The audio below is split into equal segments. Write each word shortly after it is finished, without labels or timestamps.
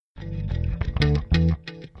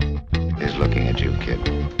looking at you, kid.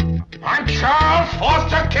 I'm Charles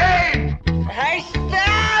Foster Kane! Hey, Stella!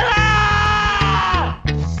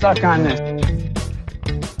 Suck on this.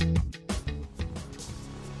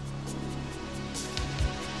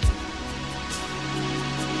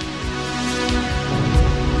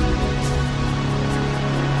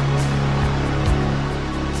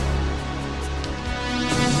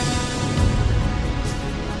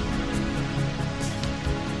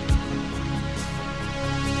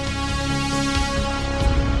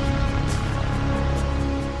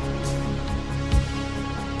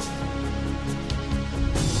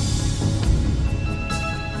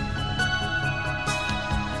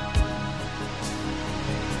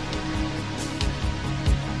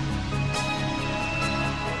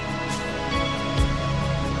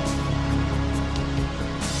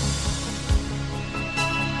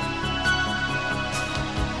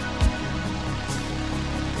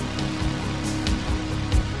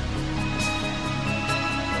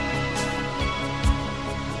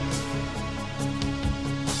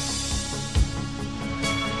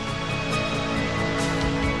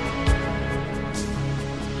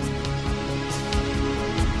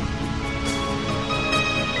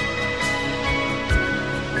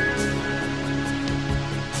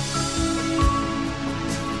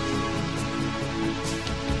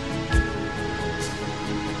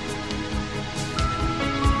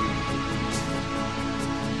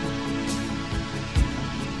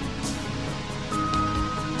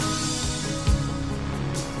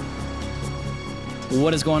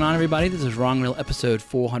 What is going on, everybody? This is Wrong Reel episode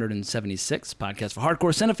 476, podcast for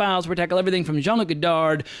hardcore cinephiles, where we tackle everything from Jean-Luc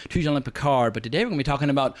Godard to Jean-Luc Picard. But today we're going to be talking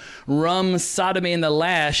about rum, sodomy, and the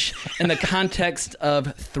lash in the context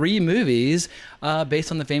of 3 movies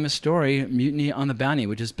based on the famous story, Mutiny on the Bounty,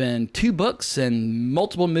 which has been 2 books and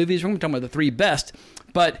multiple movies. We're going to be talking about the 3 best.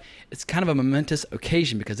 But it's kind of a momentous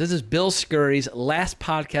occasion because this is Bill Scurry's last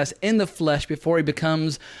podcast in the flesh before he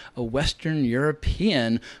becomes a Western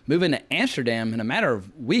European, moving to Amsterdam in a matter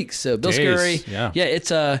of weeks. So Bill Scurry,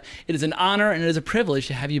 it is an honor and it is a privilege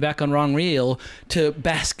to have you back on Wrong Reel to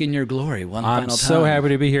bask in your glory one final time. I'm so happy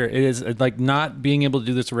to be here. It is like not being able to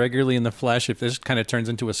do this regularly in the flesh. If this kind of turns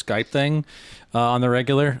into a Skype thing on the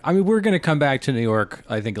regular, I mean, we're going to come back to New York,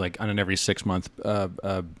 I think, like on an every 6-month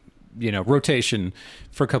rotation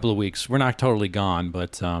for a couple of weeks. We're not totally gone,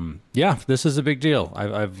 but this is a big deal.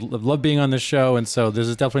 I've loved being on this show, and so this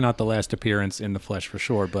is definitely not the last appearance in the flesh for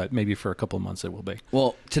sure, but maybe for a couple of months it will be.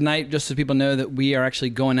 Well, tonight, just so people know, that we are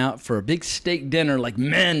actually going out for a big steak dinner like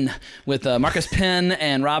men with Marcus Penn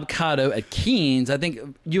and Rob Cotto at Keen's. I think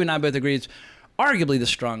you and I both agree it's arguably the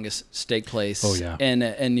strongest steak place in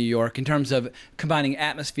New York in terms of combining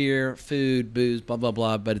atmosphere, food, booze, blah, blah,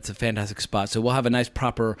 blah, but it's a fantastic spot. So we'll have a nice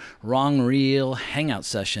proper Wrong Reel hangout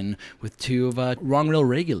session with 2 of Wrong Reel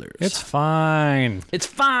regulars. It's fine. It's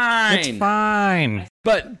fine. It's fine.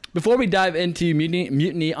 But before we dive into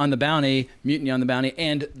Mutiny on the Bounty,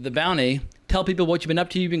 and The Bounty, tell people what you've been up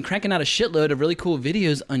to. You've been cranking out a shitload of really cool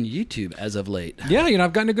videos on YouTube as of late. Yeah,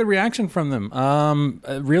 I've gotten a good reaction from them.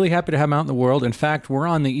 Really happy to have them out in the world. In fact, we're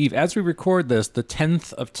on the eve. As we record this, the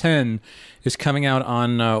 10th of 10 is coming out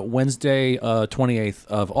on Wednesday, 28th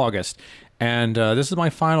of August. And this is my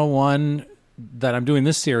final one that I'm doing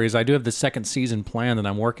this series. I do have the second season planned that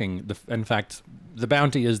I'm working. In fact, The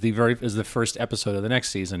Bounty is the first episode of the next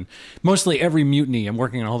season. Mostly every mutiny, I'm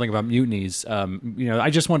working on a whole thing about mutinies. I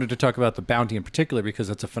just wanted to talk about The Bounty in particular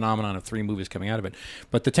because it's a phenomenon of 3 movies coming out of it.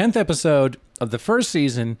 But the 10th episode of the first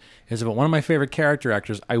season is about one of my favorite character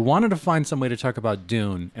actors. I wanted to find some way to talk about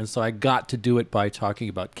Dune, and so I got to do it by talking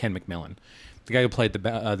about Ken McMillan, the guy who played the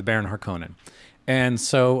Baron Harkonnen. And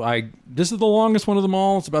so this is the longest one of them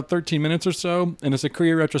all. It's about 13 minutes or so. And it's a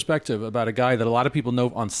career retrospective about a guy that a lot of people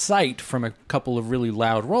know on sight from a couple of really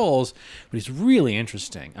loud roles. But he's really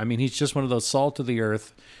interesting. I mean, he's just one of those salt of the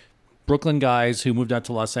earth Brooklyn guys who moved out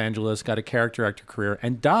to Los Angeles, got a character actor career,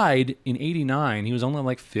 and died in 89. He was only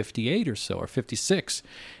like 58 or so, or 56.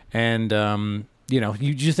 And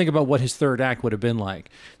you just think about what his third act would have been like.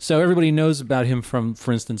 So everybody knows about him from,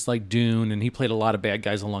 for instance, like Dune, and he played a lot of bad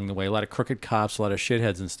guys along the way, a lot of crooked cops, a lot of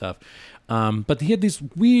shitheads and stuff. But he had these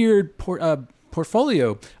weird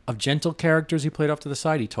portfolio of gentle characters he played off to the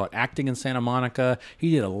side. He taught acting in Santa Monica.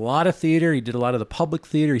 He did a lot of theater. He did a lot of the public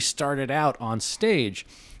theater. He started out on stage.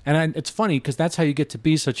 And it's funny because that's how you get to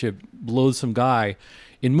be such a loathsome guy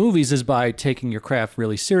in movies, is by taking your craft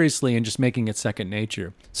really seriously and just making it second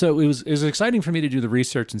nature. So it was exciting for me to do the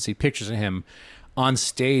research and see pictures of him. on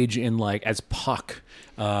stage in like as Puck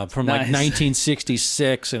from like Nice.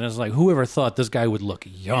 1966, and it's like, whoever thought this guy would look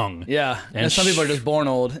young? Yeah, and some people are just born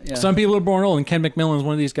old. Yeah. Some people are born old, and Ken McMillan is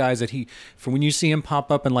one of these guys that for when you see him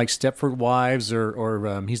pop up in like Stepford Wives,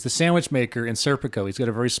 or he's the sandwich maker in Serpico. He's got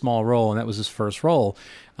a very small role, and that was his first role.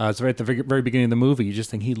 It's right at the very beginning of the movie. You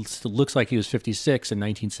just think he still looks like he was 56 in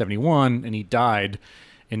 1971, and he died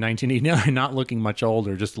in 1989, not looking much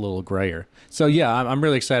older, just a little grayer. So yeah, I'm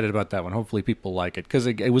really excited about that one. Hopefully people like it, because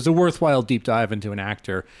it was a worthwhile deep dive into an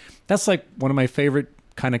actor. That's like one of my favorite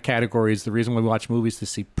kind of categories. The reason we watch movies to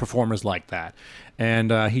see performers like that.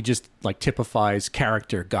 And he just like typifies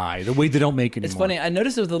character guy, the way they don't make anymore. It's funny. I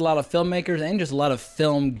noticed it with a lot of filmmakers and just a lot of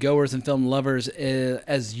film goers and film lovers.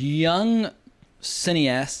 As young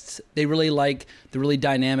cineasts, they really like the really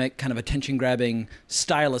dynamic, kind of attention-grabbing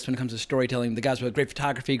stylist when it comes to storytelling. The guys with great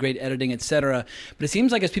photography, great editing, etc. But it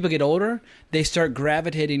seems like as people get older, they start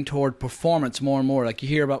gravitating toward performance more and more. Like you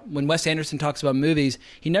hear about when Wes Anderson talks about movies,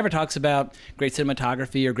 he never talks about great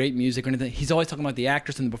cinematography or great music or anything. He's always talking about the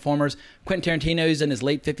actors and the performers. Quentin Tarantino is in his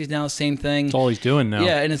late 50s now, same thing. That's all he's doing now.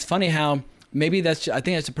 Yeah, and it's funny how maybe I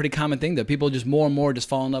think that's a pretty common thing, though. People just more and more just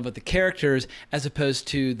fall in love with the characters as opposed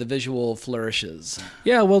to the visual flourishes.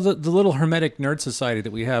 Yeah, well, the little hermetic nerd society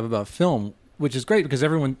that we have about film, which is great because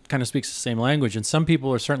everyone kind of speaks the same language, and some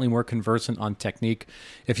people are certainly more conversant on technique.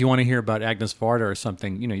 If you want to hear about Agnes Varda or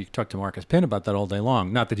something, you can talk to Marcus Pinn about that all day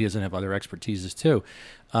long. Not that he doesn't have other expertises too.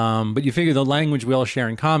 But you figure the language we all share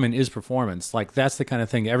in common is performance. Like that's the kind of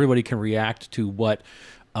thing everybody can react to what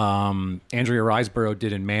Andrea Riseborough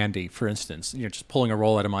did in Mandy, for instance. Just pulling a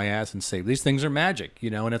roll out of my ass and say, these things are magic,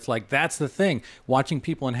 and it's like, that's the thing. Watching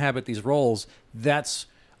people inhabit these roles,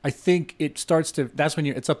 I think it starts to, that's when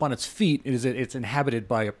it's up on its feet, it's inhabited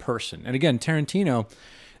by a person. And again, Tarantino,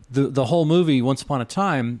 the whole movie, Once Upon a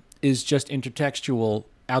Time, is just intertextual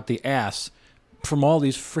out the ass from all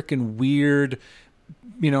these freaking weird,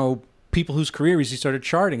 people whose careers he started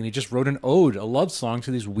charting, and he just wrote an ode, a love song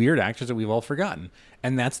to these weird actors that we've all forgotten.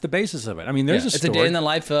 And that's the basis of it. I mean, there's a story. It's a day in the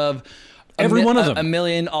life of every one of them. A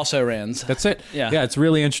million also-rans. That's it. Yeah, it's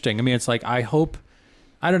really interesting. I mean, it's like, I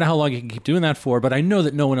don't know how long he can keep doing that for, but I know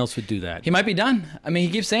that no one else would do that. He might be done. I mean,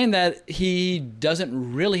 he keeps saying that he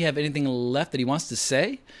doesn't really have anything left that he wants to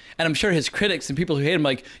say. And I'm sure his critics and people who hate him,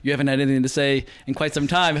 like, you haven't had anything to say in quite some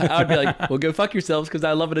time. I would be like, well, go fuck yourselves, because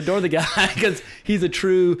I love and adore the guy, because he's a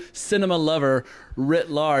true cinema lover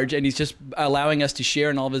writ large, and he's just allowing us to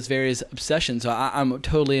share in all of his various obsessions. So I'm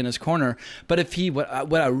totally in his corner. But if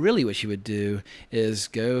what I really wish he would do is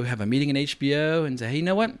go have a meeting in HBO and say, hey, you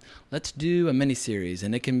know what? Let's do a miniseries.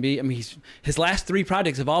 And it can be, I mean, his last 3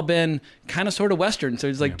 projects have all been kind of sort of Western. So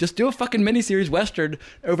he's like, just do a fucking miniseries Western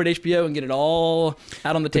over at HBO and get it all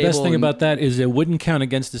out on the table. The best thing about that is it wouldn't count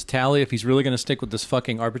against his tally if he's really going to stick with this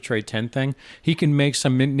fucking arbitrary 10 thing. He can make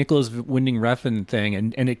some Nicholas Winding Refn thing,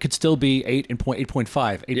 and it could still be 8.5,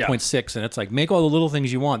 8.6, and it's like, make all the little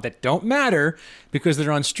things you want that don't matter because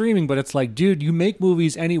they're on streaming, but it's like, dude, you make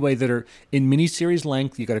movies anyway that are in miniseries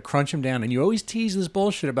length, you got to crunch them down, and you always tease this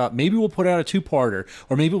bullshit about maybe we'll put out a 2-parter,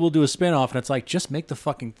 or maybe we'll do a spin-off, and it's like, just make the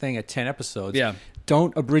fucking thing at 10 episodes. Yeah.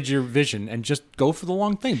 Don't abridge your vision and just go for the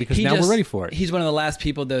long thing, because we're ready for it. He's one of the last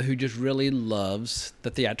people, though, who just really loves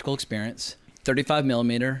the theatrical experience. 35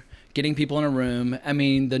 millimeter, getting people in a room. I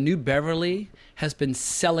mean, the new Beverly has been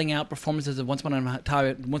selling out performances of Once Upon a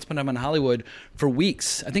Time in Hollywood for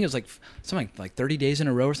weeks. I think it was like something like 30 days in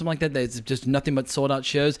a row or something like that. It's just nothing but sold out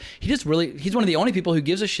shows. He's one of the only people who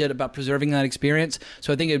gives a shit about preserving that experience.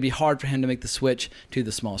 So I think it would be hard for him to make the switch to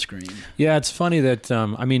the small screen. Yeah, it's funny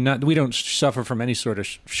that we don't suffer from any sort of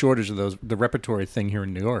shortage of the repertory thing here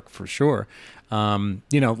in New York, for sure.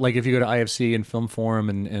 Like if you go to IFC and Film Forum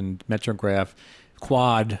and Metrograph,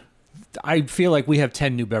 Quad, I feel like we have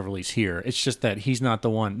 10 new Beverlys here. It's just that he's not the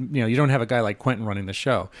one. You don't have a guy like Quentin running the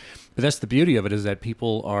show. But that's the beauty of it, is that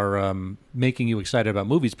people are making you excited about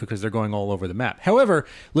movies because they're going all over the map. However,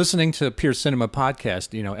 listening to Pure Cinema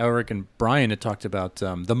podcast, Eric and Brian had talked about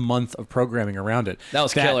the month of programming around it. That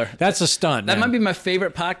was killer. That's a stunt. That might be my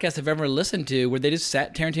favorite podcast I've ever listened to, where they just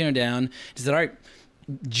sat Tarantino down and said, all right,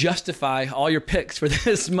 justify all your picks for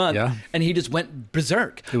this month. Yeah. And he just went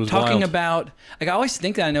berserk. It was talking wild. about, like, I always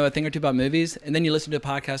think that I know a thing or two about movies, and then you listen to a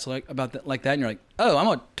podcast about that, and you're like, oh, I'm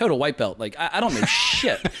a total white belt. Like, I don't know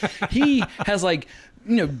shit. He has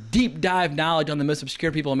deep dive knowledge on the most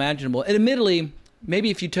obscure people imaginable. And admittedly, maybe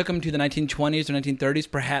if you took him to the 1920s or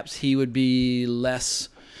 1930s, perhaps he would be less,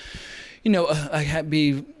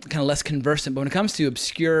 be kind of less conversant. But when it comes to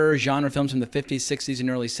obscure genre films from the 50s, 60s, and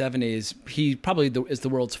early 70s, he probably is the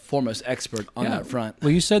world's foremost expert on that front.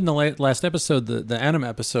 Well, you said in the last episode, the Anima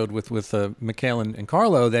episode with Mikhail and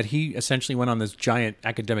Carlo, that he essentially went on this giant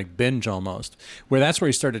academic binge almost, where that's where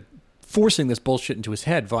he started forcing this bullshit into his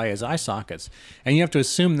head via his eye sockets. And you have to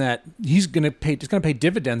assume that it's going to pay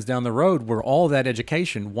dividends down the road, where all that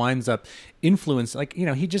education winds up influence. Like,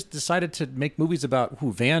 he just decided to make movies about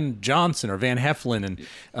Van Johnson or Van Heflin and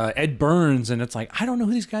Ed Burns. And it's like, I don't know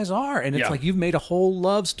who these guys are. And it's like, you've made a whole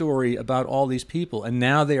love story about all these people. And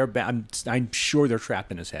now they are, I'm sure they're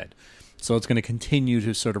trapped in his head. So it's going to continue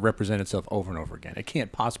to sort of represent itself over and over again. It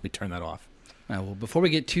can't possibly turn that off. Well, before we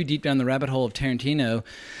get too deep down the rabbit hole of Tarantino,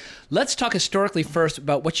 let's talk historically first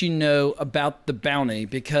about what you know about the bounty,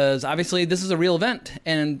 because obviously this is a real event.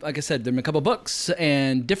 And like I said, there are a couple books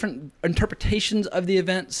and different interpretations of the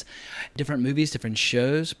events, different movies, different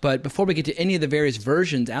shows. But before we get to any of the various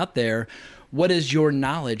versions out there, what is your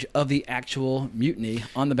knowledge of the actual mutiny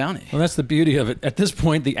on the bounty? Well, that's the beauty of it. At this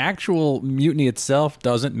point, the actual mutiny itself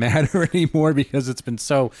doesn't matter anymore, because it's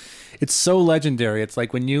so legendary. It's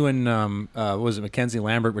like when you and what was it, Mackenzie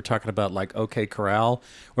Lambert were talking about like OK Corral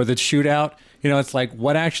or the shootout. It's like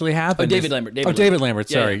what actually happened. David Lambert. David Lambert.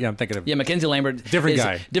 Sorry, yeah, I'm thinking of Mackenzie Lambert. Different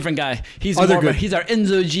guy. He's he's our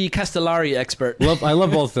Enzo G. Castellari expert. I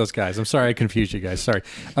love both those guys. I'm sorry I confused you guys. Sorry,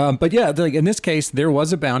 but yeah, in this case, there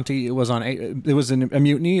was a bounty. It was a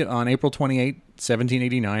mutiny on April 28,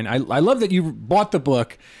 1789. I love that you bought the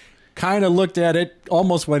book. Kind of looked at it,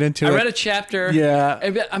 almost went into it. I read a chapter. Yeah.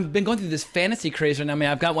 I've been going through this fantasy craze right now. I mean,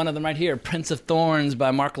 I've got one of them right here, Prince of Thorns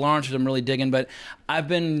by Mark Lawrence, which I'm really digging. But I've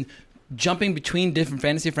been jumping between different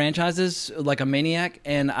fantasy franchises like a maniac,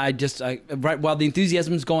 and right while the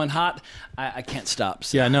enthusiasm's going hot, I can't stop.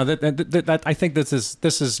 So. Yeah, no, that I think this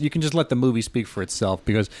is you can just let the movie speak for itself,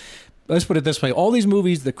 because let's put it this way. All these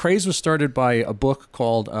movies, the craze was started by a book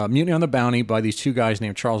called Mutiny on the Bounty by these two guys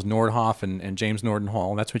named Charles Nordhoff and James Norden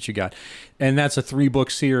Hall. That's what you got. And that's a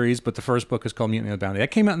 3-book series, but the first book is called Mutiny on the Bounty.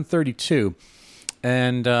 That came out in 1932.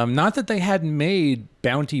 And not that they hadn't made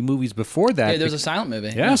bounty movies before that. Yeah, there's a silent movie.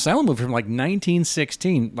 Yeah, a silent movie from like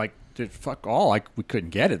 1916. Like, fuck all. Like, we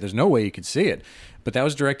couldn't get it. There's no way you could see it. But that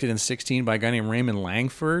was directed in 16 by a guy named Raymond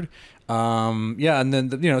Langford. And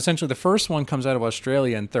then essentially the first one comes out of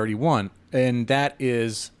Australia in 31, and that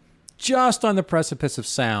is just on the precipice of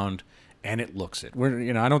sound, and it looks it.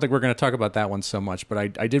 I don't think we're going to talk about that one so much, but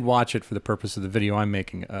I did watch it for the purpose of the video I'm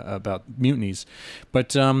making about mutinies. But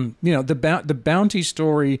the bounty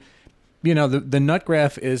story. The nut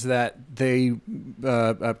graph is that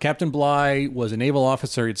Captain Bligh was a naval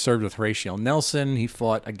officer. He'd served with Horatio Nelson. He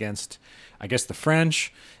fought against, I guess, the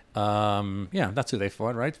French. That's who they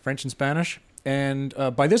fought, right? French and Spanish. And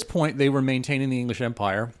by this point, they were maintaining the English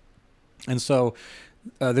Empire. And so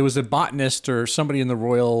there was a botanist or somebody in the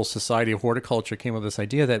Royal Society of Horticulture came up with this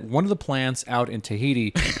idea that one of the plants out in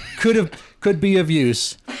Tahiti could be of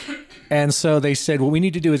use. And so they said, what we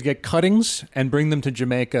need to do is get cuttings and bring them to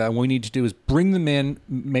Jamaica. And what we need to do is bring them in,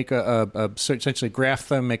 make essentially graft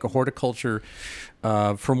them, make a horticulture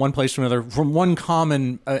from one place to another, from one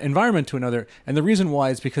common environment to another. And the reason why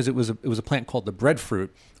is because it was a plant called the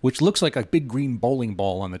breadfruit, which looks like a big green bowling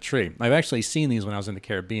ball on the tree. I've actually seen these when I was in the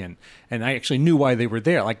Caribbean, and I actually knew why they were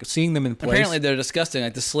there. Like seeing them in place. Apparently they're disgusting.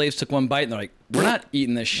 Like the slaves took one bite and they're like, "We're not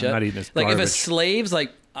eating this shit." I'm not eating this like garbage. If a slave's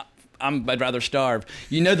like, I'd rather starve.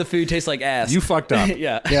 The food tastes like ass. You fucked up.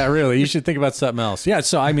 Yeah. Yeah, really. You should think about something else. Yeah,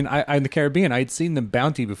 so I mean, I in the Caribbean, I'd seen the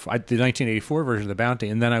Bounty before, the 1984 version of the Bounty,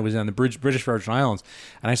 and then I was on the British Virgin Islands,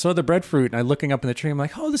 and I saw the breadfruit, and I'm looking up in the tree, I'm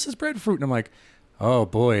like, oh, this is breadfruit, and I'm like, oh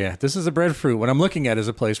boy, this is a breadfruit. What I'm looking at is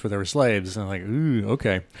a place where there were slaves, and I'm like, ooh,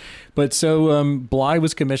 okay. But so Bligh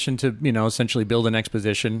was commissioned to, essentially build an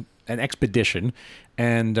expedition,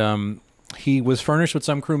 and he was furnished with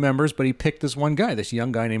some crew members, but he picked this one guy, this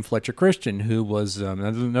young guy named Fletcher Christian, who was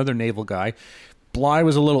another naval guy. Bligh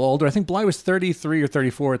was a little older. I think Bligh was 33 or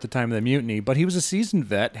 34 at the time of the mutiny, but he was a seasoned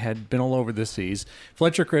vet, had been all over the seas.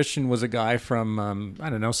 Fletcher Christian was a guy from,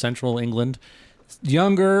 central England.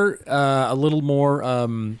 Younger, a little more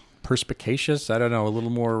perspicacious. I don't know, a little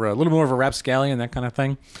more of a rapscallion, that kind of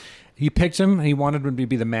thing. He picked him. He wanted him to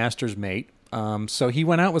be the master's mate. So he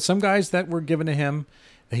went out with some guys that were given to him.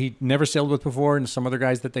 He never sailed with before, and some other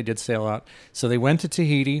guys that they did sail out. So they went to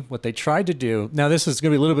Tahiti. What they tried to do... Now, this is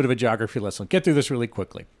going to be a little bit of a geography lesson. Get through this really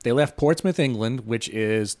quickly. They left Portsmouth, England, which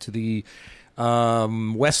is to the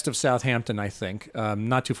west of Southampton, I think.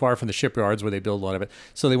 Not too far from the shipyards where they build a lot of it.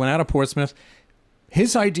 So they went out of Portsmouth.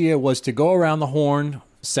 His idea was to go around the Horn,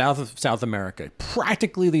 south of South America,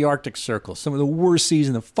 practically the Arctic Circle, some of the worst seas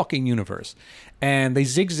in the fucking universe. And they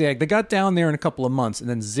zigzag. They got down there in a couple of months and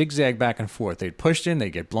then zigzag back and forth. They'd push in, they'd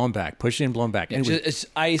get blown back, push in, blown back. Yeah, And it's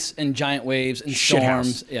ice and giant waves and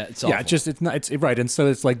storms. Yeah, it's awful. Yeah, it's not, it's right. And so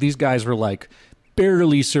it's like these guys were like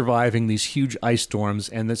barely surviving these huge ice storms,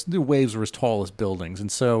 and the waves were as tall as buildings.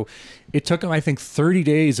 And so it took them, I think, 30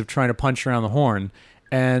 days of trying to punch around the horn.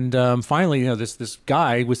 And finally, this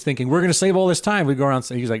guy was thinking, we're going to save all this time. We go around.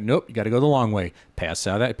 So he's like, nope, you got to go the long way, past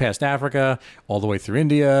Africa, all the way through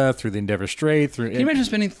India, through the Endeavour Strait. Can you imagine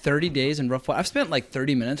spending 30 days in rough water? I've spent like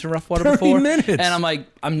 30 minutes in rough water 30 before. minutes. And I'm like,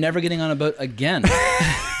 I'm never getting on a boat again.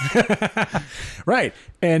 Right.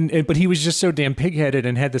 But he was just so damn pig-headed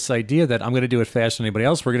and had this idea that I'm going to do it faster than anybody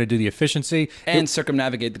else. We're going to do the efficiency. And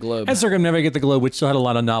circumnavigate the globe. And circumnavigate the globe, which still had a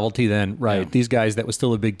lot of novelty then. Right. Yeah. These guys, that was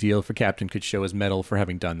still a big deal. If a captain could show his medal for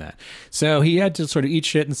having done that. So he had to sort of eat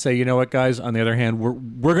shit and say, you know what, guys, on the other hand,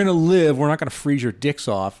 we're going to live. We're not going to freeze your dicks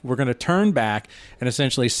off. We're going to turn back and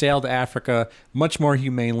essentially sail to Africa much more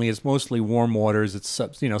humanely. It's mostly warm waters. It's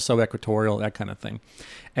sub-equatorial, that kind of thing.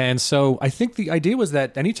 And so I think the idea was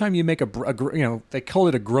that anytime you make they called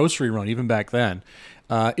it a grocery run even back then.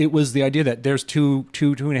 It was the idea that there's two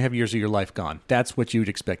and a half years of your life gone. That's what you'd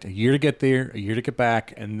expect. A year to get there, a year to get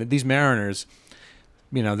back. And these mariners,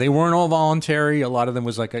 they weren't all voluntary. A lot of them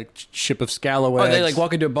was like a ship of scalawags. Oh, they like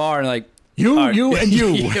walk into a bar and like, you and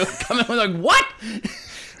you. Come in like, what?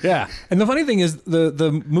 Yeah. And the funny thing is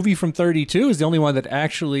the movie from 32 is the only one that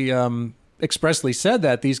actually expressly said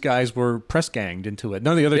that these guys were press ganged into it.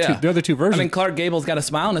 None of the other two versions. I mean, Clark Gable's got a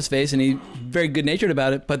smile on his face and he's very good natured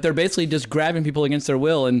about it, but they're basically just grabbing people against their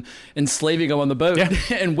will and enslaving them on the boat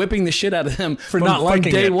and whipping the shit out of them for not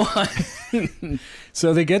liking day it. One.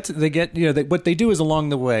 So what they do is along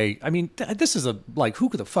the way. I mean, this is who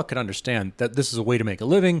the fuck could understand that this is a way to make a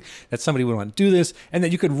living, that somebody would want to do this, and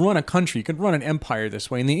that you could run a country, you could run an empire this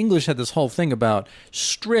way. And the English had this whole thing about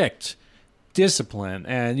strict discipline,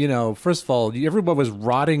 and first of all, everybody was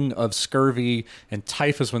rotting of scurvy and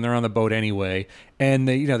typhus when they're on the boat anyway, and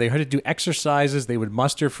they had to do exercises. They would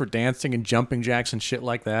muster for dancing and jumping jacks and shit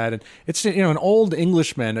like that. And it's an old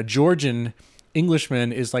Englishman, a Georgian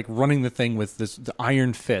Englishman, is like running the thing with the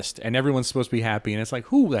iron fist, and everyone's supposed to be happy, and it's like,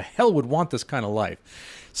 who the hell would want this kind of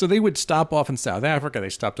life? So they would stop off in South Africa. They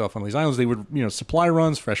stopped off on these islands. They would, supply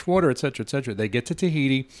runs, fresh water, et cetera, et cetera. They get to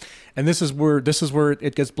Tahiti, and this is where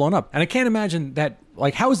it gets blown up. And I can't imagine that.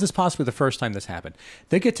 Like, how is this possibly the first time this happened?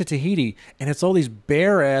 They get to Tahiti, and it's all these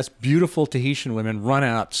bare-ass, beautiful Tahitian women run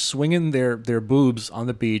out, swinging their boobs on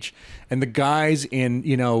the beach, and the guys in,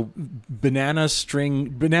 banana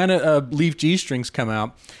leaf G-strings come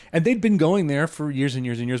out, and they'd been going there for years and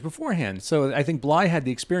years and years beforehand. So I think Bligh had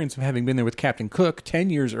the experience of having been there with Captain Cook 10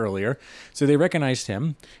 years earlier, so they recognized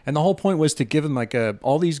him, and the whole point was to give him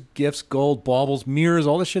all these gifts, gold, baubles, mirrors,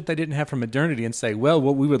 all the shit they didn't have from modernity, and say, well,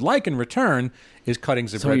 what we would like in return is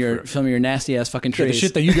cuttings of breadfruit. Some of your nasty ass fucking trees. The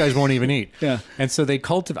shit that you guys won't even eat. Yeah. And so they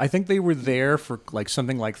I think they were there for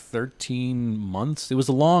something like 13 months. It was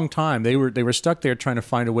a long time. They were stuck there trying to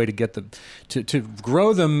find a way to get to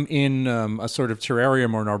grow them in a sort of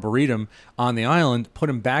terrarium or an arboretum on the island, put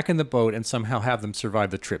them back in the boat, and somehow have them survive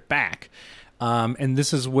the trip back. And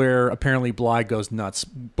this is where apparently Bligh goes nuts.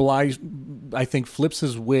 Bligh, I think, flips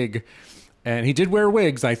his wig, and he did wear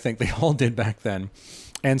wigs. I think they all did back then.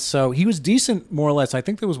 And so he was decent, more or less. I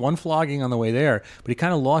think there was one flogging on the way there, but he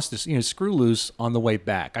kind of lost his screw loose on the way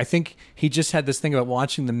back. I think he just had this thing about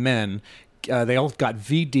watching the men. They all got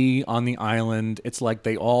VD on the island. It's like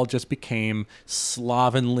they all just became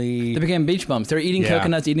slovenly. They became beach bums. They were eating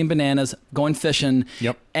coconuts, eating bananas, going fishing.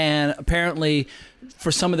 Yep. And apparently,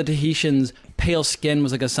 for some of the Tahitians, pale skin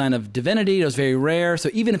was like a sign of divinity. It was very rare.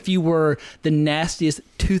 So even if you were the nastiest,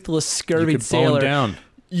 toothless, scurvied sailor, down.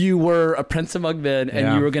 You were a prince among men,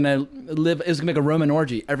 and you were going to live. It was going to make a Roman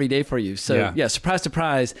orgy every day for you. So, surprise,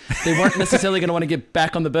 surprise. They weren't necessarily going to want to get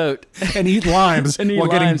back on the boat and eat limes while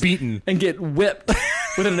getting beaten and get whipped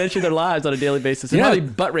within an inch of their lives on a daily basis, and probably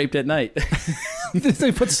butt raped at night.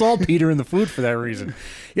 They put saltpeter in the food for that reason.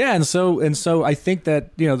 Yeah, and so I think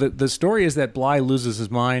that the story is that Bligh loses his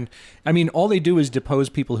mind. I mean, all they do is depose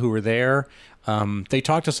people who were there. They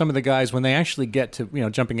talk to some of the guys when they actually get to,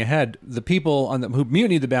 jumping ahead. The people who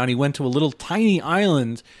mutinied the Bounty went to a little tiny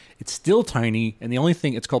island. It's still tiny, and the only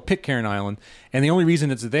thing, it's called Pitcairn Island, and the only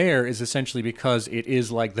reason it's there is essentially because it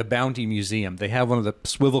is like the Bounty Museum. They have one of the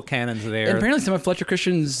swivel cannons there. And apparently some of Fletcher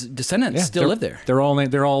Christian's descendants still live there. They're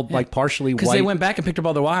all like partially white. Because they went back and picked up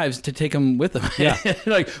all their wives to take them with them. Yeah.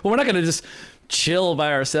 Like, well, we're not going to just chill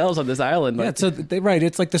by ourselves on this island. Yeah, so right.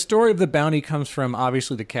 It's like the story of the bounty comes from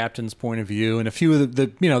obviously the captain's point of view, and a few of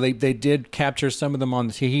they did capture some of them on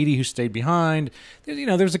the Tahiti who stayed behind.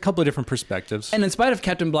 There's a couple of different perspectives. And in spite of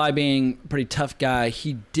Captain Bligh being a pretty tough guy,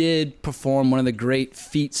 he did perform one of the great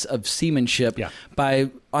feats of seamanship by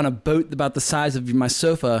on a boat about the size of my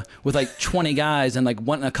sofa with like 20 guys and like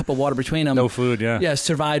a cup of water between them. No food, yeah,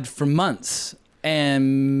 survived for months.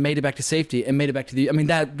 And made it back to safety and made it back to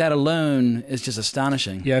that alone is just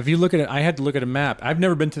astonishing. Yeah, if you look at it, I had to look at a map. I've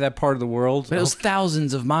never been to that part of the world. But it was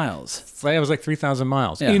thousands of miles. It was like 3,000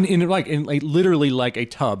 miles. Yeah. In literally like a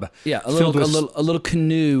tub. Yeah, a little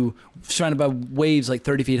canoe surrounded by waves like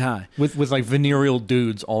 30 feet high. With like venereal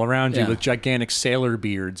dudes all around you with gigantic sailor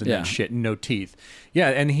beards and that shit and no teeth. Yeah,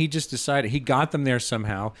 and he just decided he got them there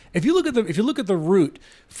somehow. If you look at the route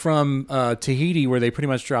from Tahiti where they pretty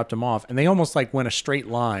much dropped him off, and they almost like went a straight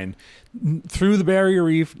line through the Barrier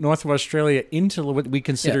Reef, north of Australia, into what we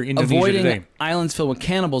consider Indonesia avoiding today. Islands filled with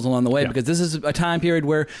cannibals along the way because this is a time period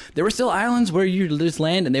where there were still islands where you just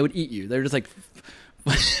land and they would eat you. They're just like.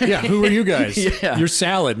 Yeah, who are you guys? Yeah. You're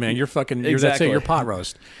salad, man. You're fucking. That's it. You're pot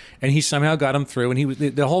roast. And he somehow got him through. And he was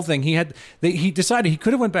the whole thing. He decided he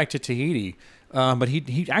could have went back to Tahiti, but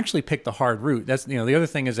he actually picked the hard route. That's the other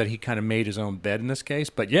thing is that he kind of made his own bed in this case.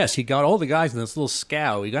 But yes, he got all the guys in this little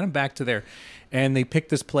scow. He got them back to there, and they picked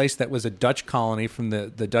this place that was a Dutch colony from the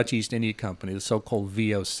Dutch East India Company, the so-called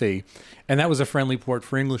VOC, and that was a friendly port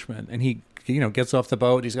for Englishmen. And he gets off the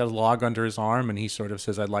boat. He's got a log under his arm, and he sort of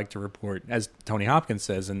says, "I'd like to report," as Tony Hopkins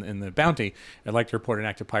says in the Bounty, "I'd like to report an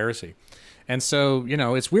act of piracy." And so,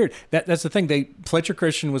 it's weird. That's the thing. Fletcher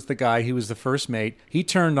Christian was the guy. He was the first mate. He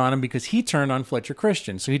turned on him because he turned on Fletcher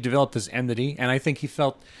Christian. So he developed this enmity, and I think he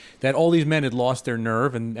felt that all these men had lost their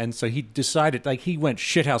nerve, and so he decided, like, he went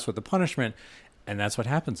shithouse with the punishment, and that's what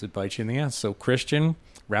happens. It bites you in the ass. So Christian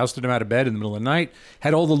rousted him out of bed in the middle of the night,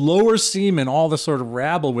 had all the lower seamen, all the sort of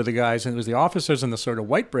rabble with the guys, and it was the officers and the sort of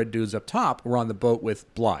white bread dudes up top were on the boat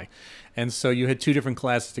with Bligh. And so you had two different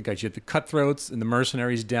classes of guys. You had the cutthroats and the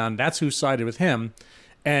mercenaries down. That's who sided with him.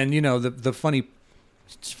 And, the funny...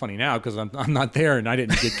 It's funny now because I'm not there and I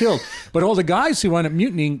didn't get killed. But all the guys who wound up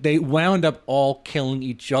mutinying, they wound up all killing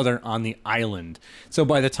each other on the island. So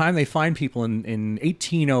by the time they find people in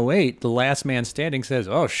 1808, the last man standing says,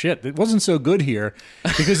 "Oh shit, it wasn't so good here,"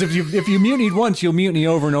 because if you mutinied once, you'll mutiny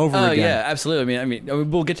over and over again. Oh yeah, absolutely. I mean,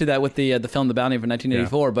 we'll get to that with the film The Bounty from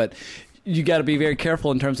 1984, but. You got to be very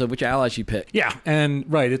careful in terms of which allies you pick. Yeah, and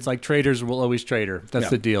right, it's like traitors will always traitor.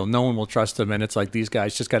 That's the deal. No one will trust them, and it's like these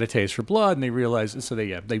guys just got a taste for blood, and they realize.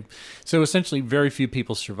 So essentially, very few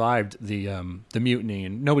people survived the mutiny,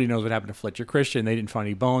 and nobody knows what happened to Fletcher Christian. They didn't find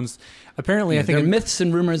any bones. Apparently, I think there are myths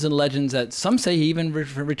and rumors and legends that some say he even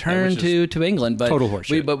returned to England, but total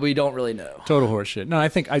horseshit. We don't really know. Total horseshit. No, I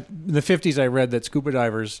think in the 50s I read that scuba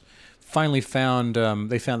divers finally found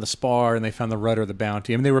they found the spar and they found the rudder of the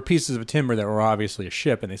Bounty. I mean, they were pieces of timber that were obviously a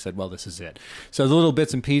ship, and they said, well, this is it. So the little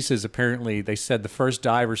bits and pieces, apparently, they said the first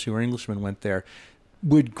divers who were Englishmen went there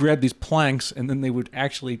would grab these planks, and then they would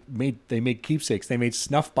actually made keepsakes. They made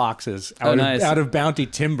snuff boxes out of Bounty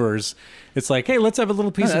timbers. It's like, hey, let's have a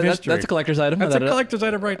little piece of history. That's a collector's item. That's a collector's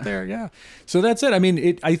item right there, yeah. So that's it. I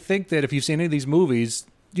mean, I think that if you've seen any of these movies,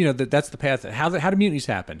 that's the path. How do mutinies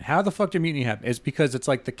happen? How the fuck do mutiny happen? It's because it's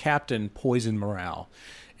like the captain poisoned morale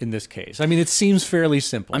in this case. I mean, it seems fairly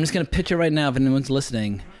simple. I'm just going to pitch it right now if anyone's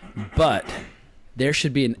listening, but there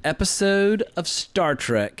should be an episode of Star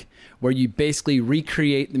Trek where you basically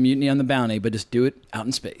recreate the mutiny on the Bounty, but just do it out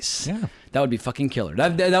in space. Yeah. That would be fucking killer.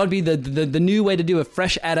 That would be the new way to do a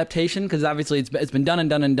fresh adaptation, because obviously it's been done and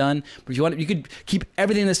done and done. But if you want, you could keep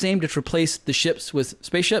everything the same, just replace the ships with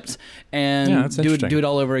spaceships and do it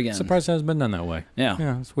all over again. Surprised it hasn't been done that way.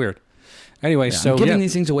 Yeah, it's weird. Anyway, I'm giving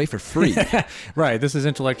these things away for free. Right, this is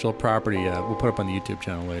intellectual property. We'll put up on the YouTube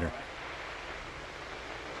channel later.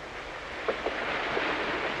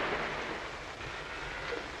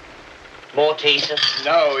 More tea, sir?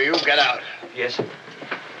 No, you get out. Yes, sir.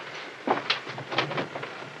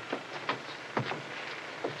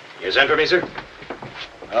 You sent for me, sir?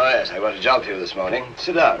 Oh, yes, I got a job for you this morning.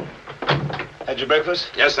 Sit down. Had your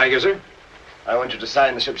breakfast? Yes, thank you, sir. I want you to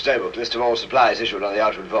sign the ship's daybook, list of all supplies issued on the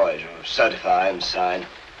outward voyage. Certify and sign.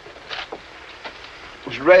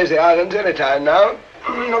 You should raise the islands any time now.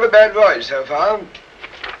 Not a bad voyage so far.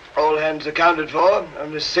 All hands accounted for.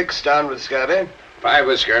 Only 6 down with scurvy. 5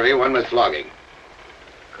 with scurvy, 1 with flogging.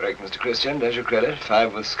 Correct, Mr. Christian. There's your credit.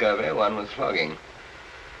 5 with scurvy, 1 with flogging.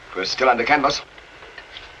 We're still under canvas.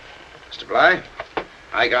 Mr. Bligh,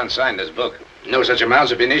 I can't sign this book. No such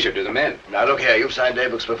amounts have been issued to the men. Now, look here. You've signed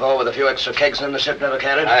daybooks before with a few extra kegs in the ship never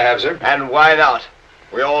carried. I have, sir. And why not?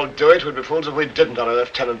 We all do it. We'd be fools if we didn't on a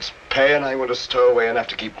lieutenant's pay, and I want to stow away enough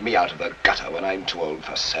to keep me out of the gutter when I'm too old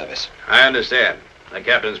for service. I understand. The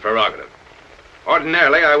captain's prerogative.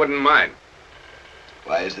 Ordinarily, I wouldn't mind.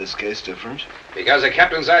 Why is this case different? Because the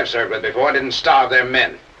captains I've served with before didn't starve their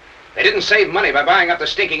men. They didn't save money by buying up the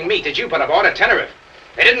stinking meat that you put aboard at Tenerife.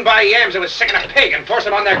 They didn't buy yams that was sick in a pig and force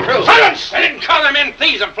them on their crew. Silence! They didn't call their men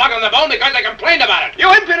thieves and flog them the bone because they complained about it.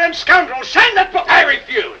 You impudent scoundrel! Sign that book! I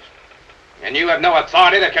refuse. And you have no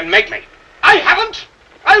authority that can make me. I haven't!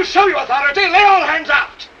 I'll show you authority! Lay all hands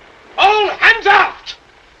aft! All hands aft!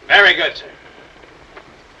 Very good, sir.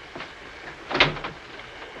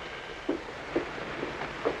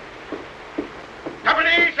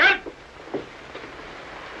 Company, sir!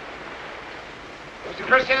 Mr.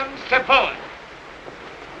 Christian, step forward.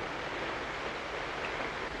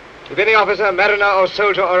 If any officer, mariner, or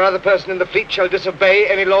soldier, or other person in the fleet shall disobey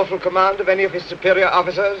any lawful command of any of his superior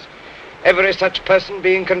officers, every such person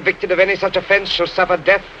being convicted of any such offense shall suffer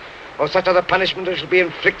death, or such other punishment as shall be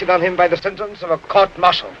inflicted on him by the sentence of a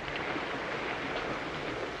court-martial.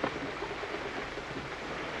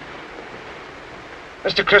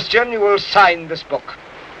 Mr. Christian, you will sign this book.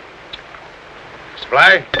 Mr.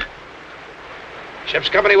 Bly, ship's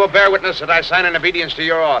company will bear witness that I sign in obedience to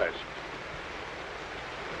your orders.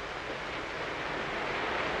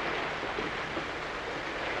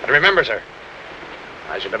 But remember, sir,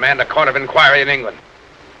 I shall demand a court of inquiry in England.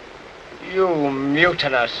 You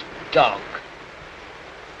mutinous dog.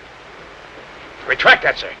 Retract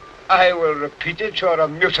that, sir. I will repeat it. You're a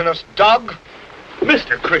mutinous dog.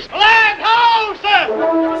 Mr. Christian. All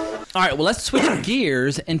right, well, let's switch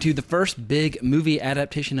gears into the first big movie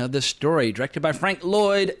adaptation of this story, directed by Frank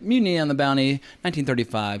Lloyd, Mutiny on the Bounty,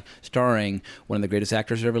 1935, starring one of the greatest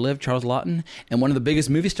actors who ever lived, Charles Laughton, and one of the biggest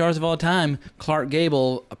movie stars of all time, Clark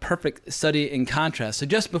Gable, a perfect study in contrast. So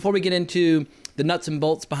just before we get into the nuts and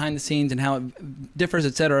bolts behind the scenes and how it differs,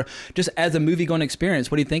 etc., just as a movie-going experience,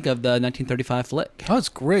 what do you think of the 1935 flick? Oh, it's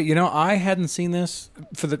great. You know, I hadn't seen this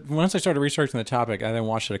once I started researching the topic. I then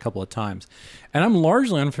watched it a couple of times, and I'm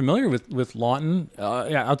largely unfamiliar with Laughton.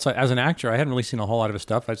 Outside as an actor, I hadn't really seen a whole lot of his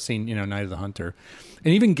stuff. I've seen Night of the Hunter,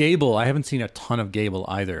 and even Gable. I haven't seen a ton of Gable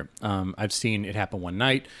either. I've seen It Happened One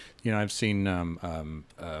Night. I've seen Gone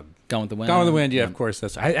with the Wind. Gone with the Wind, yeah, of course.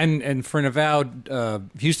 And for an avowed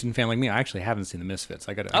Houston fan like me, I actually haven't seen The Misfits.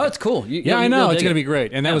 It's cool. I know it's going to be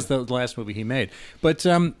great, and that was the last movie he made. But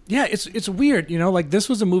it's weird, like this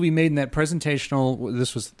was a movie made in that presentational.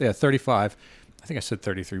 This was 35. I think I said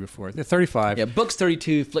 33 before. 35. Yeah, book's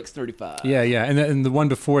 32, flick's 35. Yeah, and the one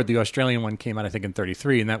before it, the Australian one, came out I think in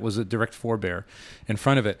 33, and that was a direct forebear in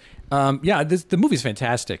front of it. The movie's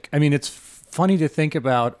fantastic. I mean, it's funny to think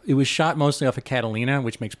about. It was shot mostly off of Catalina,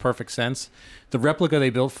 which makes perfect sense. The replica they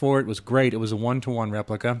built for it was great. It was a 1-to-1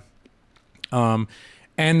 replica.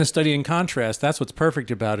 And the study in contrast, that's what's perfect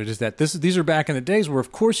about it, is that these are back in the days where,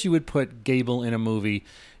 of course, you would put Gable in a movie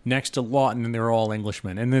next to Laughton, and they're all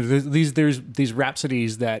Englishmen. And there's these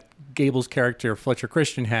rhapsodies that Gable's character, Fletcher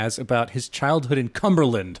Christian, has about his childhood in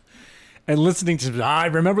Cumberland. And listening to, I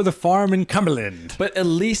remember the farm in Cumberland. But at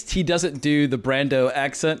least he doesn't do the Brando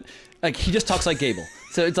accent. Like, he just talks like Gable.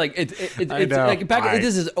 So it's like, it's like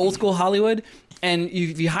this is old school Hollywood. And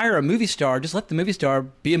if you hire a movie star, just let the movie star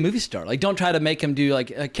be a movie star. Like, don't try to make him do,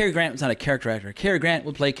 like Cary Grant was not a character actor. Cary Grant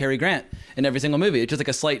would play Cary Grant in every single movie. It's just like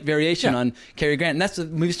a slight variation on Cary Grant. And that's what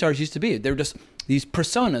movie stars used to be. They were just these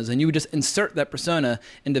personas, and you would just insert that persona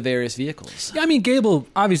into various vehicles. Yeah, I mean, Gable,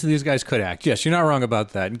 obviously these guys could act. Yes, you're not wrong about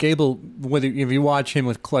that. And Gable, if you watch him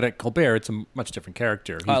with Claudette Colbert, it's a much different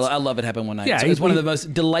character. I love It Happened One Night. Yeah, it's one of the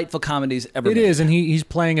most delightful comedies ever made. It is, and he's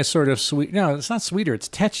playing a sort of sweet. No, it's not sweeter. It's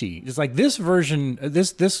tetchy. It's like this version.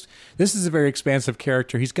 This is a very expansive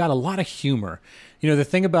character. He's got a lot of humor. The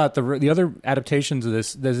thing about the other adaptations of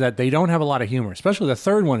this is that they don't have a lot of humor. Especially the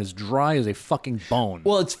third one is dry as a fucking bone.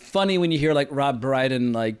 Well, it's funny when you hear like Rob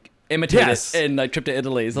Brydon imitate it in Trip to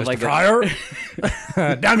Italy. Mr. Like Fryer,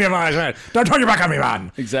 damn your eyes! Don't turn your back on me,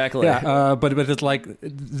 man. Exactly. Yeah, but it's like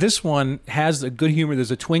this one has a good humor.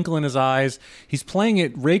 There's a twinkle in his eyes. He's playing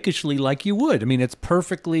it rakishly like you would. I mean, it's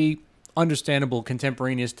perfectly understandable,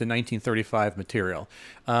 contemporaneous to 1935 material.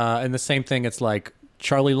 And the same thing. It's like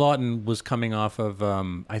Charlie Laughton was coming off of,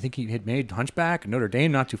 I think he had made Hunchback, Notre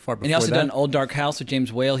Dame, not too far before that. And he also done Old Dark House with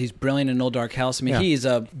James Whale. He's brilliant in Old Dark House. I mean, he's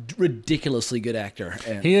a ridiculously good actor.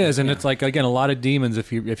 He is, and it's like, again, a lot of demons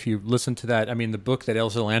if you listen to that. I mean, the book that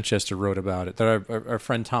Elsa Lanchester wrote about it, that our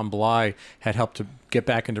friend Tom Bly had helped to get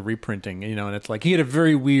back into reprinting, and it's like he had a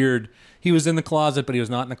very weird... He was in the closet, but he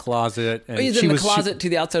was not in the closet. And he's in the closet to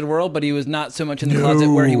the outside world, but he was not so much in the closet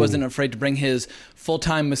where he wasn't afraid to bring his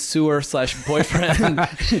full-time masseur / boyfriend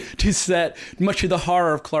to set, much to the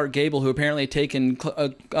horror of Clark Gable, who apparently had taken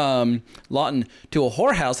Lawton to a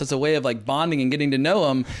whorehouse as a way of like bonding and getting to know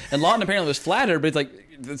him. And Lawton apparently was flattered, but it's like,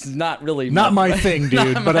 this is not really not my thing,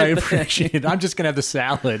 dude. But I thing. appreciate it. I'm just gonna have the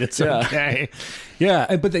salad. It's okay.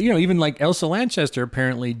 Yeah, but even like Elsa Lanchester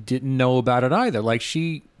apparently didn't know about it either. Like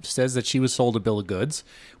she says that she was sold a bill of goods,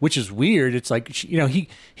 which is weird. It's like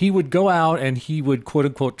he would go out and he would quote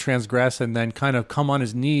unquote transgress and then kind of come on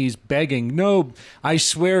his knees begging, "No, I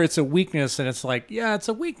swear it's a weakness." And it's like, yeah, it's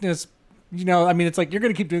a weakness. I mean, it's like you're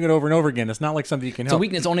going to keep doing it over and over again. It's not like something you can help. It's a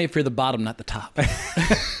weakness only if you're the bottom, not the top.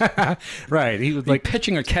 Right. He was like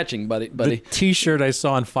pitching or catching, buddy. The T-shirt I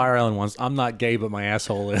saw on Fire Island once. I'm not gay, but my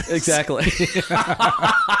asshole is. Exactly.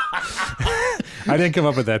 I didn't come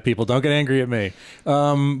up with that, people. Don't get angry at me.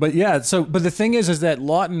 But yeah. But the thing is that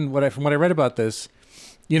Lawton, from what I read about this,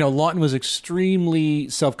 Lawton was extremely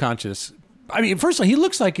self-conscious. I mean, first of all, he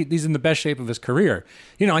looks like he's in the best shape of his career.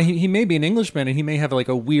 He may be an Englishman and he may have like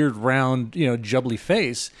a weird, round, jubbly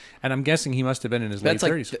face. And I'm guessing he must have been in his late 30s.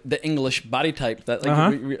 That's like the English body type that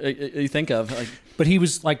you think of. Like. But he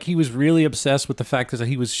was really obsessed with the fact that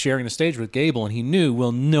he was sharing the stage with Gable, and he knew,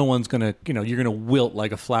 well, no one's gonna, you're gonna wilt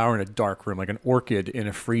like a flower in a dark room, like an orchid in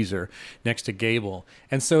a freezer next to Gable.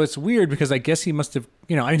 And so it's weird because I guess he must have,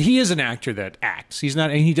 I mean, he is an actor that acts. He's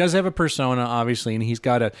not, and he does have a persona, obviously, and he's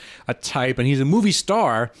got a type, and he's a movie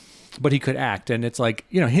star, but he could act. And it's like,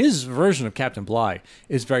 his version of Captain Bligh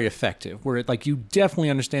is very effective, where you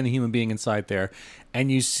definitely understand the human being inside there,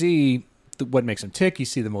 and you see what makes him tick. You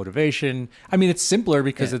see the motivation. I mean, it's simpler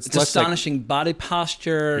because it's less astonishing body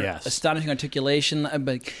posture, yes, astonishing articulation.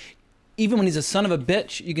 But even when he's a son of a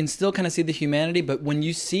bitch, you can still kind of see the humanity. But when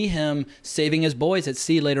you see him saving his boys at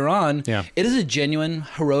sea later on, it is a genuine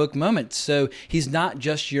heroic moment. So he's not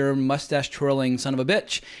just your mustache twirling son of a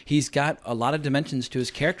bitch. He's got a lot of dimensions to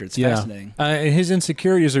his character. It's fascinating. His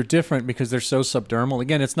insecurities are different because they're so subdermal.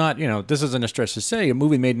 Again, it's not, this isn't a stretch to say a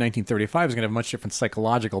movie made in 1935 is going to have a much different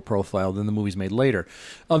psychological profile than the movies made later.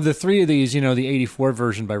 Of the three of these, the 84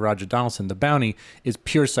 version by Roger Donaldson, The Bounty, is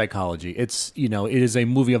pure psychology. It's, it is a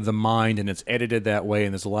movie of the mind, and it's edited that way,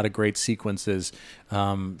 and there's a lot of great sequences.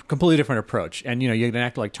 Completely different approach. And, you're an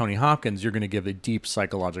actor like Tony Hopkins, you're going to give a deep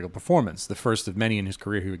psychological performance, the first of many in his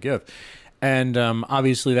career he would give. And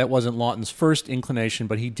obviously that wasn't Lawton's first inclination,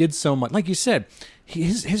 but he did so much. Like you said,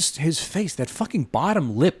 his face, that fucking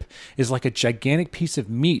bottom lip is like a gigantic piece of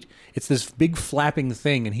meat. It's this big flapping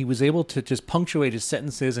thing, and he was able to just punctuate his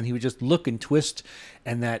sentences, and he would just look and twist,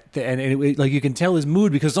 and like you can tell his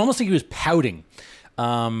mood because it's almost like he was pouting.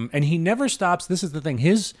 And he never stops. This is the thing.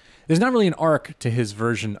 There's not really an arc to his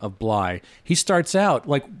version of Bligh. He starts out,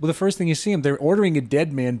 the first thing you see him, they're ordering a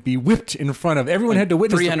dead man be whipped in front of. Everyone had to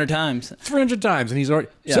witness 300 times. 300 times. And he's already,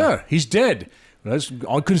 sir, he's dead.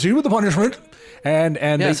 I'll concede with the punishment. And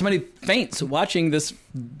somebody faints watching this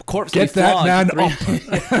corpse. Get that man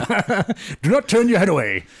up. Do not turn your head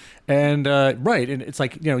away. And, right. And it's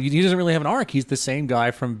like, he doesn't really have an arc. He's the same guy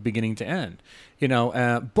from beginning to end.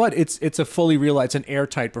 But it's a fully realized, it's an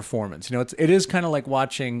airtight performance. It is kind of like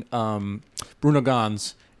watching Bruno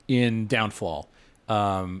Ganz in Downfall.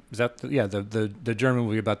 Is that the German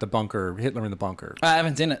movie about the bunker, Hitler in the bunker? I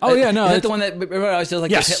haven't seen it. Oh yeah, no, is that the one that always does the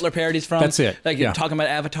Hitler parodies from? That's it. You're talking about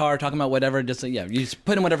Avatar, talking about whatever. Just you just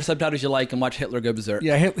put in whatever subtitles you like and watch Hitler go berserk.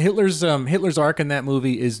 Yeah, Hitler's arc in that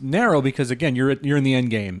movie is narrow because again you're in the end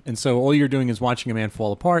game, and so all you're doing is watching a man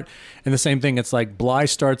fall apart. And the same thing, it's like Bligh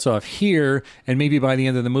starts off here, and maybe by the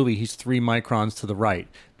end of the movie he's 3 microns to the right.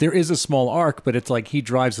 There is a small arc, but it's like he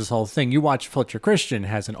drives this whole thing. You watch Fletcher Christian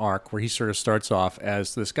has an arc where he sort of starts off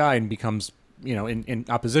as this guy and becomes, in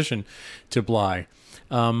opposition to Bligh.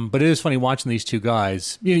 But it is funny watching these two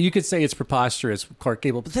guys. You could say it's preposterous, Clark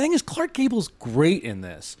Gable. But the thing is, Clark Gable's great in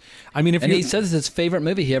this. I mean, he says it's his favorite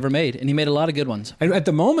movie he ever made, and he made a lot of good ones. At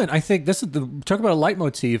the moment, I think this is talk about a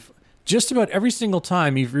leitmotif. Just about every single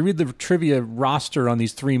time, if you read the trivia roster on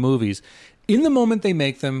these 3 movies, in the moment they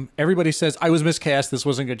make them, everybody says, I was miscast, this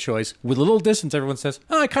wasn't a good choice. With a little distance, everyone says,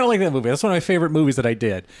 I kind of like that movie. That's one of my favorite movies that I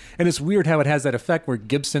did. And it's weird how it has that effect where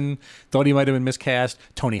Gibson thought he might have been miscast.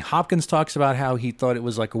 Tony Hopkins talks about how he thought it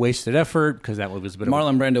was like a wasted effort because that was a bit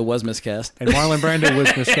Marlon Brando was miscast. And Marlon Brando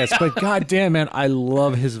was miscast. But goddamn, man, I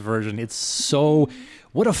love his version. It's so...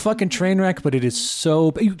 What a fucking train wreck, but it is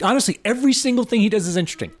so... Honestly, every single thing he does is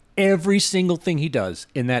interesting. Every single thing he does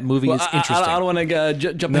in that movie is interesting. I don't want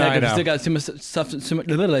to jump ahead because I still got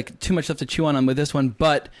too much stuff to chew on with this one.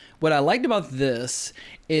 But what I liked about this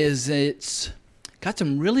is it's got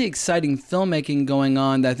some really exciting filmmaking going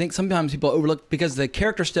on that I think sometimes people overlook because the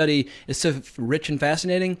character study is so rich and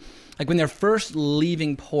fascinating. Like when they're first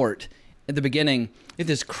leaving port at the beginning, it's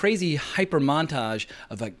this crazy hyper montage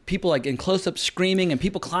of like people like in close up screaming and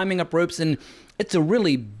people climbing up ropes, and it's a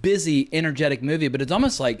really busy, energetic movie, but it's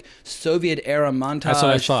almost like Soviet era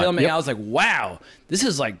montage filming. Yep. I was like, wow, this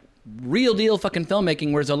is like real deal fucking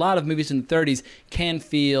filmmaking, whereas a lot of movies in the 30s can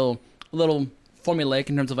feel a little formulaic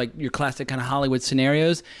in terms of like your classic kind of Hollywood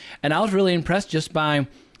scenarios. And I was really impressed just by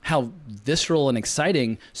how visceral and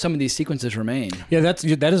exciting some of these sequences remain. Yeah,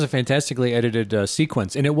 that is a fantastically edited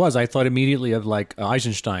sequence, and it was. I thought immediately of like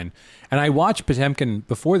Eisenstein, and I watched Potemkin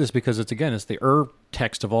before this because it's the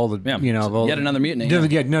text of all the yet another mutiny.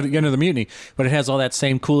 Yet another mutiny, but it has all that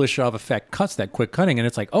same Kuleshov effect cuts, that quick cutting, and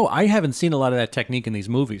it's like, oh, I haven't seen a lot of that technique in these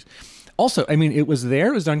movies. Also, I mean, it was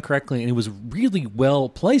done correctly, and it was really well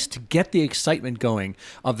placed to get the excitement going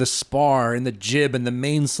of the spar and the jib and the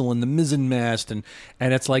mainsail and the mizzenmast, and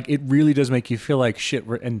it's like it really does make you feel like shit.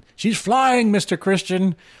 And she's flying, Mr.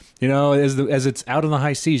 Christian. You know, as it's out on the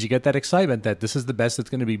high seas, you get that excitement that this is the best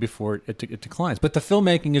it's going to be before it declines. But the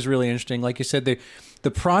filmmaking is really interesting. Like you said,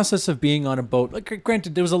 the process of being on a boat. Like,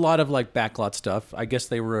 granted, there was a lot of like backlot stuff. I guess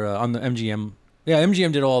they were on the MGM. Yeah,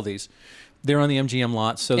 MGM did all these. They're on the MGM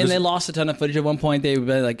lot, and they lost a ton of footage at one point. They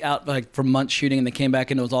were like out like for months shooting, and they came back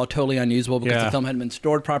and it was all totally unusable because the film hadn't been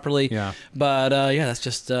stored properly. Yeah. But that's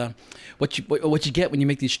just what you get when you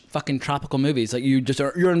make these fucking tropical movies. Like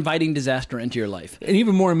you're inviting disaster into your life. And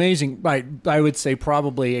even more amazing, I would say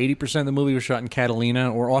probably 80% of the movie was shot in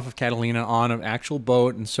Catalina or off of Catalina on an actual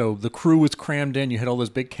boat, and so the crew was crammed in. You had all those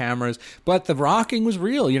big cameras, but the rocking was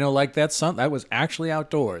real. You know, like that was actually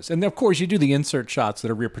outdoors. And of course, you do the insert shots that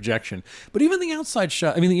are rear projection. But even the outside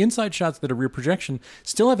shot, the inside shots that are rear projection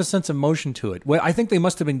still have a sense of motion to it. Well, I think they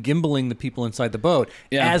must have been gimbaling the people inside the boat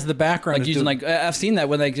as the background. Like using I've seen that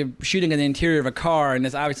when they're shooting in the interior of a car and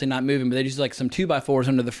it's obviously not moving, but they use like some 2x4s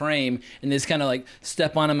under the frame and they just kind of like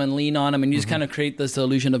step on them and lean on them and you just kind of create this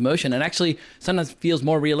illusion of motion. And actually, sometimes feels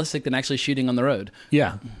more realistic than actually shooting on the road.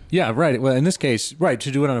 Yeah, right. Well, in this case, right,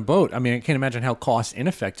 to do it on a boat. I mean, I can't imagine how cost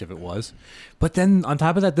ineffective it was. But then on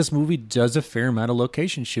top of that, this movie does a fair amount of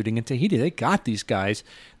location shooting in Tahiti. They got these guys.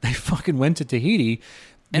 They fucking went to Tahiti.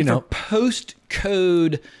 For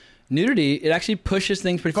post-code nudity, it actually pushes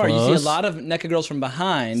things pretty far. Close. You see a lot of naked girls from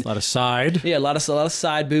behind. A lot of side. Yeah, a lot of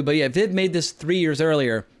side boob. But yeah, if they'd made this 3 years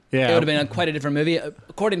earlier, it would have been quite a different movie.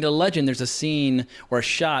 According to legend, there's a scene or a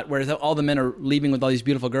shot where all the men are leaving with all these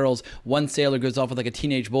beautiful girls. One sailor goes off with like a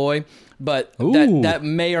teenage boy, but that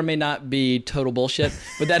may or may not be total bullshit.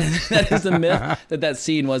 But that is a myth that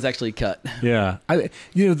scene was actually cut. Yeah,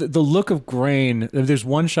 the look of grain. There's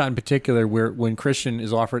one shot in particular where when Christian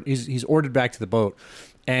is offered, he's ordered back to the boat.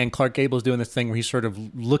 And Clark Gable's doing this thing where he's sort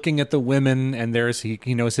of looking at the women, and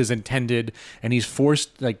he knows his intended, and he's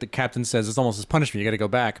forced, like the captain says, it's almost his punishment. You got to go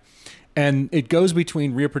back, and it goes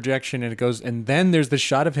between rear projection, and then there's the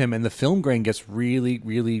shot of him, and the film grain gets really,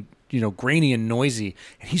 really, grainy and noisy,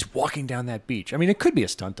 and he's walking down that beach. I mean, it could be a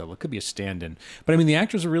stunt double, it could be a stand-in, but I mean, the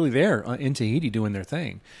actors are really there in Tahiti doing their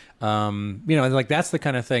thing. Like that's the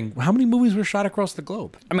kind of thing. How many movies were shot across the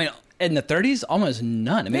globe? I mean, in the 30s, almost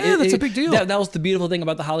none. I mean, that's a big deal. That was the beautiful thing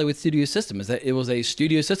about the Hollywood studio system, is that it was a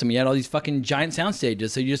studio system. You had all these fucking giant sound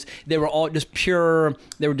stages, so they were all just pure.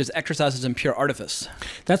 They were just exercises in pure artifice.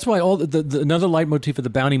 That's why all the another leitmotif of the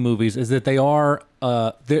bounty movies is that they are.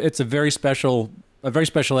 It's a very special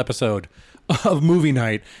episode of movie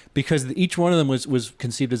night because each one of them was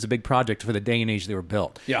conceived as a big project for the day and age they were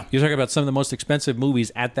built. Yeah. You're talking about some of the most expensive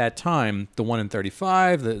movies at that time, the one in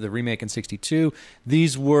 35, the remake in 62.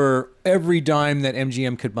 These were every dime that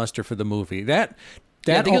MGM could muster for the movie.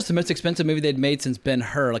 I think it was the most expensive movie they'd made since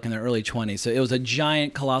Ben-Hur, like in their early 20s. So it was a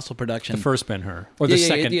giant, colossal production. The first Ben-Hur, or the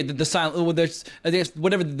second? Yeah, the silent. Well, there's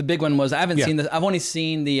whatever the big one was. I haven't seen this. I've only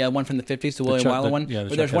seen the one from the 50s, the William Wyler one. Yeah,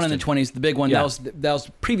 but there's one in the 20s, the big one. Yeah. That was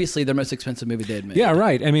previously their most expensive movie they had made. Yeah,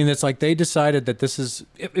 right. I mean, it's like they decided that this is.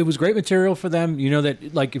 It was great material for them. You know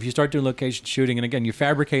that, like, if you start doing location shooting, and again, you're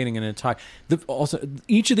fabricating an entire. Also,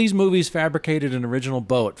 each of these movies fabricated an original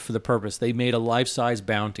boat for the purpose. They made a life-size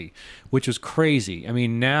bounty, which was crazy. I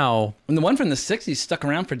mean, now. And the one from the 60s stuck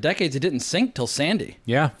around for decades. It didn't sink till Sandy.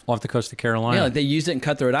 Yeah, off the coast of Carolina. Yeah, like they used it in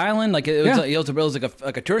Cutthroat Island. Like it was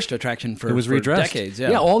like a tourist attraction for decades.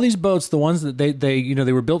 Yeah. All these boats, the ones that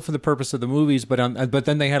they were built for the purpose of the movies, but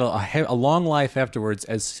then they had a long life afterwards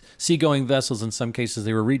as seagoing vessels. In some cases,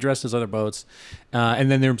 they were redressed as other boats, and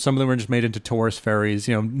then some of them were just made into tourist ferries.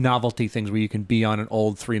 Novelty things where you can be on an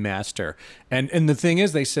old 3-master. And the thing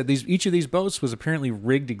is, they said each of these boats was apparently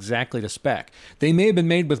rigged exactly to spec. They may have been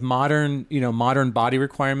made with modern body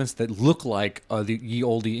requirements that look like the ye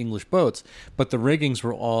olde English boats, but the riggings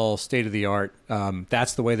were all state of the art.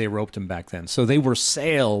 That's the way they roped them back then. So they were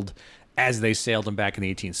sailed as they sailed them back in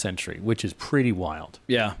the 18th century, which is pretty wild.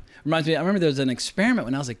 Yeah. Reminds me, I remember there was an experiment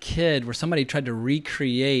when I was a kid where somebody tried to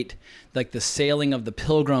recreate like the sailing of the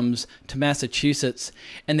Pilgrims to Massachusetts,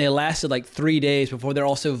 and they lasted like 3 days before they're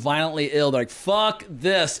all so violently ill. They're like, fuck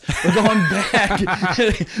this, we're going back.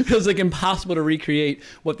 It was like impossible to recreate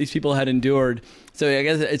what these people had endured. So I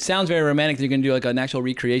guess it sounds very romantic that you're going to do like an actual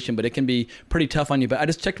recreation, but it can be pretty tough on you. But I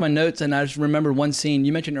just checked my notes, and I just remembered one scene.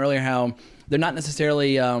 You mentioned earlier how they're not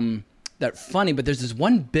necessarily that funny, but there's this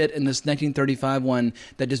one bit in this 1935 one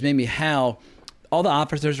that just made me howl. All the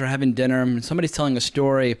officers are having dinner, and somebody's telling a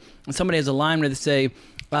story, and somebody has a line where they say,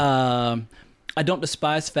 I don't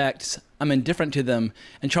despise facts, I'm indifferent to them.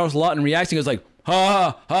 And Charles Lawton reacts and goes like, ha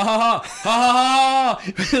ha ha ha ha ha ha.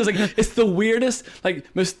 It's like, it's the weirdest, like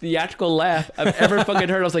most theatrical laugh I've ever fucking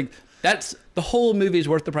heard. I was like, that's the whole movie is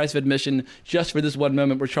worth the price of admission just for this one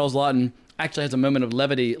moment where Charles Lawton actually has a moment of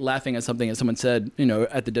levity laughing at something that someone said,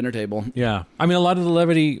 at the dinner table. Yeah. I mean, a lot of the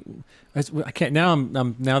levity, I can't,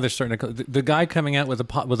 now they're starting to, the guy coming out with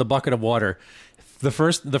a bucket of water, the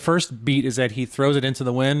first beat is that he throws it into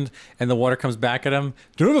the wind and the water comes back at him.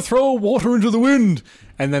 Do not throw water into the wind.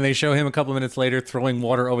 And then they show him a couple of minutes later throwing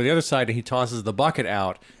water over the other side, and he tosses the bucket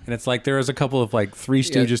out. And it's like there is a couple of like Three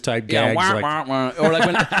Stooges type gags. Wah, wah, wah. Or like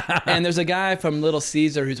when, and there's a guy from Little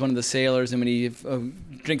Caesar who's one of the sailors, and when he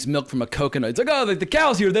drinks milk from a coconut, it's like, oh, the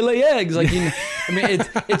cows here, they lay eggs. Like, I mean,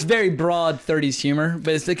 it's very broad 30s humor,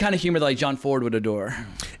 but it's the kind of humor that like John Ford would adore.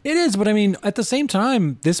 It is, but I mean, at the same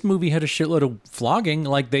time, this movie had a shitload of flogging,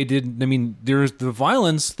 like they did. I mean, there's the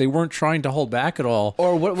violence; they weren't trying to hold back at all.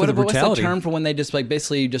 Or what's the term for when they just like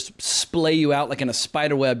basically just splay you out like in a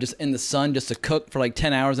spider web, just in the sun, just to cook for like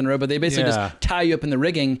 10 hours in a row? But they basically just tie you up in the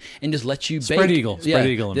rigging and just let you bake. Spread eagle.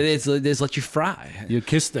 They just let you fry. You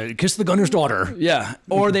kiss the gunner's daughter. Yeah.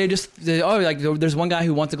 Or there's one guy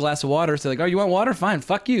who wants a glass of water, so like, oh, you want water? Fine,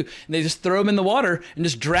 fuck you. And they just throw him in the water and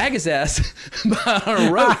just drag his ass on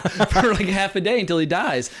a rope for like half a day until he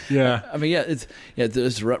dies. Yeah. I mean,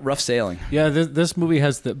 it's rough sailing. Yeah, this movie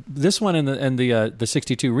has this one and the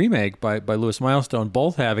 62 remake by Lewis Milestone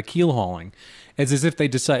both have a keel hauling. It's as if they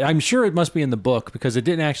decide. I'm sure it must be in the book because it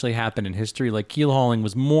didn't actually happen in history. Like keel hauling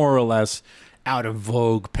was more or less out of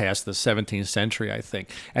vogue past the 17th century, I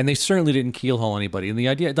think. And they certainly didn't keel haul anybody. And the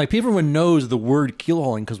idea, like everyone knows the word keel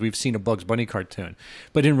hauling because we've seen a Bugs Bunny cartoon.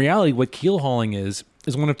 But in reality, what keel hauling is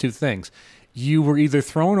one of two things. You were either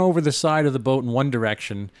thrown over the side of the boat in one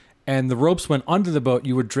direction and the ropes went under the boat.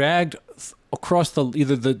 You were dragged across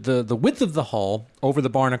either the width of the hull over the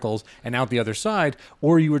barnacles and out the other side,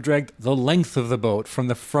 or you were dragged the length of the boat from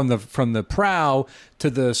the prow to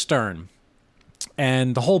the stern.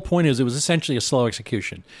 And the whole point is it was essentially a slow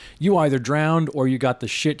execution. You either drowned or you got the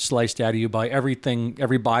shit sliced out of you by every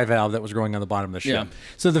bivalve that was growing on the bottom of the ship. Yeah.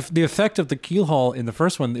 So the effect of the keel haul in the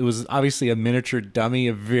first one, it was obviously a miniature dummy,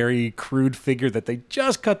 a very crude figure that they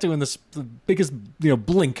just cut to in the biggest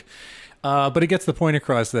blink. But it gets the point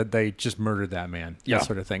across that they just murdered that man, that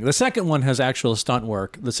sort of thing. The second one has actual stunt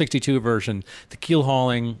work. The 62 version, the keel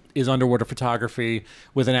hauling is underwater photography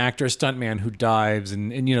with an actor, a stuntman who dives,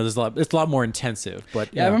 and there's it's a lot more intensive.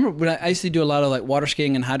 But I remember when I used to do a lot of like water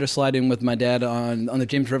skiing and hydro sliding with my dad on the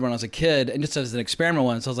James River when I was a kid, and just as an experiment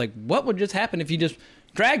once, I was like, what would just happen if you just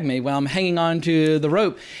drag me while I'm hanging on to the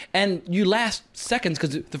rope? And you last seconds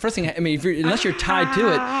because the first thing, I mean, unless you're tied to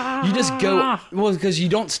it, you just go, because you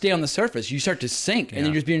don't stay on the surface. You start to sink and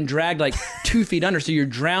you're just being dragged like 2 feet under. So you're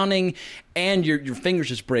drowning and your fingers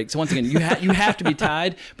just break. So once again, you have to be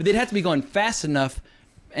tied, but they'd have to be going fast enough.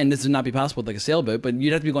 And this would not be possible with like a sailboat, but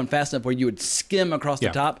you'd have to be going fast enough where you would skim across the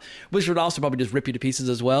top, which would also probably just rip you to pieces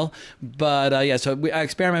as well. But so I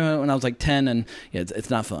experimented when I was like 10, and it's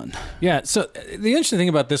not fun. Yeah, so the interesting thing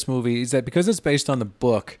about this movie is that because it's based on the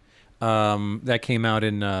book that came out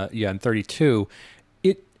in 32,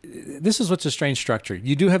 this is what's a strange structure.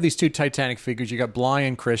 You do have these two Titanic figures. You got Bly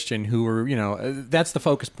and Christian, who are, that's the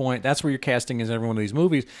focus point. That's where your casting is in every one of these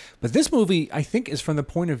movies. But this movie, I think, is from the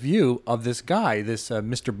point of view of this guy, this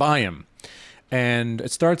Mr. Byam. And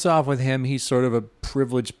it starts off with him. He's sort of a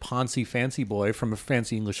privileged Ponzi fancy boy from a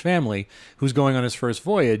fancy English family who's going on his first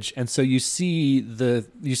voyage. And so you see the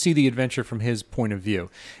adventure from his point of view.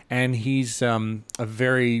 And he's a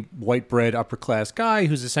very white bread upper class guy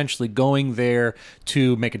who's essentially going there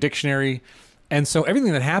to make a dictionary. And so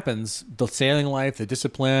everything that happens, the sailing life, the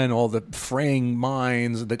discipline, all the fraying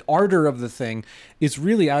minds, the ardor of the thing is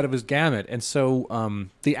really out of his gamut. And so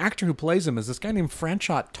the actor who plays him is this guy named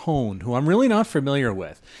Franchot Tone, who I'm really not familiar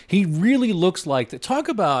with. He really looks like, talk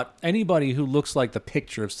about anybody who looks like the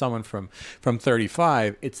picture of someone from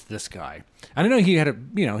 35, it's this guy. I don't know he had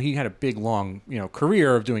a big long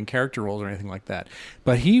career of doing character roles or anything like that,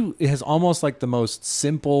 but he has almost like the most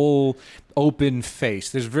simple, open face.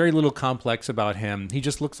 There's very little complex about him. He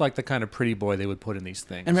just looks like the kind of pretty boy they would put in these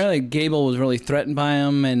things. And really, Gable was really threatened by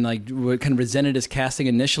him and like kind of resented his casting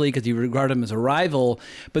initially because he regarded him as a rival.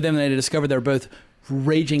 But then when they discovered they were both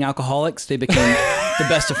raging alcoholics, they became the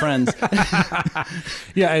best of friends.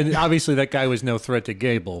 Yeah, and obviously that guy was no threat to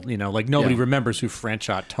Gable. Like nobody remembers who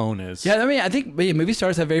Franchot Tone is. Yeah, I mean, I think movie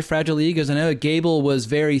stars have very fragile egos. I know Gable was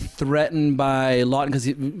very threatened by Lawton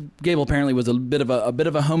because Gable apparently was a bit of a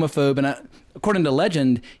homophobe, and according to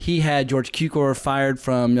legend, he had George Cukor fired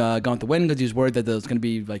from Gone with the Wind because he was worried that there was going to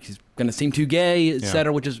be like he's going to seem too gay,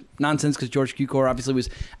 etc., which is nonsense because George Cukor obviously was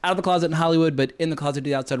out of the closet in Hollywood, but in the closet to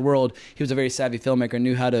the outside world, he was a very savvy filmmaker,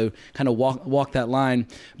 knew how to kind of walk that line.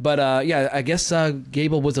 But I guess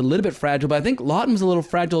Gable was a little bit fragile, but I think Lawton was a little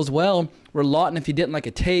fragile as well, where Lawton, if he didn't like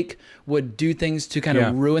a take, would do things to kind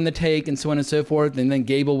of ruin the take and so on and so forth, and then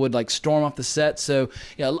Gable would like storm off the set. So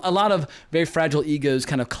a lot of very fragile egos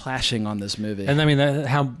kind of clashing on this movie. And I mean,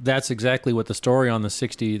 that's exactly what the story on the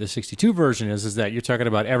 62 version is that you're talking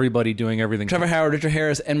about everybody doing everything. Trevor Howard, Richard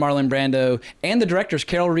Harris, and Marlon Brando, and the directors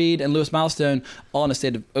Carol Reed and Louis Milestone, all in a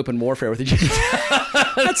state of open warfare with each other.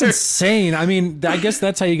 That's insane. I mean, I guess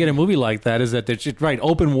that's how you get a movie like that, is that there's just,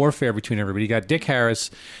 open warfare between everybody. You got Dick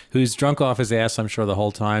Harris, who's drunk off his ass, I'm sure, the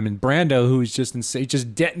whole time, and Brando, who's just insane,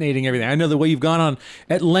 just detonating everything. I know the way you've gone on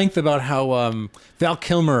at length about how Val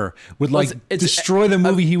Kilmer would destroy the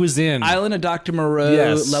movie he was in. Island of Dr.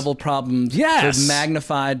 Moreau level problems. Yes.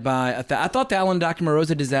 Magnified by I thought the Island of Dr. Moreau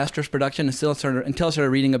was a disastrous production until I started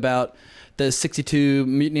reading about the 62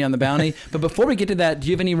 Mutiny on the Bounty. But before we get to that, do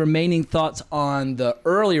you have any remaining thoughts on the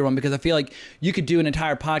earlier one? Because I feel like you could do an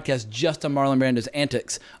entire podcast just on Marlon Brando's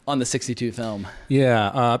antics on the 62 film.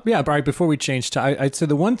 Yeah. Right before we change to, I'd say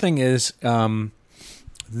the one thing is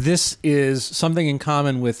this is something in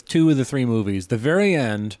common with two of the three movies. The very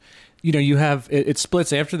end, you have, it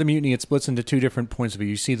splits after the mutiny, it splits into two different points of view.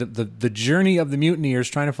 You see the journey of the mutineers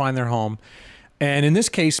trying to find their home. And in this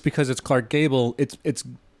case, because it's Clark Gable,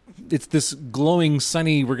 it's this glowing,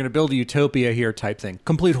 sunny, we're going to build a utopia here type thing.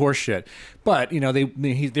 Complete horseshit. But,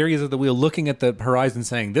 there he is at the wheel looking at the horizon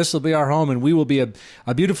saying, this will be our home and we will be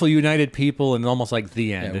a beautiful, united people, and almost like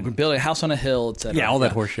the end. Yeah, we're building a house on a hill, etc. Yeah, all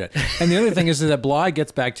that horseshit. And the other thing is that Bly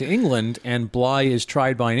gets back to England and Bly is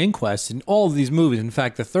tried by an inquest in all of these movies. In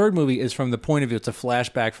fact, the third movie is from the point of view, it's a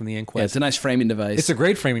flashback from the inquest. Yeah, it's a nice framing device. It's a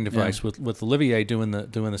great framing device with Olivier doing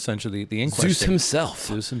essentially the inquest.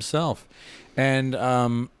 Zeus himself. And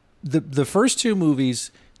the first two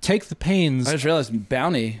movies take the pains. I just realized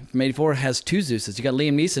Bounty from '84 has two Zeuses. You got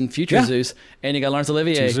Liam Neeson, future Zeus, and you got Laurence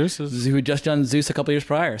Olivier, who had just done Zeus a couple years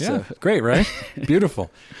prior. Yeah, so. Great, right?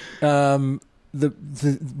 Beautiful. But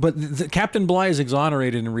Captain Bligh is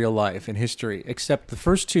exonerated in real life, in history, except the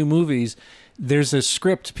first two movies, there's a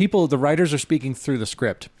script. The writers are speaking through the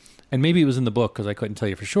script. And maybe it was in the book because I couldn't tell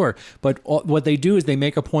you for sure. But what they do is they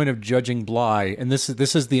make a point of judging Bligh, and this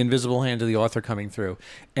is the invisible hand of the author coming through,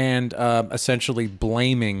 and essentially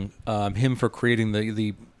blaming him for creating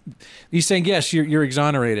the. He's saying, yes, you're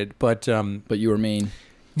exonerated, but you were mean.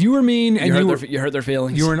 You were mean, and you hurt their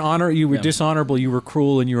feelings. You were you were dishonorable. You were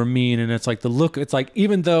cruel, and you were mean. And it's like it's like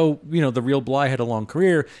even though the real Bligh had a long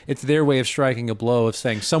career, it's their way of striking a blow of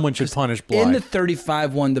saying someone should punish Bligh. In the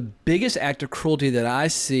 35 one, the biggest act of cruelty that I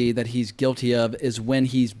see that he's guilty of is when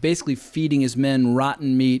he's basically feeding his men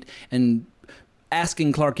rotten meat and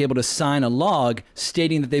asking Clark Gable to sign a log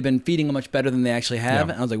stating that they've been feeding him much better than they actually have.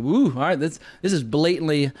 Yeah. And I was like, woo, all right, this is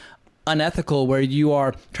blatantly unethical, where you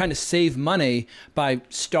are trying to save money by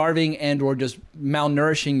starving and or just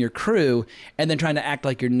malnourishing your crew and then trying to act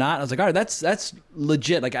like you're not. I was like, all right, that's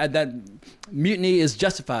legit. Like that mutiny is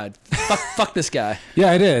justified. Fuck this guy.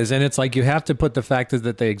 Yeah, it is. And it's like you have to put the fact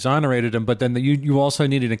that they exonerated him, but then you also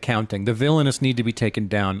need an accounting. The villainous need to be taken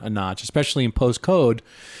down a notch, especially in post-code.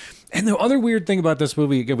 And the other weird thing about this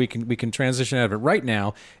movie, again, we can transition out of it right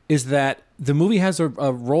now, is that the movie has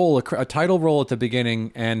a title role at the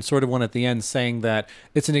beginning and sort of one at the end, saying that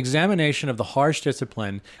it's an examination of the harsh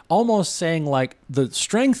discipline, almost saying like the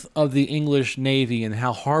strength of the English Navy and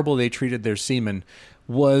how horrible they treated their seamen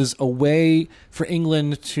was a way for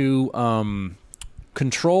England to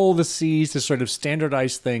control the seas, to sort of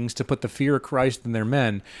standardize things, to put the fear of Christ in their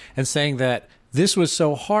men, and saying that this was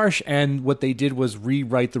so harsh, and what they did was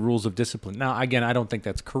rewrite the rules of discipline. Now, again, I don't think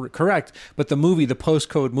that's correct, but the movie, the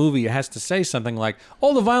post-code movie, it has to say something like,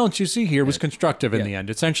 all the violence you see here was constructive in the end.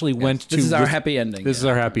 Essentially went to... This is our happy ending. This is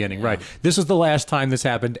our happy ending, right. This is the last time this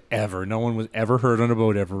happened ever. No one was ever hurt on a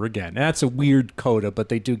boat ever again. And that's a weird coda, but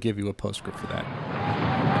they do give you a postscript for that.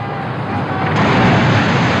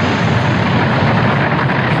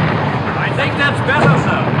 think that's better,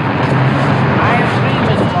 sir? I agree,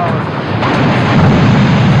 Mr. Morrison.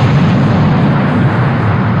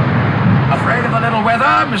 Afraid of a little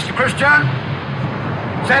weather, Mr. Christian?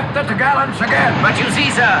 Set the topgallants again. But you see,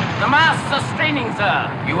 sir, the masts are straining, sir.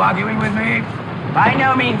 You arguing with me? By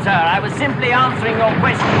no means, sir. I was simply answering your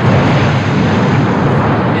question.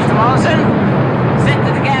 Mr. Morrison, set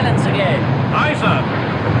the topgallants again. Aye, sir.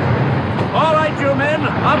 All right, you men,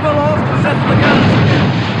 up aloft to set the guns again.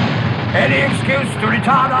 Any excuse to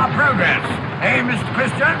retard our progress, eh, Mr.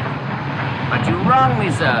 Christian? But you wrong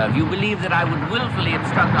me, sir, if you believe that I would willfully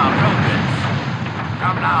obstruct our progress.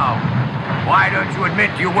 Come now. Why don't you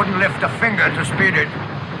admit you wouldn't lift a finger to speed it?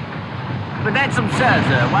 But that's absurd,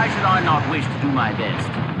 sir. Why should I not wish to do my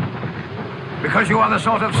best? Because you are the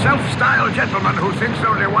sort of self-styled gentleman who thinks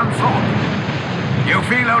only one thought. You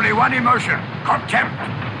feel only one emotion, contempt.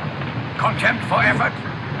 Contempt for effort,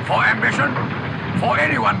 for ambition, for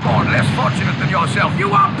anyone born less fortunate than yourself.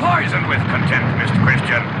 You are poisoned with contempt, Mr.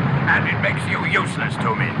 Christian, and it makes you useless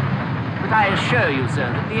to me. But I assure you, sir,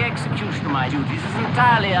 that the execution of my duties is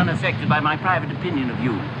entirely unaffected by my private opinion of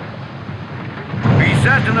you. Be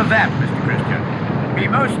certain of that, Mr. Christian. Be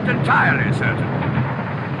most entirely certain.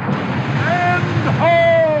 And ho!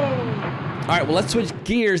 All right, well, let's switch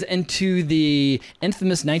gears into the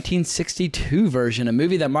infamous 1962 version, a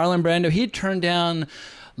movie that Marlon Brando, he had turned down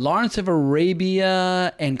Lawrence of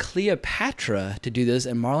Arabia and Cleopatra to do this,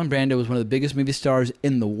 and Marlon Brando was one of the biggest movie stars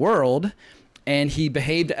in the world, and he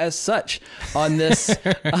behaved as such on this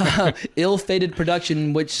ill-fated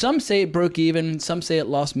production, which some say it broke even, some say it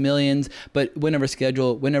lost millions, but went over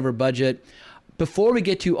schedule, went over budget. Before we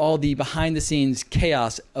get to all the behind-the-scenes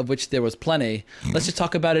chaos, of which there was plenty, let's just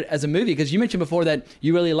talk about it as a movie, because you mentioned before that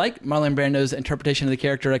you really like Marlon Brando's interpretation of the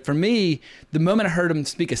character. Like, for me, the moment I heard him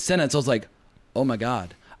speak a sentence, I was like, oh my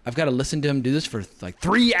God, I've got to listen to him do this for like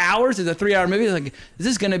 3 hours. It's a 3-hour movie. Like, is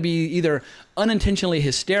this going to be either unintentionally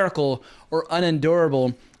hysterical or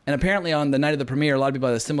unendurable? And apparently on the night of the premiere, a lot of people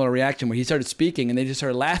had a similar reaction where he started speaking and they just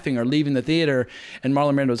started laughing or leaving the theater, and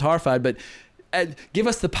Marlon Brando was horrified. But give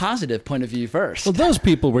us the positive point of view first. Well, those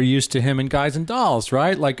people were used to him in Guys and Dolls,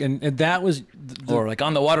 right? Like, and that was... or like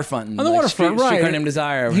On the Waterfront. On the Waterfront, right. Streetcar Named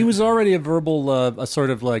Desire. He was already a verbal, a sort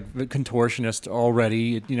of like contortionist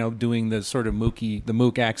already, you know, doing the sort of the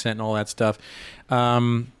Mook accent and all that stuff.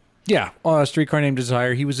 Streetcar Named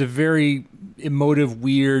Desire. He was a very emotive,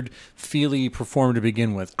 weird, feely performer to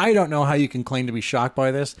begin with. I don't know how you can claim to be shocked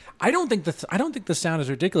by this. I don't think the sound is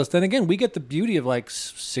ridiculous. Then again, we get the beauty of like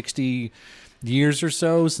 60 years or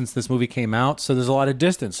so since this movie came out, so there's a lot of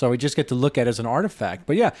distance, so we just get to look at it as an artifact.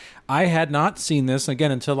 But yeah, I had not seen this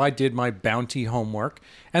again until I did my Bounty homework,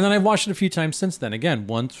 and then I've watched it a few times since then. Again,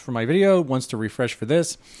 once for my video, once to refresh for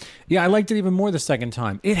this. Yeah, I liked it even more the second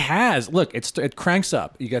time. It cranks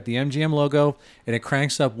up. You got the MGM logo, and it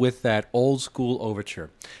cranks up with that old school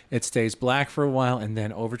overture. It stays black for a while, and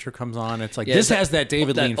then overture comes on. It's like, this has that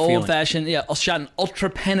David Lean feeling. Old fashioned, shot in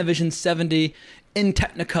Ultra Panavision 70 in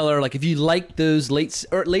Technicolor. Like, if you like those late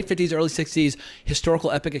 50s, early 60s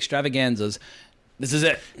historical epic extravaganzas, this is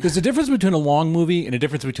it. There's a difference between a long movie and a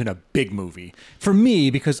difference between a big movie. For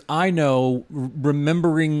me, because I know,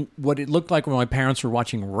 remembering what it looked like when my parents were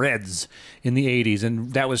watching Reds in the 80s,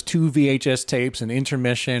 and that was 2 VHS tapes and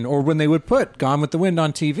intermission, or when they would put Gone with the Wind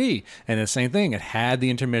on TV, and the same thing, it had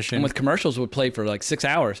the intermission. And with commercials would play for like 6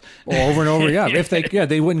 hours. Over and over, yeah. If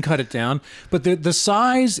they wouldn't cut it down. But the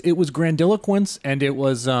size, it was grandiloquence, and it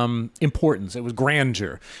was importance. It was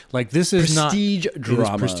grandeur. Like, this is prestige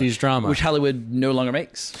drama. Prestige drama. Which Hollywood no longer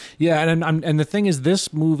makes. Yeah, and the thing is,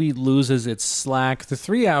 this movie loses its slack. The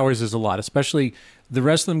 3 hours is a lot, especially the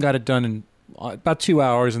rest of them got it done in about 2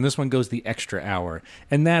 hours, and this one goes the extra hour.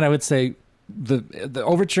 And that, I would say, the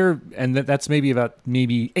overture, and that's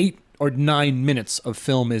maybe 8 or 9 minutes of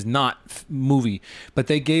film is not movie, but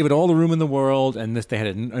they gave it all the room in the world, and they had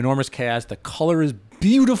an enormous cast. The color is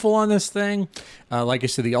beautiful on this thing. Like I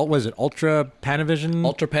said, Ultra Panavision?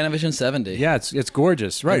 Ultra Panavision 70. Yeah, it's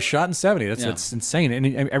gorgeous. Right, shot in 70. That's insane.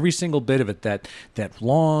 And every single bit of it, that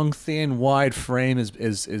long, thin, wide frame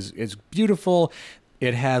is beautiful.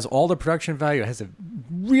 It has all the production value. It has a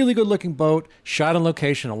really good-looking boat, shot on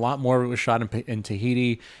location. A lot more of it was shot in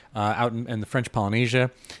Tahiti, out in the French Polynesia.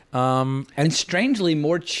 And strangely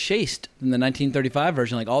more chaste than the 1935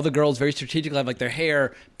 version. Like, all the girls very strategically have like their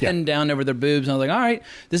hair pinned down over their boobs. And I was like, all right,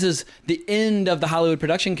 this is the end of the Hollywood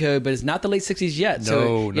production code, but it's not the late 60s yet.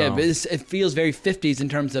 No. But it feels very 50s in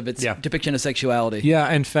terms of its depiction of sexuality.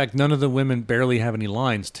 Yeah, in fact, none of the women barely have any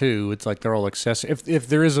lines, too. It's like they're all accessory. If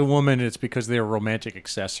there is a woman, it's because they're a romantic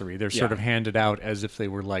accessory. They're sort of handed out as if they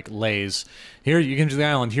were like lays. Here, you can to the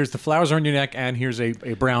island. Here's the flowers on your neck, and here's a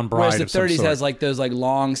brown bride. Whereas the of some 30s sort. has like those like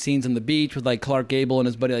long scenes on the beach with like Clark Gable and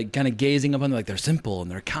his buddy like kind of gazing up on them, like they're simple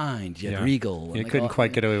and they're kind yet regal. And You like, couldn't oh,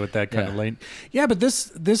 quite get away with that kind of late. Yeah, but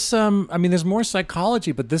this I mean, there's more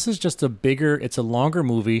psychology, but this is just it's a longer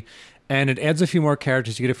movie. And it adds a few more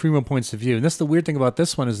characters. You get a few more points of view. And that's the weird thing about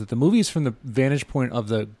this one is that the movie is from the vantage point of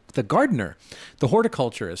the gardener, the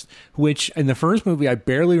horticulturist, which in the first movie I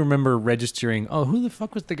barely remember registering, oh, who the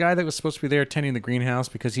fuck was the guy that was supposed to be there tending the greenhouse,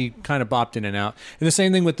 because he kind of bopped in and out. And the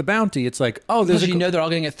same thing with the bounty. It's like, oh, there's you know they're all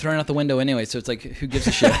going to get thrown out the window anyway, so it's like, who gives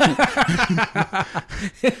a shit?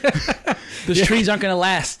 Those trees aren't going to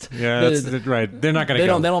last. Yeah, that's right. They're not going to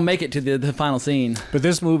go. They don't make it to the final scene. But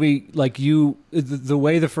this movie, like the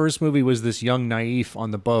way the first movie was this young naif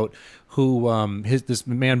on the boat who this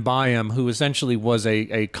man by him who essentially was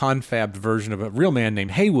a confabbed version of a real man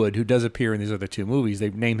named Haywood, who does appear in these other two movies. They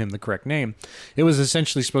name him the correct name. It was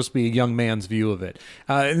essentially supposed to be a young man's view of it.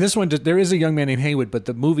 In this one, there is a young man named Haywood, but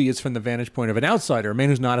the movie is from the vantage point of an outsider, a man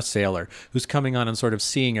who's not a sailor, who's coming on and sort of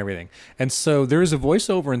seeing everything. And so there is a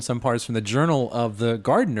voiceover in some parts from the journal of the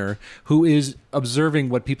gardener who is observing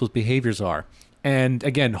what people's behaviors are. And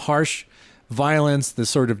again, harsh violence, the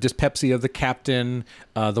sort of dyspepsia of the captain,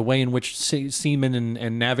 the way in which seamen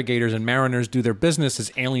and navigators and mariners do their business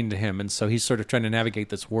is alien to him, and so he's sort of trying to navigate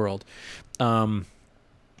this world.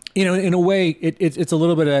 In a way, it's a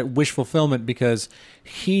little bit of wish fulfillment, because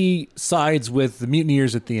he sides with the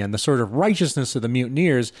mutineers at the end. The sort of righteousness of the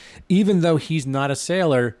mutineers, even though he's not a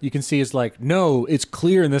sailor, you can see it's like, no, it's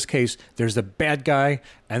clear in this case, there's a bad guy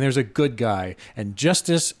and there's a good guy, and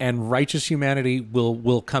justice and righteous humanity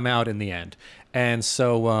will come out in the end. And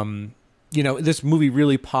so, this movie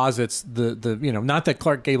really posits the not that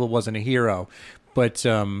Clark Gable wasn't a hero, but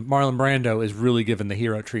Marlon Brando is really given the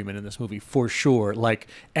hero treatment in this movie for sure.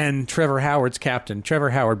 And Trevor Howard's captain. Trevor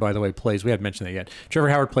Howard, by the way, we haven't mentioned that yet. Trevor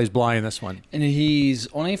Howard plays Bligh in this one. And he's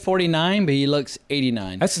only 49, but he looks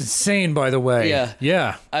 89. That's insane, by the way.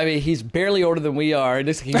 Yeah. I mean, he's barely older than we are.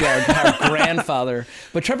 This he's our grandfather.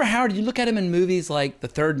 But Trevor Howard, you look at him in movies like The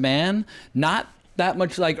Third Man, not that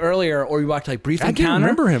much like earlier, or you watch like Brief Encounter. I do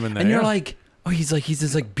remember him in that. And you're like, oh, he's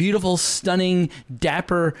this like beautiful, stunning,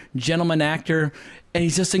 dapper gentleman actor, and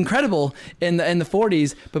he's just incredible in the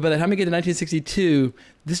 40s. But by the time we get to 1962,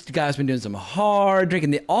 this guy's been doing some hard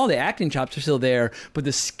drinking. All the acting chops are still there, but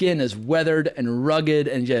the skin is weathered and rugged,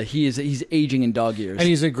 and he's aging in dog years. And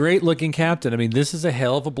he's a great looking captain. I mean, this is a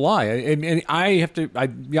hell of a Bligh. And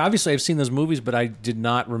obviously I've seen those movies, but I did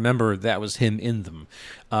not remember that was him in them.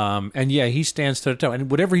 And yeah, he stands toe to toe. And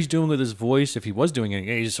whatever he's doing with his voice, if he was doing it,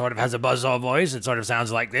 he sort of has a buzzsaw voice. It sort of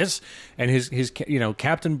sounds like this. And his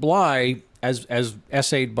Captain Bligh, as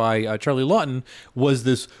essayed by Charlie Lawton, was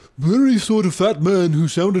this very sort of fat man who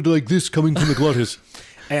sounded like this coming from the glottis.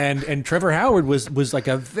 And Trevor Howard was like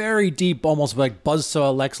a very deep, almost like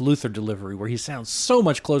buzzsaw Lex Luthor delivery, where he sounds so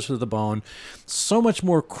much closer to the bone, so much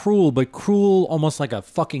more cruel, but cruel almost like a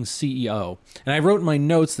fucking CEO. And I wrote in my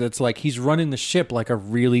notes that it's like he's running the ship like a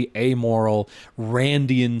really amoral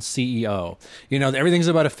Randian CEO. Everything's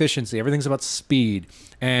about efficiency, everything's about speed.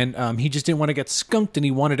 And he just didn't want to get skunked, and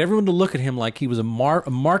he wanted everyone to look at him like he was a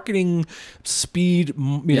marketing speed,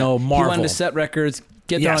 marvel. He wanted to set records,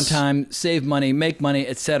 get there on time, save money, make money,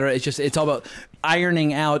 etc. It's all about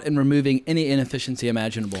ironing out and removing any inefficiency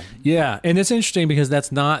imaginable. Yeah, and it's interesting because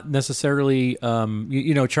that's not necessarily,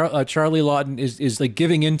 Charlie Lawton is like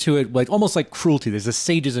giving into it, like almost like cruelty. There's a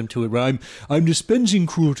sadism to it where I'm dispensing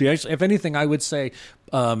cruelty. Actually, if anything, I would say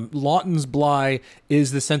Lawton's Bligh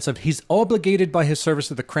is the sense of he's obligated by his service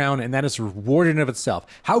to the crown, and that is rewarded in of itself.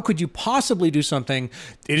 How could you possibly do something?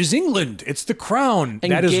 It is England. It's the crown.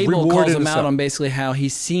 And that is Gable rewarded calls him itself. out on basically how he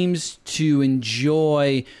seems to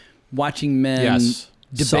enjoy watching men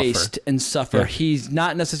debased and suffer. Yeah. He's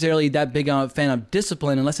not necessarily that big a fan of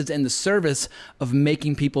discipline unless it's in the service of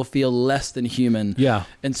making people feel less than human. Yeah.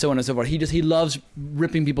 And so on and so forth. He loves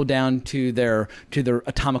ripping people down to their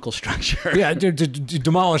atomical structure. Yeah,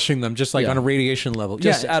 demolishing them just like on a radiation level.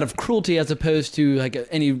 Just out of cruelty as opposed to like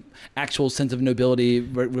any actual sense of nobility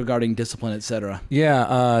regarding discipline, etc.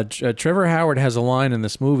 Yeah, Trevor Howard has a line in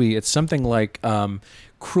this movie. It's something like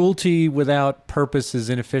cruelty without purpose is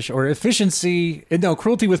inefficient, or efficiency. No,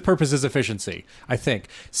 cruelty with purpose is efficiency, I think.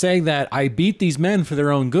 Saying that I beat these men for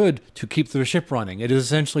their own good to keep the ship running. It is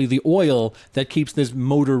essentially the oil that keeps this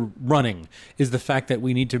motor running, is the fact that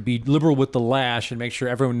we need to be liberal with the lash and make sure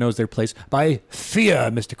everyone knows their place by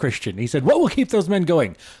fear, Mr. Christian. He said, what will keep those men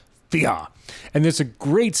going? Fia. And there's a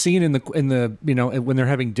great scene in the when they're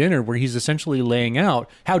having dinner where he's essentially laying out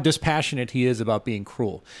how dispassionate he is about being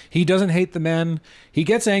cruel. He doesn't hate the men. He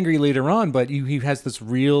gets angry later on, but he has this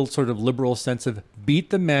real sort of liberal sense of beat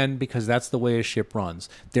the men because that's the way a ship runs.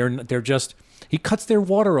 They're just. He cuts their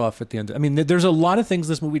water off at the end. I mean, there's a lot of things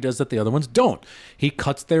this movie does that the other ones don't. He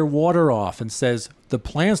cuts their water off and says, the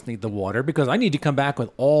plants need the water because I need to come back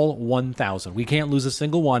with all 1,000. We can't lose a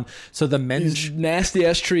single one. So the men... These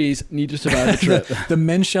nasty-ass trees need to survive the trip. The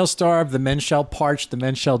men shall starve, the men shall parch, the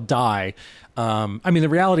men shall die. I mean, the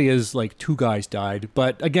reality is, like, 2 guys died.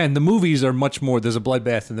 But, again, the movies are much more... There's a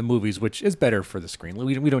bloodbath in the movies, which is better for the screen.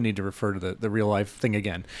 We don't need to refer to the real-life thing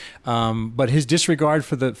again. But his disregard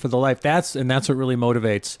for the life, that's what really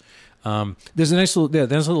motivates... there's a nice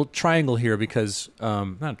little triangle here because...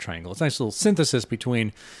 not a triangle. It's a nice little synthesis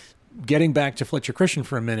between... Getting back to Fletcher Christian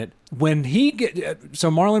for a minute, when so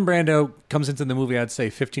Marlon Brando comes into the movie, I'd say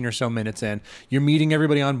 15 or so minutes in, you're meeting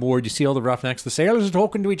everybody on board, you see all the roughnecks, the sailors are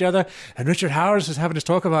talking to each other, and Richard Harris is having to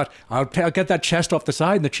talk about, I'll get that chest off the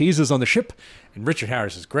side and the cheese is on the ship, and Richard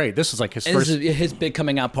Harris is great. This is like his first... his big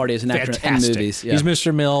coming out party as an actor in movies. Yeah. He's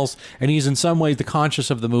Mr. Mills, and he's in some ways the conscience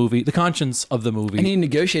of the movie. And he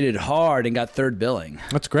negotiated hard and got 3rd billing.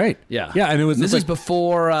 That's great. Yeah. Yeah, and this is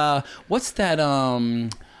before, what's that,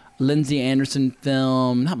 Lindsay Anderson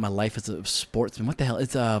film, not My Life as a Sportsman. What the hell?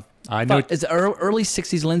 It's it's an early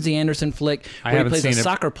 60s Lindsay Anderson flick where he plays a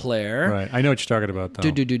soccer player. Right. I know what you're talking about,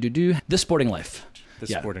 though. The Sporting Life.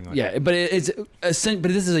 Sporting Life. Yeah, but this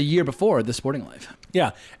is a year before The Sporting Life.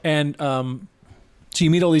 Yeah. And so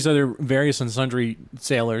you meet all these other various and sundry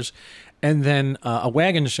sailors, and then a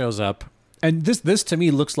wagon shows up. And this to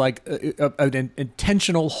me looks like an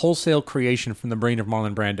intentional wholesale creation from the brain of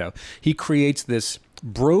Marlon Brando. He creates this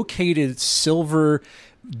brocaded silver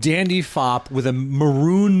dandy fop with a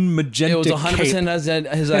maroon magenta. It was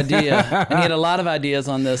 100% his idea, and he had a lot of ideas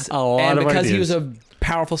on this. And because he was a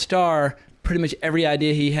powerful star, pretty much every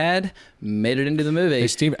idea he had made it into the movie.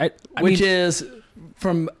 Which is,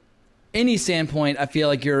 from any standpoint, I feel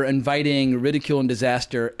like you're inviting ridicule and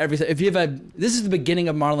disaster. This is the beginning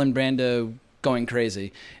of Marlon Brando going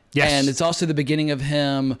crazy. Yes. And it's also the beginning of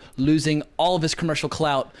him losing all of his commercial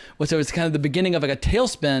clout. So it's kind of the beginning of like a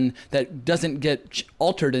tailspin that doesn't get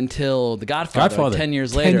altered until The Godfather. Like 10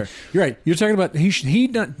 years later. You're right. You're talking about he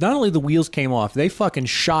not only the wheels came off, they fucking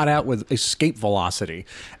shot out with escape velocity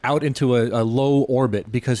out into a low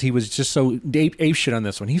orbit because he was just so ape shit on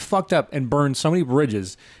this one. He fucked up and burned so many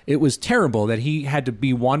bridges. It was terrible that he had to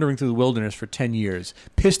be wandering through the wilderness for 10 years.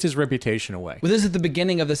 Pissed his reputation away. Well, this is the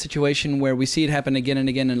beginning of the situation where we see it happen again and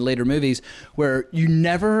again in later movies, where you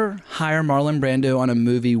never hire Marlon Brando on a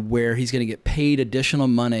movie where he's going to get paid additional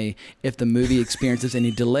money if the movie experiences any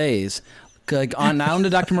delays. Like on to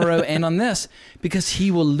Dr. Moreau and on this, because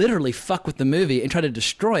he will literally fuck with the movie and try to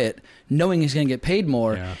destroy it, knowing he's going to get paid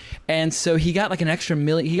more. Yeah. And so he got like an extra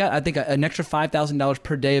million. He got, I think, an extra $5,000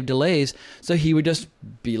 per day of delays. So he would just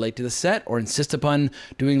be late to the set, or insist upon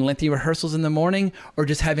doing lengthy rehearsals in the morning, or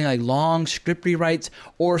just having like long script rewrites,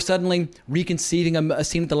 or suddenly reconceiving a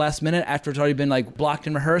scene at the last minute after it's already been like blocked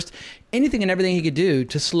and rehearsed. Anything and everything he could do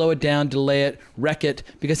to slow it down, delay it, wreck it,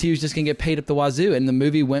 because he was just going to get paid up the wazoo. And the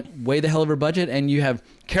movie went way the hell over budget. And you have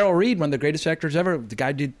Carol Reed, one of the greatest actors ever, the guy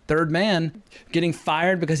who did Third Man, getting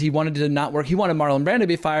fired because he wanted to not work. He wanted Marlon Brando to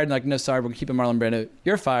be fired. And like, no, sorry, we're keeping Marlon Brando.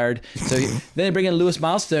 You're fired. So then they bring in Louis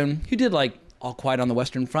Milestone, who did like All Quiet on the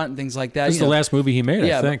Western Front and things like that. This is the last movie he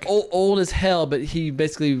made, I think. Old as hell, but he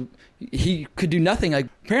could do nothing. Like,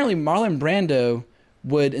 apparently Marlon Brando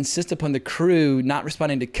would insist upon the crew not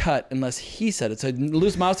responding to cut unless he said it. So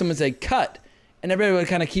Louis Milestone would say cut, and everybody would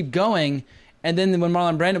kind of keep going. And then when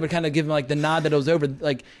Marlon Brando would kind of give him like the nod that it was over,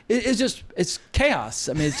 like it's chaos.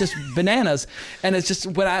 I mean, it's just bananas. And it's just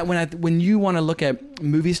when you want to look at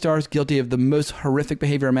movie stars guilty of the most horrific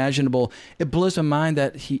behavior imaginable, it blows my mind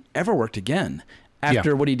that he ever worked again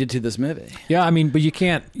after what he did to this movie. Yeah, I mean, but you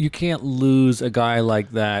can't lose a guy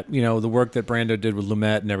like that. You know, the work that Brando did with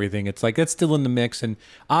Lumet and everything. It's like that's still in the mix, and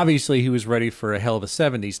obviously he was ready for a hell of a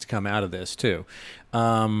 70s to come out of this too.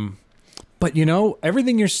 But you know,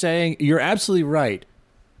 everything you're saying, you're absolutely right.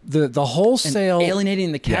 The wholesale and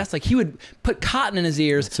alienating the cast, like he would put cotton in his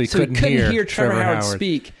ears so he couldn't hear Trevor Howard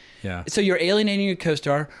speak. Yeah. So you're alienating your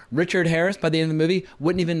co-star. Richard Harris, by the end of the movie,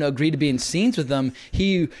 wouldn't even agree to be in scenes with them.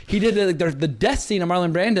 He did the death scene of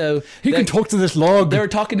Marlon Brando. He can talk to this log. They were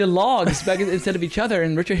talking to logs back instead of each other,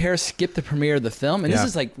 and Richard Harris skipped the premiere of the film. And this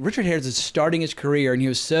is like, Richard Harris is starting his career, and he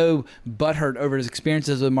was so butthurt over his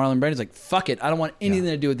experiences with Marlon Brando. He's like, fuck it, I don't want anything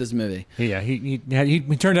to do with this movie. Yeah, he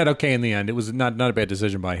turned out okay in the end. It was not a bad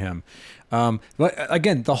decision by him. But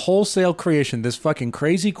again, the wholesale creation, this fucking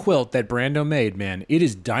crazy quilt that Brando made, man, it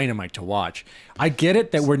is dynamite to watch. I get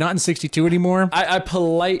it that we're not in 62 anymore. I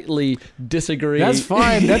politely disagree. That's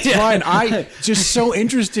fine. That's fine. I just so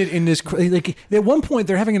interested in this. Like at one point,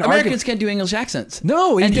 they're having an Americans argument. can't do English accents.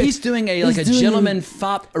 No, and he's doing a gentleman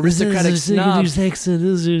fop aristocratic snob.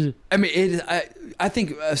 I mean, I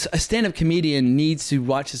think a stand-up comedian needs to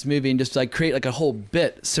watch this movie and just like create like a whole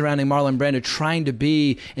bit surrounding Marlon Brando trying to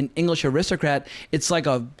be an English aristocrat. It's like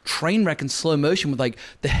a train wreck in slow motion with like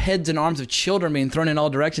the heads and arms of children being thrown in all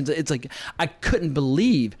directions. It's like I couldn't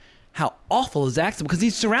believe how awful his accent, because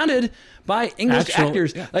he's surrounded by English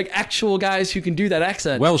actors, like actual guys who can do that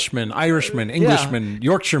accent. Welshmen, Irishmen, Englishmen,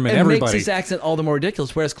 Yorkshiremen, everybody. It makes his accent all the more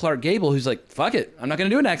ridiculous. Whereas Clark Gable, who's like, fuck it, I'm not going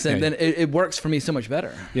to do an accent. Then it works for me so much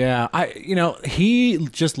better. Yeah, he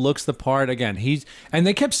just looks the part again. And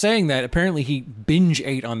they kept saying that apparently he binge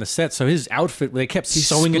ate on the set, so his outfit, they kept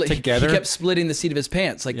sewing it together. He kept splitting the seat of his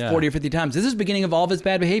pants like 40 or 50 times. This is the beginning of all of his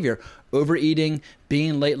bad behavior. Overeating,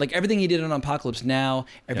 being late, like everything he did on Apocalypse Now,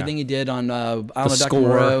 everything he did on Island of Dr.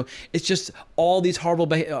 Moreau. It's just all these horrible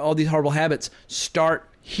habits start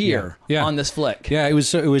here on this flick. Yeah, it was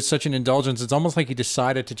such an indulgence. It's almost like he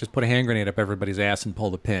decided to just put a hand grenade up everybody's ass and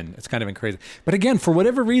pull the pin. It's kind of crazy. But again, for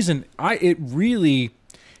whatever reason,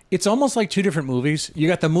 it's almost like two different movies. You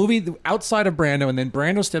got the movie outside of Brando, and then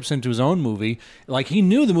Brando steps into his own movie. Like he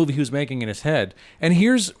knew the movie he was making in his head. And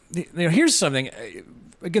here's something.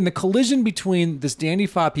 Again, the collision between this dandy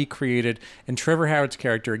fop he created and Trevor Howard's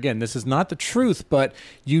character. Again, this is not the truth, but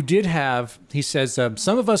you did have. He says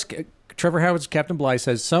some of us. Trevor Howard's Captain Bligh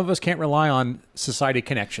says some of us can't rely on society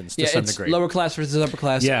connections to some degree. Lower class versus upper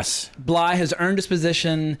class. Yes. Bligh has earned his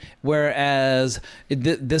position, whereas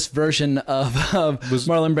this version of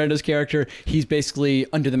Marlon Brando's character, he's basically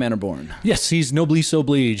under the manor born. Yes, he's noblesse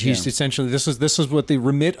oblige. He's essentially this is what the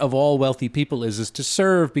remit of all wealthy people is to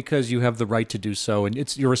serve because you have the right to do so, and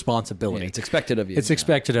it's your responsibility. Yeah, it's expected of you. It's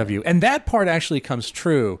expected of you, and that part actually comes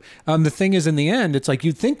true. The thing is, in the end, it's like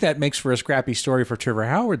you'd think that makes for a scrappy story for Trevor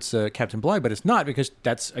Howard's Captain Bligh, but it's not, because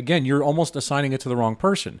that's, again, you're almost assigning it to the wrong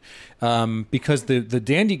person, because the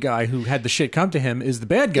dandy guy who had the shit come to him is the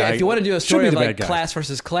bad guy. Yeah, if you want to do a story of like class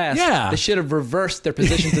versus class, they should have reversed their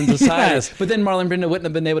positions in society. But then Marlon Brando wouldn't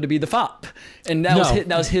have been able to be the fop, and that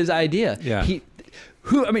was his idea. Yeah.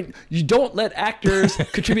 You don't let actors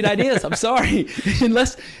contribute ideas. I'm sorry,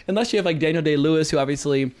 unless you have like Daniel Day-Lewis, who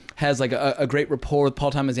obviously has like a great rapport with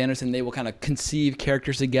Paul Thomas Anderson. They will kind of conceive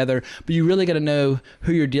characters together, but you really got to know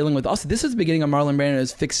who you're dealing with. Also, this is the beginning of Marlon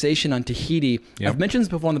Brando's fixation on Tahiti. I've mentioned this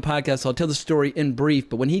before on the podcast, so I'll tell the story in brief.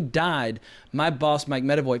 But when he died, my boss Mike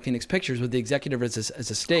Medavoy at Phoenix Pictures was the executive of his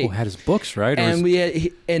estate. Had his books, right?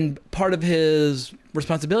 And part of his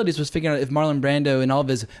responsibilities was figuring out if Marlon Brando and all of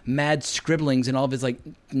his mad scribblings and all of his like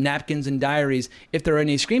napkins and diaries, if there are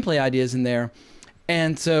any screenplay ideas in there.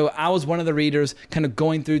 And so I was one of the readers kind of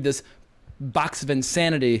going through this box of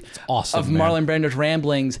insanity of Marlon Brando's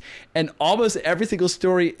ramblings, and almost every single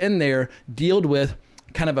story in there dealt with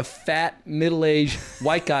kind of a fat, middle-aged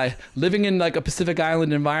white guy living in like a Pacific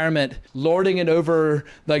Island environment, lording it over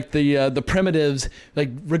like the primitives,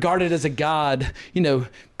 like regarded as a god,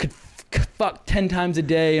 could fuck 10 times a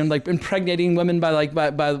day and like impregnating women by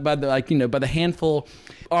the handful.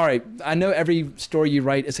 All right, I know every story you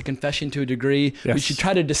write is a confession to a degree. Yes. We should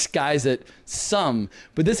try to disguise it some,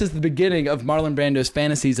 but this is the beginning of Marlon Brando's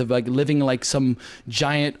fantasies of like living like some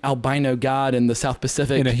giant albino god in the South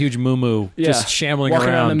Pacific. In a huge moo-moo, just shambling walking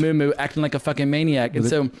around. Walking around the moo-moo, acting like a fucking maniac. And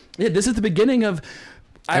so, this is the beginning of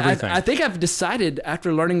everything. I think I've decided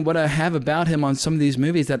after learning what I have about him on some of these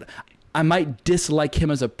movies that I might dislike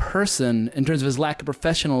him as a person in terms of his lack of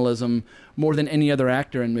professionalism more than any other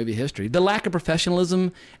actor in movie history. The lack of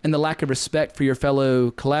professionalism and the lack of respect for your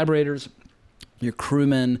fellow collaborators, your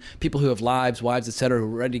crewmen, people who have lives, wives, etc., who are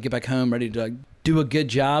ready to get back home, ready to do a good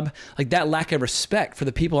job. Like that lack of respect for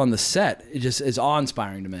the people on the set, it just is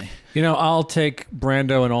awe-inspiring to me. I'll take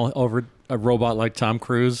Brando and all over a robot like Tom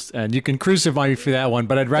Cruise, and you can crucify me for that one,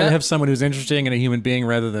 but I'd rather have someone who's interesting and a human being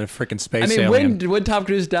rather than a freaking space alien. When Tom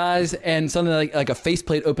Cruise dies and something like a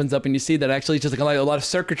faceplate opens up and you see that actually it's just like a lot of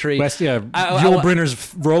circuitry. Yul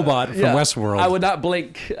Brynner's robot from Westworld. I would not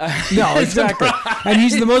blink. No, exactly. And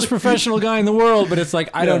he's the most professional guy in the world, but it's like,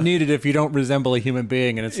 I don't need it if you don't resemble a human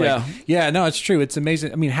being. And it's like, no, it's true. It's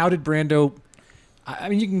amazing. I mean, how did Brando... I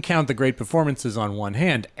mean, you can count the great performances on one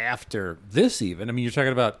hand after this even. I mean, you're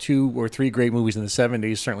talking about 2 or 3 great movies in the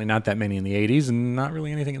 70s, certainly not that many in the 80s, and not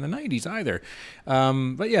really anything in the 90s either.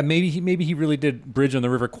 But yeah, maybe he really did Bridge on the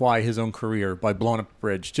River Kwai his own career by blowing up the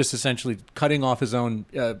bridge, just essentially cutting off his own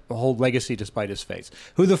whole legacy despite his face.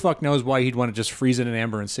 Who the fuck knows why he'd want to just freeze it in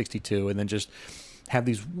amber in 62 and then just have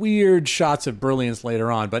these weird shots of brilliance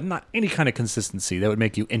later on, but not any kind of consistency that would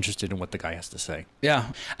make you interested in what the guy has to say.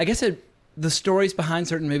 Yeah. I guess the stories behind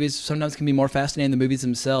certain movies sometimes can be more fascinating than the movies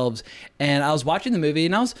themselves. And I was watching the movie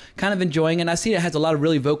and I was kind of enjoying it. And I see it has a lot of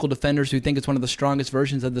really vocal defenders who think it's one of the strongest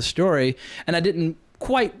versions of the story. And I didn't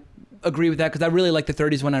quite agree with that because I really like the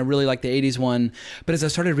 30s one. I really like the 80s one. But as I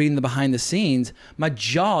started reading the behind the scenes, my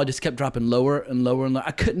jaw just kept dropping lower and lower and lower.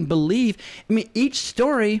 I couldn't believe, each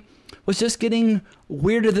story was just getting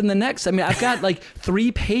weirder than the next. I mean, I've got like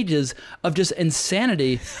 3 pages of just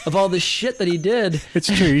insanity of all this shit that he did. It's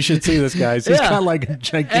true. You should see this, guys. He's got like a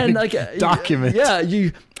gigantic document. Yeah,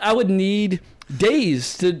 I would need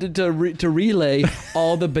days to relay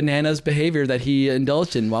all the bananas behavior that he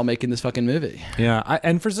indulged in while making this fucking movie. Yeah,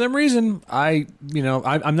 and for some reason,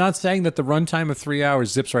 I'm not saying that the runtime of 3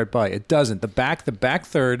 hours zips right by. It doesn't. The back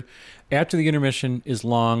third, after the intermission, is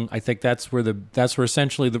long. I think that's where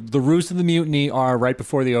essentially the roots of the mutiny are, right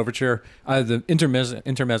before the overture, the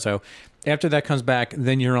intermezzo. After that comes back,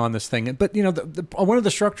 then you're on this thing. But one of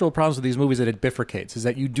the structural problems with these movies that it bifurcates is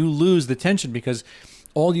that you do lose the tension because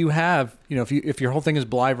all you have, if your whole thing is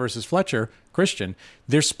Bly versus Fletcher, Christian,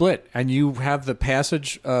 they're split, and you have the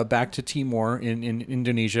passage back to Timor in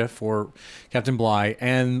Indonesia for Captain Bly,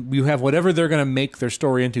 and you have whatever they're going to make their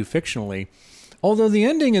story into fictionally. Although the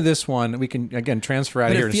ending of this one, we can, again, transfer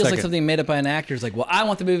out here in a second. But it feels like something made up by an actor. It's like, well, I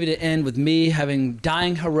want the movie to end with me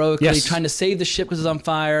dying heroically, trying to save the ship because it's on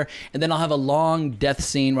fire, and then I'll have a long death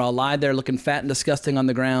scene where I'll lie there looking fat and disgusting on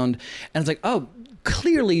the ground. And it's like, oh,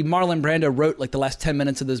 clearly Marlon Brando wrote like the last 10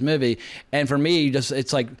 minutes of this movie. And for me,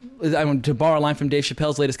 it's like, to borrow a line from Dave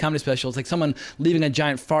Chappelle's latest comedy special, it's like someone leaving a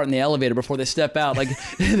giant fart in the elevator before they step out. Like,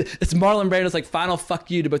 it's Marlon Brando's like final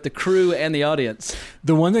fuck you to both the crew and the audience.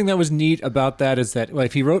 The one thing that was neat about that is that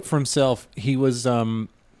if he wrote for himself, he was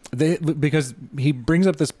because he brings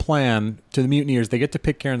up this plan to the mutineers. They get to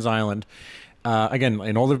Pitcairn's Island. Again,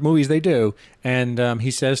 in all the movies they do, and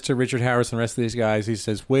he says to Richard Harris and the rest of these guys, he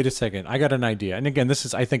says, wait a second, I got an idea. And again, this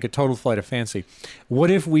is, I think, a total flight of fancy.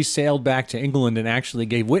 What if we sailed back to England and actually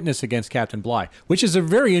gave witness against Captain Bligh? Which is a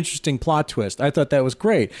very interesting plot twist. I thought that was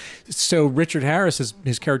great. So Richard Harris,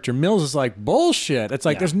 his character Mills, is like, bullshit. It's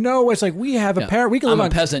like, there's no way. It's like, we have a we can live I'm a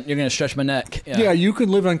peasant, you're going to stretch my neck. Yeah, you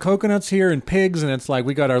can live on coconuts here and pigs, and it's like,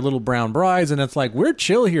 we got our little brown brides, and it's like, we're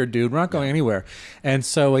chill here, dude. We're not going anywhere. And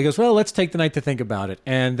so he goes, well, let's take the night to think about it.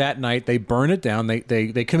 And that night, they burn it down. They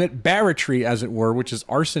commit barratry, as it were, which is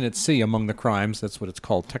arson at sea among the crimes. That's what it's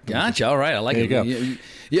called technically. Gotcha. All right. I like there it.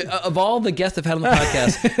 You go. Of all the guests I've had on the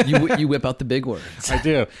podcast, you whip out the big words. I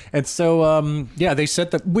do. And so, they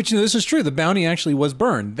set which this is true. The bounty actually was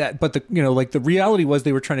burned. But the reality was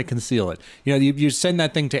they were trying to conceal it. You send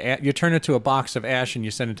that thing you turn it to a box of ash and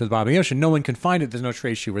you send it to the bottom of the ocean. No one can find it. There's no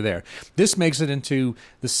trace you were there. This makes it into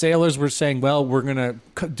the sailors were saying, well, we're going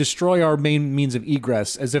to destroy our main means of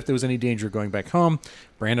egress as if there was any danger going back home.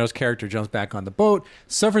 Brando's character jumps back on the boat,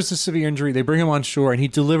 suffers a severe injury. They bring him on shore, and he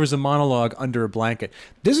delivers a monologue under a blanket.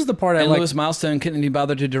 This is the part I like. Lewis Milestone couldn't even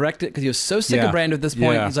bother to direct it because he was so sick of Brando at this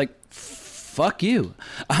point. Yeah. He's like, fuck you.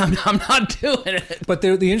 I'm not doing it. But the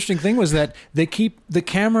interesting thing was that the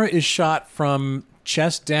camera is shot from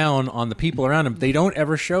chest down on the people around him. They don't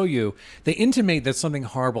ever show you. They intimate that something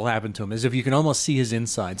horrible happened to him, as if you can almost see his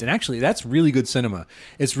insides. And actually, that's really good cinema.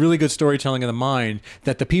 It's really good storytelling of the mind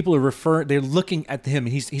that the people they're looking at him.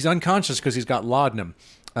 He's unconscious because he's got laudanum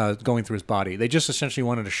going through his body. They just essentially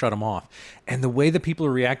wanted to shut him off. And the way that people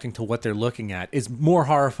are reacting to what they're looking at is more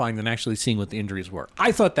horrifying than actually seeing what the injuries were.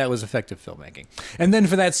 I thought that was effective filmmaking. And then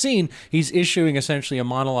for that scene, he's issuing essentially a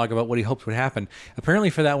monologue about what he hoped would happen. Apparently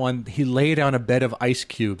for that one, he lay down a bed of ice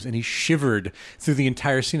cubes and he shivered through the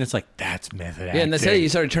entire scene. It's like, that's method acting. Yeah, and they say he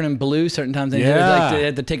started turning blue certain times. And he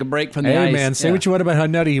had to take a break from the ice. Hey, man, say what you want about how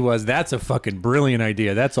nutty he was. That's a fucking brilliant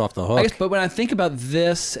idea. That's off the hook. I guess, but when I think about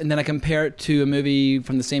this and then I compare it to a movie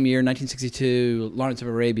from the same year, 1962, Lawrence of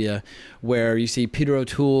Arabia, where you see Peter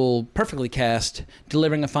O'Toole, perfectly cast,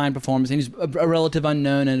 delivering a fine performance, and he's a relative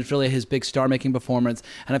unknown, and it's really his big star-making performance.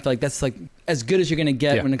 And I feel like that's like as good as you're going to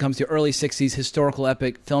get when it comes to early 60s historical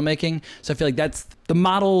epic filmmaking. So I feel like that's the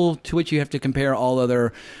model to which you have to compare all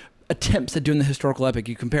other attempts at doing the historical epic.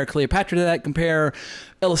 You compare Cleopatra to that, compare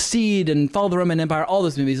El Cid and Fall of the Roman Empire, all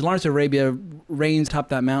those movies. Lawrence of Arabia reigns atop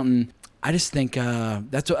that mountain. I just think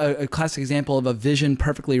that's a classic example of a vision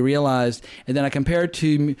perfectly realized. And then I compare it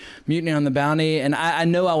to Mutiny on the Bounty, and I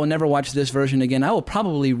know I will never watch this version again. I will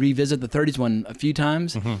probably revisit the 30s one a few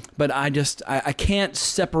times, but I can't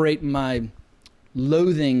separate my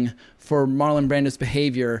loathing for Marlon Brando's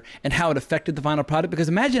behavior and how it affected the final product. Because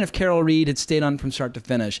imagine if Carol Reed had stayed on from start to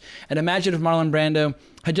finish, and imagine if Marlon Brando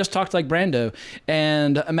had just talked like Brando,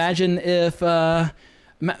 and imagine if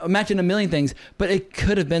imagine a million things, but it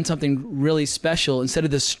could have been something really special instead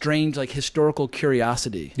of this strange like historical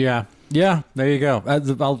curiosity. Yeah, there you go.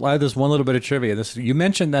 I'll add this one little bit of trivia. You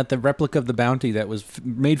mentioned that the replica of the Bounty that was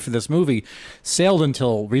made for this movie sailed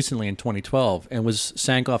until recently in 2012 and was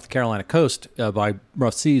sank off the Carolina coast by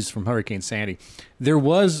rough seas from Hurricane Sandy. There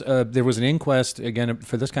was an inquest, again,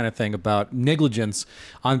 for this kind of thing about negligence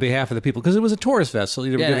on behalf of the people, because it was a tourist vessel.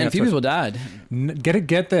 And a few people died.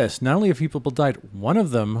 Get this. Not only a few people died, one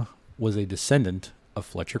of them was a descendant of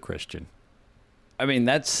Fletcher Christian. I mean,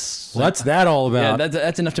 what's that all about? Yeah,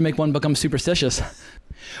 that's enough to make one become superstitious.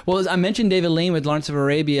 Well, as I mentioned David Lean with Lawrence of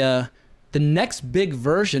Arabia, the next big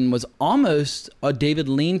version was almost a David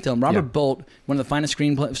Lean film. Robert Bolt, one of the finest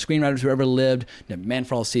screenwriters who ever lived, Man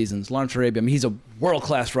for All Seasons, Lawrence of Arabia. I mean, he's a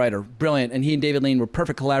world-class writer, brilliant, and he and David Lean were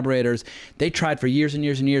perfect collaborators. They tried for years and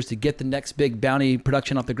years and years to get the next big Bounty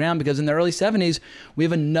production off the ground, because in the early 70s, we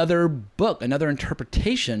have another book, another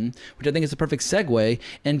interpretation, which I think is a perfect segue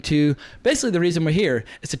into basically the reason we're here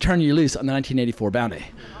is to turn you loose on the 1984 Bounty.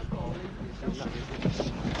 All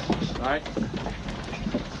right.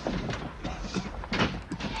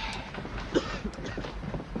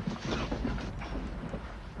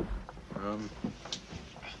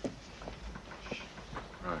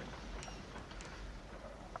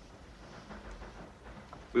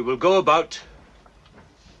 We will go about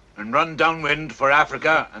and run downwind for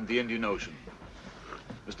Africa and the Indian Ocean.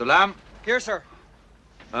 Mr. Lamb? Here, sir.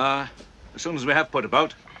 As soon as we have put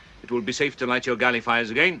about, it will be safe to light your galley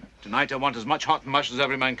fires again. Tonight I want as much hot mush as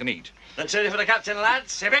every man can eat. That's ready for the captain,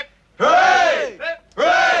 lads. Hip hip! Hooray!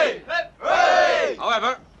 Hooray!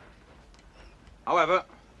 Hooray! However,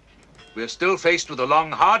 we are still faced with a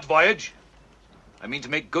long, hard voyage. I mean to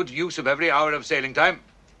make good use of every hour of sailing time.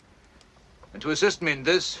 And to assist me in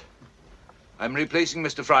this, I'm replacing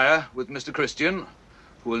Mr. Fryer with Mr. Christian,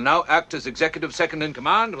 who will now act as executive second in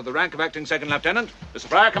command with the rank of acting second lieutenant. Mr.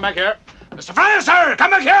 Fryer, come back here. Mr. Fryer, sir,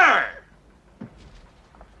 come back here!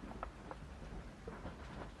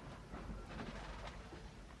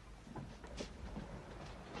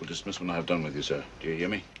 We'll dismiss when I have done with you, sir. Do you hear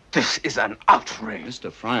me? This is an outrage.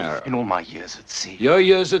 Mr. Fryer. In all my years at sea. Your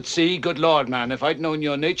years at sea? Good Lord, man. If I'd known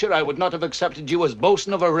your nature, I would not have accepted you as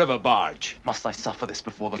bosun of a river barge. Must I suffer this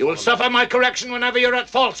before the... You will suffer my correction whenever you're at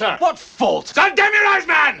fault, sir. What fault? God damn your eyes,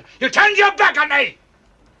 man! You turned your back on me!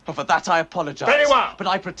 Oh, for that I apologize. Very well. But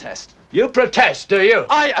I protest. You protest, do you?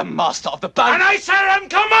 I am master of the Bounty. And I, sir, am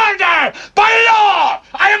commander! By law!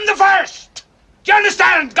 I am the first! Do you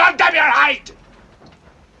understand? God damn your hide!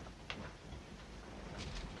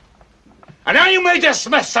 And now you may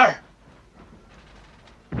dismiss, sir.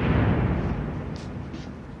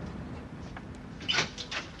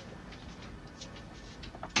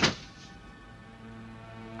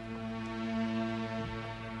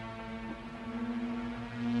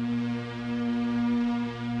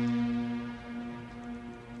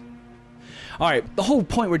 All right, the whole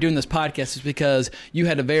point we're doing this podcast is because you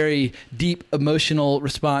had a very deep emotional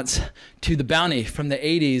response to the Bounty from the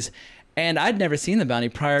 80s. And I'd never seen The Bounty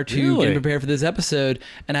prior to getting prepared for this episode.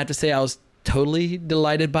 And I have to say, I was totally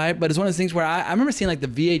delighted by it. But it's one of those things where I remember seeing like the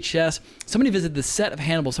VHS. Somebody visited the set of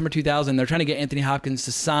Hannibal, summer 2000. They're trying to get Anthony Hopkins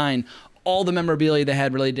to sign all the memorabilia they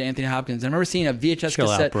had related to Anthony Hopkins. And I remember seeing a VHS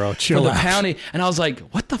cassette for The Bounty. And I was like,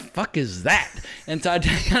 what the fuck is that? And so I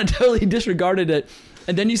kind of totally disregarded it.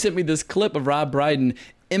 And then you sent me this clip of Rob Brydon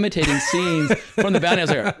imitating scenes from The Bounty. I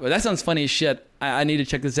was like, well, that sounds funny as shit. I need to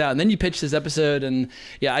check this out. And then you pitched this episode, and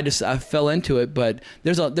yeah, I fell into it. But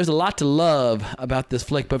there's a lot to love about this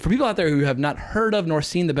flick. But for people out there who have not heard of nor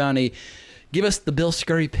seen The Bounty, give us the Bill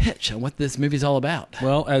Scurry pitch on what this movie's all about.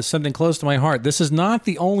 Well, as something close to my heart, this is not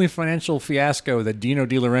the only financial fiasco that Dino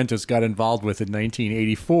De Laurentiis got involved with in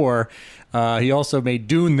 1984. He also made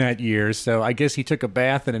Dune that year, so I guess he took a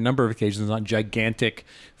bath on a number of occasions on gigantic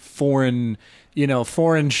foreign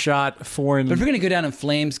shot. But if we're going to go down in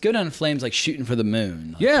flames like shooting for the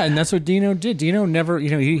moon. Yeah, and that's what Dino did. Dino never,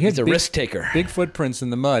 he's a risk taker. Big footprints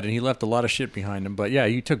in the mud, and he left a lot of shit behind him. But yeah,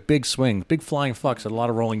 he took big swings, big flying fucks, and a lot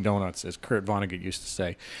of rolling donuts, as Kurt Vonnegut used to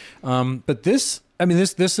say. But this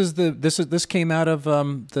came out of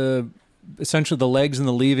essentially the legs and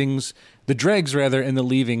the leavings, the dregs rather, and the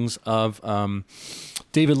leavings of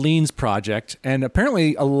David Lean's project, and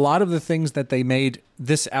apparently a lot of the things that they made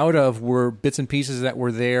this out of were bits and pieces that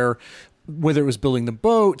were there, whether it was building the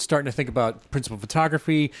boat, starting to think about principal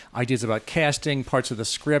photography, ideas about casting, parts of the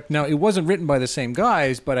script. Now, it wasn't written by the same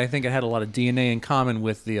guys, but I think it had a lot of DNA in common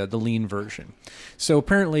with the Lean version. So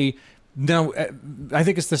apparently, now, I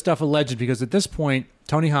think it's the stuff alleged, because at this point,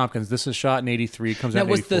 Tony Hopkins, this is shot in 83, comes out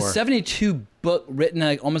in 84. Was the 72 book written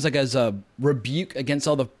almost like as a rebuke against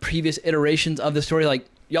all the previous iterations of the story? Like,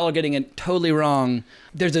 y'all are getting it totally wrong.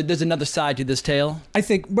 There's another side to this tale. I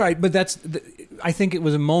think, right, but I think it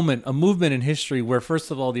was a movement in history where,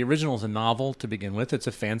 first of all, the original is a novel to begin with. It's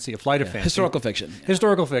a flight of fancy. Historical fiction.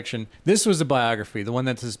 Historical fiction. This was a biography, the one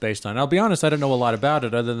that this is based on. I'll be honest, I don't know a lot about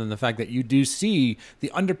it other than the fact that you do see the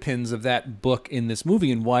underpins of that book in this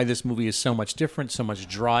movie and why this movie is so much different, so much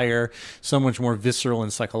drier, so much more visceral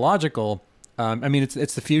and psychological. I mean, it's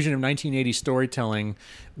the fusion of 1980 storytelling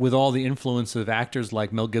with all the influence of actors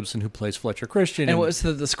like Mel Gibson, who plays Fletcher Christian. And what was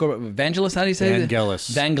the score? Vangelis, how do you say it?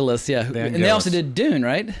 Vangelis, yeah. And they also did Dune,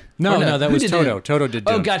 right? No, that was Toto. Dune? Toto did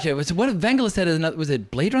Dune. Oh, gotcha. What Vangelis said? Was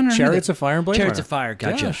it Blade Runner? Chariots of Fire and Blade Runner. Chariots of Fire,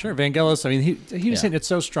 gotcha. Yeah, sure. Vangelis, I mean, he was hitting it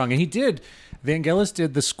so strong. And Vangelis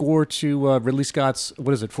did the score to Ridley Scott's,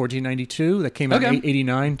 1492? That came out in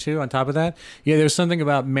 89, too, on top of that. Yeah, there's something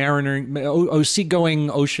about ocean-going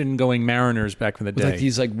mariners back from the day. Like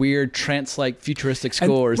these weird trance-like futuristic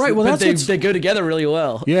scores. Right, well, they go together really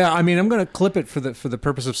well. Yeah, I mean, I'm going to clip it for the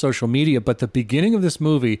purpose of social media, but the beginning of this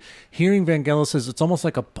movie, hearing Vangelis, it's almost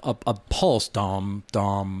like a pulse, dom,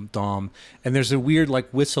 dom, dom, and there's a weird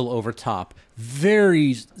whistle over top.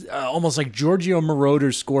 Very almost like Giorgio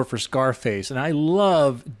Moroder's score for Scarface, and I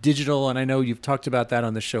love digital, and I know you've talked about that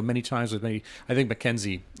on the show many times with me. I think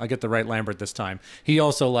Mackenzie, I get the right Lambert this time. He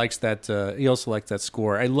also likes that. He also likes that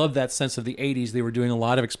score. I love that sense of the '80s. They were doing a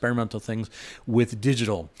lot of experimental things with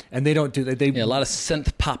digital, and they don't do that. A lot of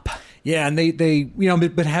synth pop. Yeah, and they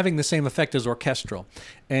but having the same effect as orchestral.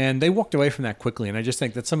 And they walked away from that quickly, and I just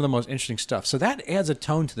think that's some of the most interesting stuff. So that adds a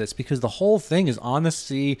tone to this, because the whole thing is on the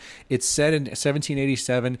sea. It's set in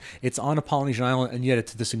 1787. It's on a Polynesian island, and yet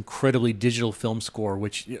it's this incredibly digital film score,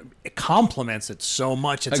 which it complements it so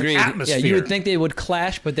much. It's Agreed. an atmosphere. Yeah, you would think they would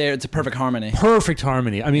clash, but it's a perfect harmony. Perfect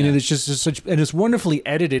harmony. I mean, it's just such, and it's wonderfully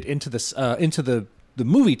edited into the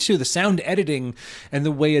movie too, the sound editing and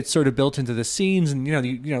the way it's sort of built into the scenes, and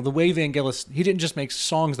the way Vangelis, he didn't just make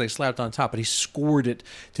songs they slapped on top, but he scored it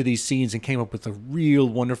to these scenes and came up with a real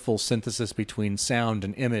wonderful synthesis between sound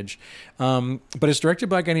and image. But it's directed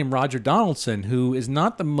by a guy named Roger Donaldson, who is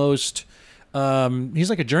not the most. He's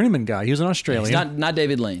like a journeyman guy. He was an Australian. He's not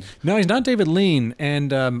David Lean. No, he's not David Lean. And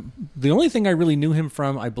the only thing I really knew him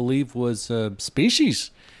from, I believe, was Species.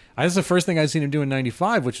 That's the first thing I'd seen him do in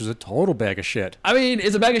 '95, which was a total bag of shit. I mean,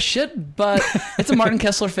 it's a bag of shit, but it's a Martin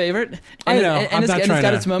Kessler favorite. I know. And it's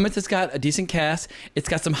got its moments. It's got a decent cast. It's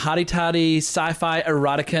got some hotty-totty sci-fi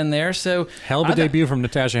erotica in there. So hell of a debut from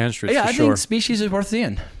Natasha Henstridge. Yeah, for I sure. think Species is worth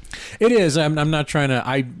seeing. It is. I'm not trying to.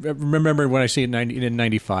 I remember when I see it in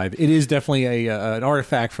 '95. It is definitely an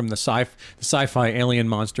artifact from the sci-fi alien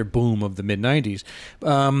monster boom of the mid '90s.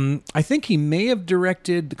 I think he may have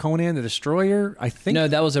directed Conan the Destroyer. I think no,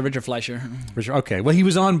 that was Richard Fleischer. Okay, well, he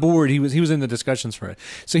was on board. He was in the discussions for it.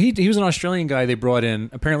 So he was an Australian guy they brought in.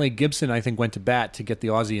 Apparently Gibson, I think, went to bat to get the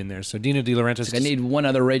Aussie in there. So Dino De Laurentiis. I need one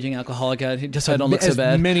other raging alcoholic just so I don't look so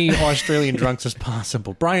bad. As many Australian drunks as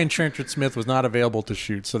possible. Brian Trenchard Smith was not available to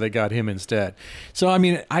shoot, so they got him instead. So I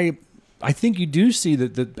mean, I think you do see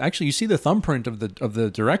actually you see the thumbprint of the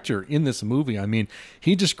director in this movie. I mean,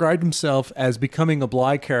 he described himself as becoming a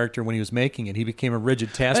Bly character when he was making it. He became a rigid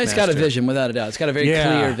taskmaster. It's got a vision, without a doubt. It's got a very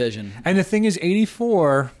clear vision. And the thing is,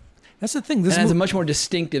 84. That's the thing. This has a much more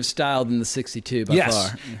distinctive style than the 62 by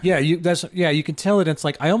far. Yeah, you can tell it. It's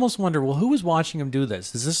like, I almost wonder, well, who was watching him do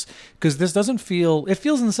this? Is this because this doesn't feel? It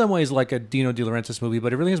feels in some ways like a Dino De Laurentiis movie,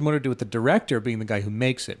 but it really has more to do with the director being the guy who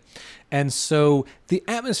makes it. And so the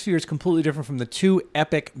atmosphere is completely different from the two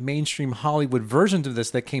epic mainstream Hollywood versions of this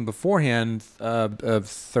that came beforehand, of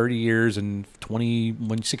 30 years and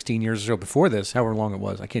 16 years or so before this, however long it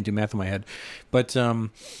was. I can't do math in my head, but.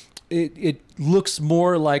 It looks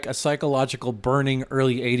more like a psychological burning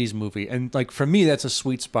early 80s movie, and for me that's a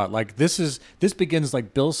sweet spot. This begins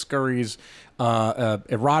like Bill Scurry's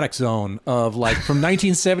erotic zone of like from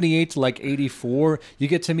 1978 to like 84. You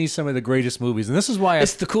get to me some of the greatest movies, and this is why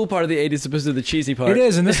It's the cool part of the 80s opposed to the cheesy part. it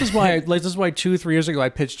is, and this is why like this is why 2 or 3 years ago I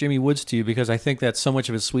pitched Jimmy Woods to you, because I think that so much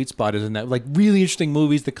of his sweet spot is in that like really interesting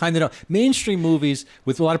movies, the kind that don't, mainstream movies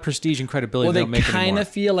with a lot of prestige and credibility. Well, they they don't make kind anymore. of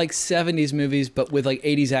feel like 70s movies, but with like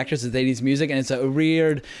 80s actors with 80s music, and it's a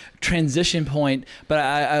weird transition point. But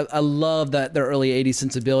I love that their early 80s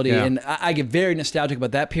sensibility, Yeah. and I get very nostalgic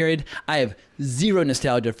about that period. I have zero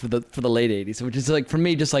nostalgia for the late 80s, which is like for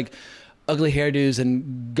me just like ugly hairdos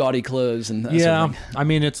and gaudy clothes and that sort Yeah, of thing. I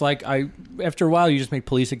mean, it's like after a while you just make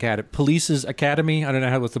Police's Academy. I don't know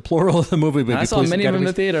how what's the plural of the movie, but I saw many of them in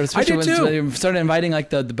the theater, especially I did when too. they started inviting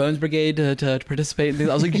like the Bones Brigade to participate in things.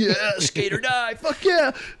 I was like, yeah, skate or die, fuck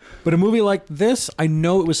yeah. But a movie like this, I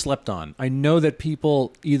know it was slept on. I know that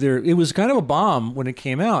people it was kind of a bomb when it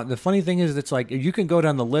came out. And the funny thing is, it's like, you can go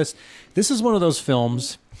down the list. This is one of those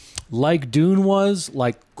films, like Dune was,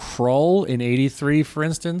 like Krull in 83, for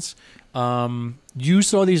instance. You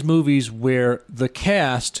saw these movies where the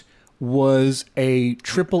cast was a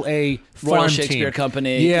AAA Royal farm Shakespeare team.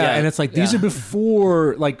 Company. Yeah, and it's like, these are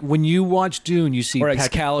before, like, when you watch Dune, you see or Pat-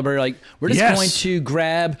 Excalibur. Like, we're just Yes. going to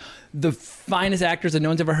grab the finest actors that no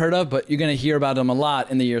one's ever heard of, but you're going to hear about them a lot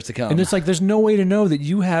in the years to come. And it's like, there's no way to know that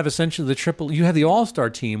you have essentially you have the all-star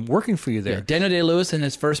team working for you there. Daniel Day-Lewis in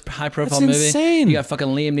his first high-profile That's movie. insane. You got fucking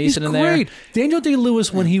Liam Neeson He's in great. there. Daniel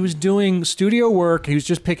Day-Lewis, when he was doing studio work, he was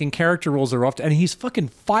just picking character roles that are often, and he's fucking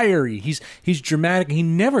fiery. He's dramatic. He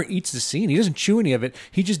never eats the scene. He doesn't chew any of it.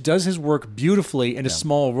 He just does his work beautifully in a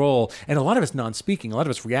small role, and a lot of it's non-speaking, a lot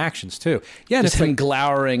of it's reactions too. Yeah, and Just it's him like,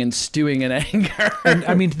 glowering and stewing in anger. and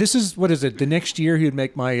I mean, this is, what is it? The next year he would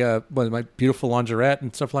make my my beautiful lingerette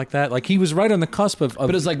and stuff like that. Like, he was right on the cusp of But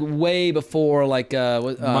it was like way before like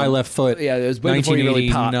My Left Foot. Yeah, it was way before he really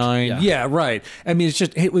popped. 1989. Yeah, right. I mean,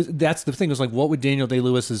 that's the thing. It was like, what would Daniel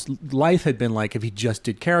Day-Lewis's life had been like if he just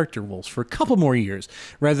did character roles for a couple more years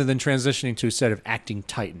rather than transitioning to a set of acting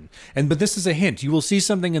titan. But this is a hint. You will see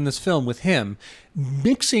something in this film with him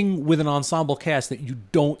mixing with an ensemble cast that you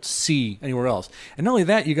don't see anywhere else. And not only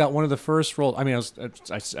that, you got one of the first roles. I mean,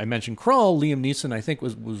 I mentioned Krull. Liam Neeson, I think,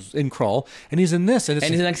 was in Krull, and he's in this. And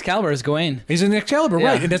he's in Excalibur as Gawain. He's in Excalibur, Yeah.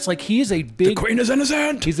 right? And it's like, he's a big. The Queen is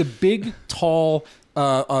innocent. He's a big, tall,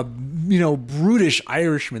 brutish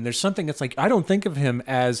Irishman. There's something that's like, I don't think of him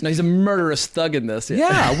as. No, he's a murderous thug in this.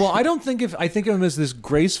 Yeah, well, I think of him as this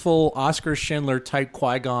graceful Oscar Schindler type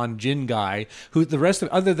Qui-Gon Jinn guy who the rest of,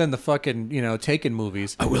 other than the fucking, Taken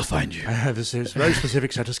movies. I will find you. I have this very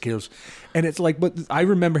specific set of skills. And it's like, but I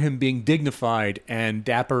remember him being dignified and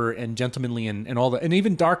dapper and gentlemanly and all that. And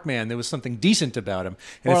even Darkman, there was something decent about him.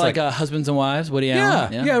 And Or it's like Husbands and Wives, Woody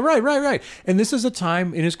Allen. yeah, right. And this is a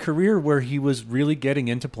time in his career where he was really getting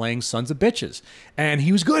into playing sons of bitches. And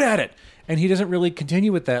he was good at it. And he doesn't really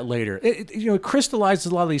continue with that later. It crystallizes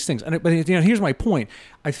a lot of these things. But here's my point.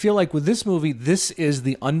 I feel like with this movie, this is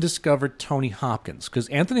the undiscovered Tony Hopkins. Because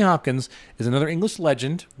Anthony Hopkins is another English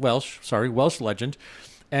legend, Welsh legend,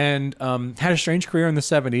 and had a strange career in the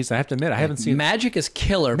 70s. I have to admit, I haven't seen... Magic is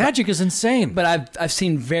killer. Magic is insane. But I've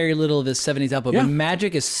seen very little of his 70s output. Yeah. But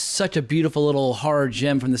Magic is such a beautiful little horror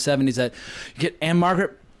gem from the 70s that you get Anne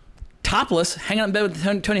Margaret topless, hanging out in bed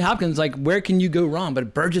with Tony Hopkins. Like, where can you go wrong?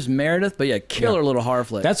 But Burgess Meredith, but yeah, killer little horror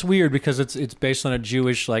flick. That's weird because it's based on a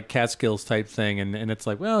Jewish, like, Catskills type thing, and it's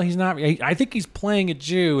like, well, he's not. I think he's playing a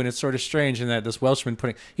Jew, and it's sort of strange in that this Welshman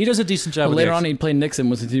he does a decent job. But with later the on, he played Nixon,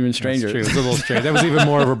 was even stranger. That's true. It was a little strange. That was even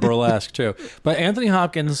more of a burlesque too. But Anthony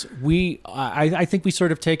Hopkins, I think we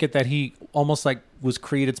sort of take it that he almost like was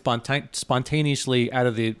created spontaneously out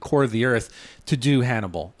of the core of the earth to do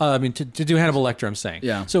Hannibal. To do Hannibal Lecter, I'm saying.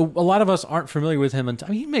 Yeah. So a lot of us aren't familiar with him.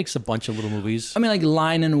 He makes a bunch of little movies. I mean, like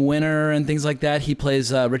Lion and Winter and things like that. He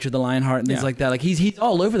plays Richard the Lionheart and things like that. Like he's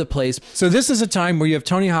all over the place. So this is a time where you have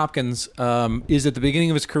Tony Hopkins is at the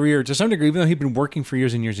beginning of his career to some degree, even though he'd been working for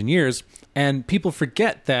years and years and years, and people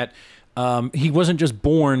forget that he wasn't just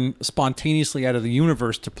born spontaneously out of the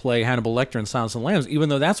universe to play Hannibal Lecter in Silence of the Lambs, even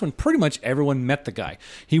though that's when pretty much everyone met the guy.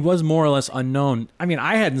 He was more or less unknown. I mean,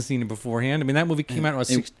 I hadn't seen him beforehand. I mean, that movie came out when I was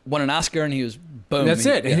He won an Oscar and he was boom. That's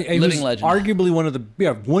it. Yeah, He living was legend. arguably one of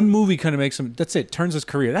the one movie kind of makes him. That's it. Turns his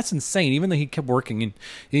career. That's insane. Even though he kept working. And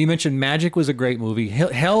you mentioned Magic was a great movie.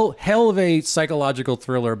 Hell of a psychological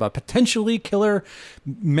thriller about potentially killer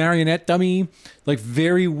marionette dummy. Like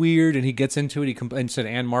very weird. And he gets into it. And said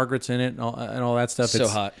Anne Margaret's in it and all that stuff. So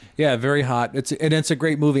hot. Yeah, very hot. It's a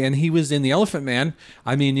great movie. And he was in The Elephant Man.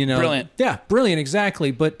 I mean, Brilliant. Yeah, brilliant.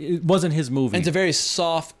 Exactly. But it wasn't his movie. And it's a very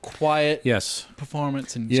soft, quiet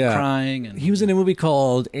performance and he's crying. And he was in a movie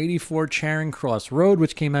called 84 Charing Cross Road,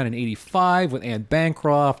 which came out in 85 with Anne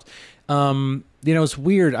Bancroft. It's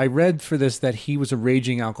weird. I read for this that he was a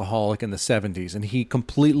raging alcoholic in the 70s, and he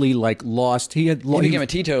completely lost. He became a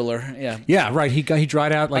teetotaler. Yeah. Yeah, right. He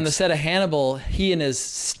dried out. On the set of Hannibal, he and his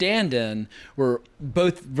stand-in were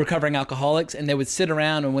both recovering alcoholics, and they would sit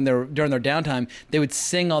around, and when they were during their downtime, they would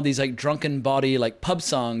sing all these drunken body pub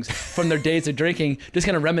songs from their days of drinking, just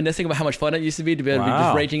kind of reminiscing about how much fun it used to be be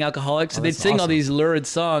just raging alcoholics. So they'd sing all these lurid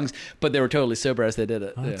songs, but they were totally sober as they did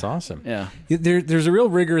it. Oh, that's awesome. Yeah. There's a real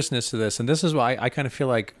rigorousness to this, and this is why I kind of feel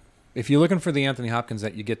like if you're looking for the Anthony Hopkins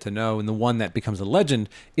that you get to know and the one that becomes a legend,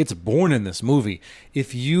 it's born in this movie.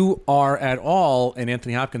 If you are at all an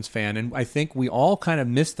Anthony Hopkins fan, and I think we all kind of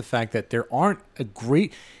miss the fact that there aren't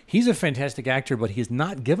he's a fantastic actor, but he's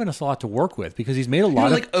not given us a lot to work with because he's made a lot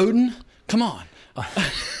of... like Odin? Come on.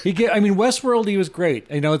 Westworld, he was great.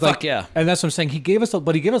 Fuck yeah. And that's what I'm saying. He gave us a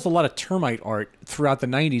lot of termite art throughout the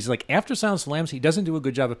 90s. Like after Silence of the Lambs, he doesn't do a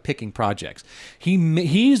good job of picking projects.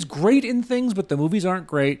 He's great in things, but the movies aren't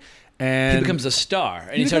great. And he becomes a star,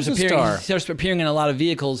 and he starts appearing in a lot of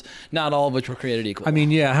vehicles, not all of which were created equal. I mean,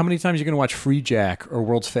 yeah. How many times are you going to watch Free Jack or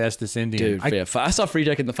World's Fastest Indian? Dude, I saw Free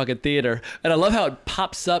Jack in the fucking theater, and I love how it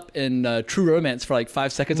pops up in True Romance for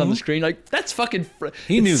 5 seconds on the screen. That's fucking.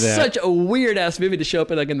 He knew that. Such a weird ass movie to show up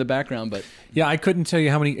in the background, but yeah, I couldn't tell you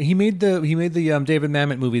how many. He made the David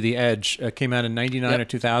Mamet movie, The Edge, came out in '99 or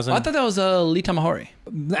 2000. I thought that was Lee Tamahori.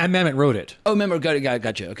 Mamet wrote it. Oh, remember,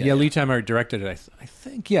 gotcha. Okay. Yeah, Lee Tamahori directed it. I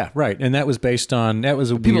think. Yeah, right. And that was based on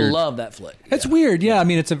people love that flick. It's weird. Yeah, I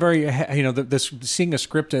mean, it's a very seeing a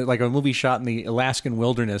script like a movie shot in the Alaskan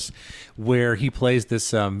wilderness where he plays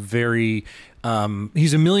this very.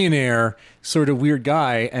 He's a millionaire, sort of weird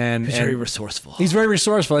guy, and he's very resourceful. He's very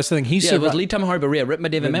resourceful. That's the thing. It was Lee Tamahori, but written by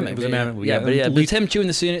David Mamet. It was a Mamet movie. But it's him chewing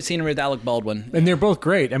the scenery with Alec Baldwin, and they're both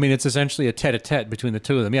great. I mean, it's essentially a tete-a-tete between the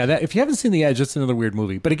two of them. Yeah, if you haven't seen The Edge, that's another weird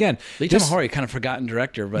movie. But again, Lee Tamahori, kind of forgotten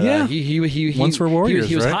director, but he Once Were Warriors.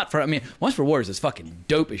 He was hot for. I mean, Once Were Warriors is fucking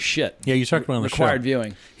dope as shit. Yeah, you talked about it on the show. Required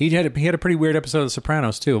viewing. He had a pretty weird episode of The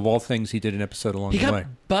Sopranos too. Of all things, he did an episode along the way. He got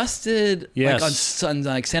busted on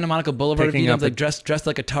Santa Monica Boulevard, dressed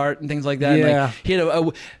like a tart and things like that. Yeah. And he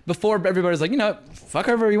had before everybody was like, fuck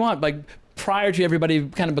whoever you want. Prior to everybody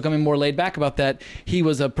kind of becoming more laid back about that, he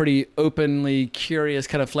was a pretty openly curious,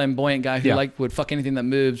 kind of flamboyant guy who would fuck anything that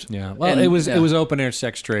moves. Yeah. Well, it was open air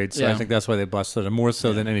sex trade, so I think that's why they busted him more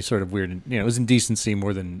so than any sort of weird. It was indecency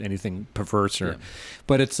more than anything perverse or.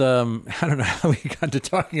 But it's I don't know how we got to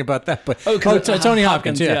talking about that, but Tony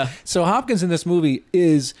Hopkins. Yeah. So Hopkins in this movie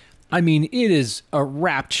is. I mean, it is a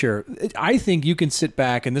rapture. I think you can sit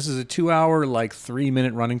back, and this is a 2-hour,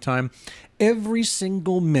 3-minute running time. Every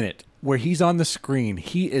single minute where he's on the screen,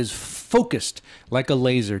 he is focused like a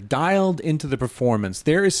laser, dialed into the performance.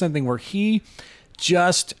 There is something where he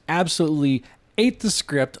just absolutely ate the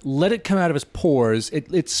script, let it come out of his pores.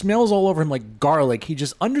 It smells all over him like garlic. He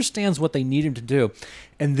just understands what they need him to do.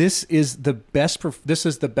 And this is the best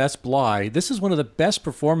Bly. This is one of the best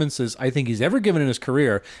performances I think he's ever given in his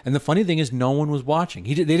career. And the funny thing is, no one was watching.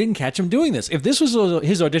 They didn't catch him doing this. If this was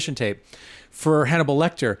his audition tape for Hannibal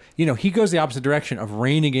Lecter, he goes the opposite direction of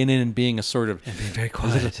reining it in and being a sort of and being very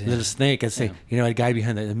quiet, little snake. And say, a guy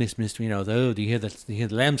behind the mist, do you hear the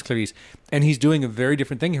lamb's clarice? And he's doing a very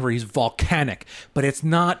different thing here where he's volcanic, but it's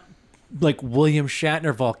not like William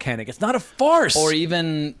Shatner volcanic. It's not a farce. Or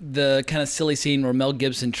even the kind of silly scene where Mel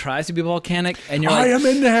Gibson tries to be volcanic, and you're I am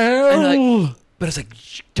in hell. But it's like,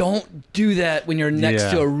 don't do that when you're next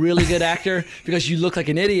to a really good actor because you look like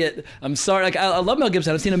an idiot. I'm sorry. I love Mel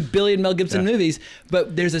Gibson. I've seen a billion Mel Gibson movies,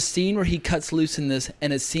 but there's a scene where he cuts loose in this,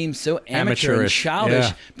 and it seems so amateur and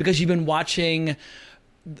childish because you've been watching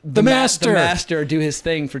the master do his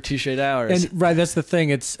thing for 2 straight hours. And that's the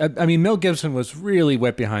thing. It's Mel Gibson was really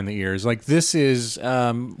wet behind the ears. Like this is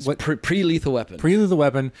pre-Lethal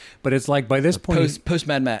Weapon, but it's like by this point post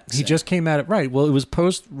Mad Max. He just came at it right. Well, it was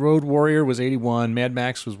post Road Warrior was 81. Mad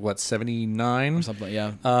Max was 79 or something.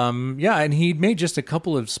 Yeah. And he'd made just a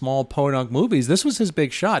couple of small podunk movies. This was his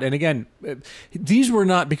big shot. And again, these were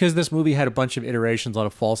not because this movie had a bunch of iterations, a lot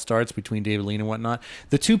of false starts between David Lean and whatnot.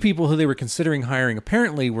 The two people who they were considering hiring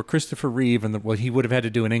apparently were Christopher Reeve and he would have had to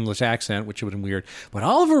do an English accent, which would have been weird. But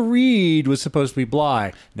Oliver Reed was supposed to be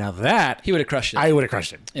Bly. Now that he would have crushed it. I would have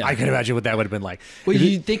crushed it. Yeah. I can imagine what that would have been like. Well,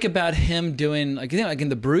 you think about him doing like in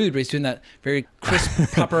The Brood, where he's doing that very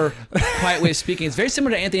crisp, proper, quiet way of speaking. It's very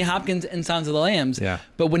similar to Anthony Hopkins in Silence of the Lambs. Yeah.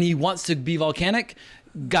 But when he wants to be volcanic,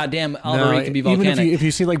 goddamn Oliver Reed can be volcanic. Even if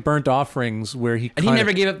you see like Burnt Offerings where he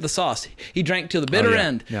never gave up the sauce. He drank till the bitter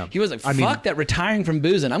end. Yeah. He was like, fuck that retiring from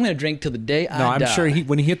boozing. I'm going to drink till the day I die. No, I'm sure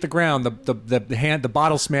when he hit the ground, the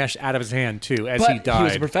bottle smashed out of his hand too as he died. He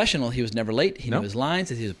was a professional. He was never late. He knew his lines.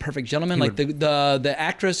 He was a perfect gentleman. The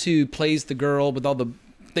actress who plays the girl with all the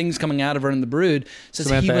things coming out of her in The Brood says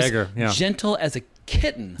Samantha he was Egger, gentle as a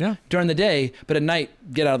kitten during the day, but at night,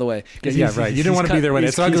 get out of the way. Yeah, right. You don't want to be there when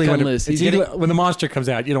it's ugly. When the monster comes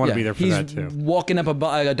out, you don't want to be there for that too. He's walking up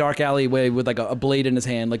a dark alleyway with like a blade in his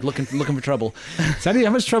hand, like looking for trouble. Sandy,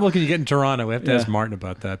 how much trouble can you get in Toronto? We have to ask Martin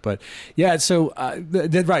about that. But yeah, so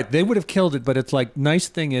right, they would have killed it. But it's like nice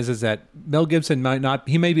thing is that Mel Gibson might not.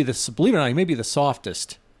 He may be believe it or not, he may be the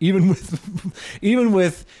softest, even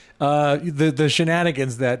with. The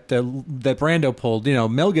shenanigans that Brando pulled,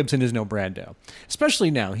 Mel Gibson is no Brando,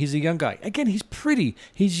 especially now. He's a young guy. Again, he's pretty.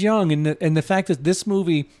 He's young, and the fact that this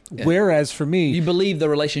movie, whereas for me, you believe the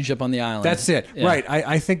relationship on the island. That's it, right?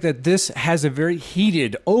 I think that this has a very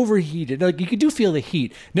overheated. Like you do feel the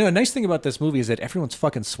heat. No, a nice thing about this movie is that everyone's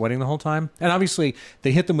fucking sweating the whole time, and obviously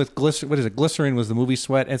they hit them with glycerin. What is it? Glycerin was the movie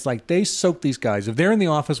sweat. And it's like they soak these guys. If they're in the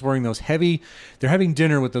office wearing those they're having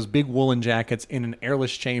dinner with those big woolen jackets in an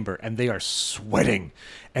airless chamber. And they are sweating,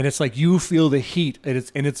 and it's like you feel the heat, and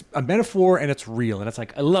it's a metaphor, and it's real, and it's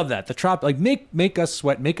like I love that make us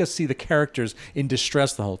sweat, make us see the characters in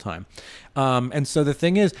distress the whole time, and so the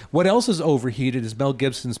thing is, what else is overheated is Mel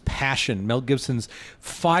Gibson's passion, Mel Gibson's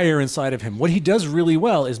fire inside of him. What he does really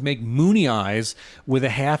well is make moony eyes with a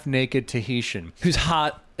half-naked Tahitian who's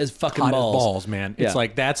hot as fucking balls, man. It's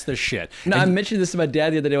like that's the shit. No, I mentioned this to my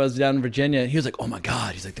dad the other day. I was down in Virginia. He was like, "Oh my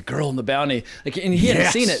god!" He's like, "The Girl in the Bounty." Like, and he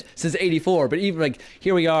hadn't seen it since '84. But even like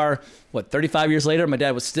here we are, 35 years later, my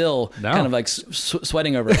dad was still kind of like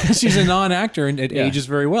sweating over it. She's a non-actor and it ages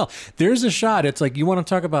very well. There's a shot. It's like you want to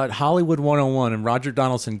talk about Hollywood 101, and Roger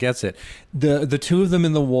Donaldson gets it. The two of them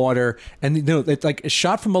in the water, and it's like a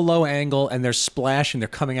shot from a low angle, and they're splashing. They're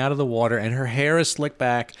coming out of the water, and her hair is slicked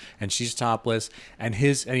back, and she's topless, and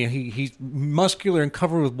he's muscular and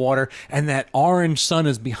covered with water, and that orange sun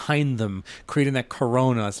is behind them, creating that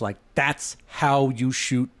corona. It's like that's how you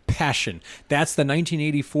shoot passion. That's the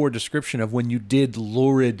 1984 description of when you did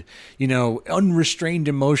lurid, unrestrained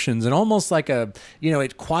emotions, and almost like a,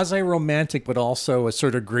 quasi-romantic, but also a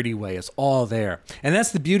sort of gritty way. It's all there. And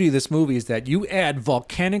that's the beauty of this movie, is that you add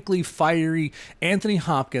volcanically fiery Anthony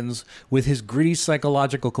Hopkins with his gritty,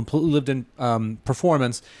 psychological, completely lived-in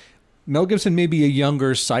performance. Mel Gibson may be a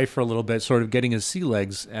younger Cypher a little bit, sort of getting his sea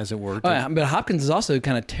legs, as it were. Oh, yeah, but Hopkins is also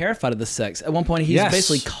kind of terrified of the sex. At one point, he's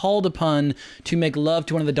basically called upon to make love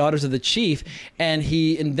to one of the daughters of the chief, and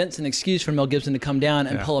he invents an excuse for Mel Gibson to come down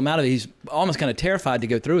and pull him out of it. He's almost kind of terrified to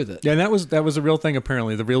go through with it. Yeah, and that was a real thing,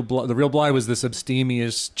 apparently. The real Bly was this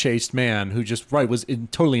abstemious, chaste man who just, was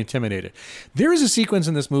totally intimidated. There is a sequence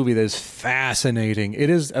in this movie that is fascinating. It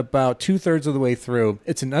is about 2/3 of the way through.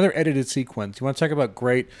 It's another edited sequence. You want to talk about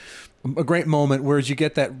a great moment, whereas you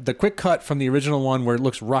get the quick cut from the original one where it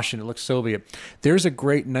looks Russian, it looks Soviet. There's a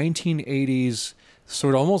great 1980s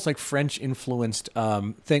sort of almost like French influenced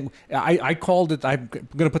thing. I called it, I'm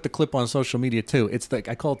going to put the clip on social media too. It's like,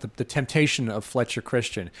 I call it the temptation of Fletcher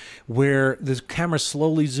Christian, where the camera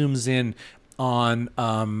slowly zooms in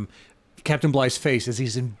on Captain Bly's face as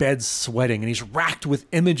he's in bed sweating, and he's racked with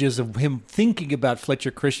images of him thinking about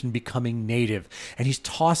Fletcher Christian becoming native, and he's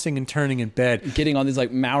tossing and turning in bed, getting all these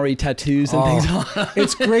like Maori tattoos and things on.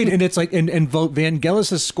 It's great, and it's like and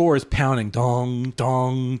Vangelis's score is pounding dong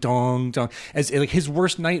dong dong dong, as like his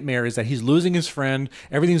worst nightmare is that he's losing his friend,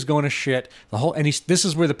 everything's going to shit, this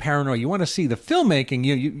is where the paranoia, you want to see the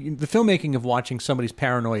filmmaking, the filmmaking of watching somebody's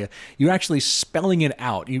paranoia, you actually spelling it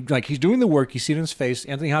out, he's doing the work, you see it in his face.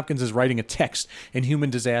 Anthony Hopkins is writing a text in Human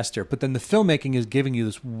Disaster, but then the filmmaking is giving you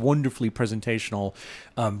this wonderfully presentational,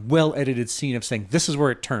 well-edited scene of saying, this is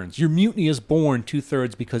where it turns. Your mutiny is born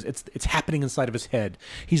 2/3 because it's happening inside of his head.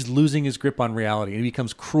 He's losing his grip on reality, and he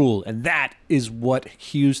becomes cruel, and that is what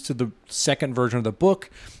hews to the second version of the book,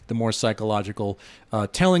 the more psychological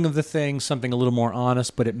telling of the thing, something a little more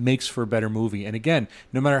honest, but it makes for a better movie. And again,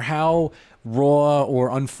 no matter how raw or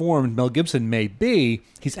unformed Mel Gibson may be,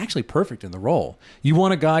 he's actually perfect in the role. You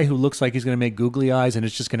want a guy who looks like he's going to make googly eyes and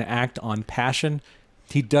is just going to act on passion.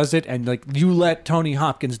 He does it, and like you let Tony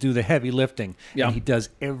Hopkins do the heavy lifting, and he does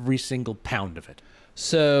every single pound of it.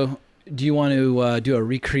 So, do you want to do a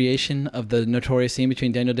recreation of the notorious scene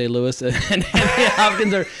between Daniel Day-Lewis and Anthony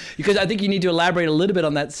Hopkins? Because I think you need to elaborate a little bit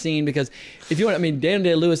on that scene, because if you want, Daniel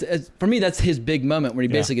Day-Lewis, for me, that's his big moment where he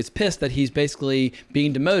basically gets pissed that he's basically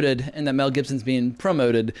being demoted and that Mel Gibson's being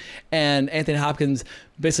promoted, and Anthony Hopkins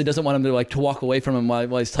basically doesn't want him to walk away from him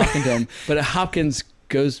while he's talking to him, but Hopkins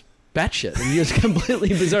goes batshit. And he goes completely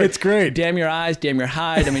berserk. It's great. Damn your eyes, damn your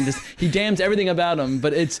hide. I mean, just he damns everything about him.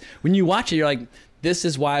 But it's when you watch it, you're like, this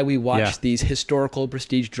is why we watch these historical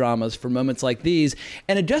prestige dramas for moments like these.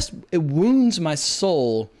 And it wounds my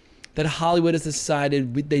soul that Hollywood has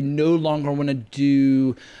decided they no longer want to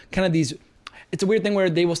do kind of these. It's a weird thing where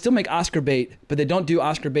they will still make Oscar bait, but they don't do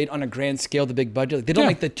Oscar bait on a grand scale, the big budget. Like, they don't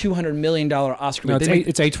make the $200 million Oscar bait. No,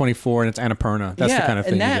 it's A24 and it's Annapurna. That's the kind of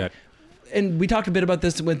thing you get. And we talked a bit about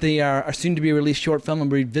this with our soon-to-be-released short film, and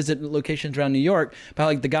we visit locations around New York, about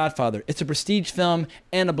like The Godfather. It's a prestige film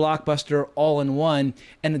and a blockbuster all in one,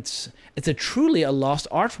 and it's truly a lost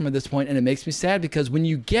art form at this point, and it makes me sad because when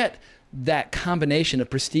you get that combination of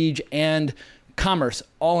prestige and commerce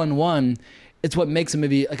all in one, it's what makes a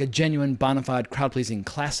movie like a genuine, bona fide, crowd-pleasing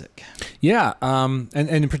classic. Yeah,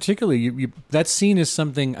 and particularly, you that scene is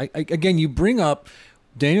something, again, you bring up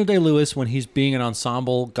Daniel Day-Lewis when he's being an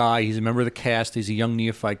ensemble guy. He's a member of the cast. He's a young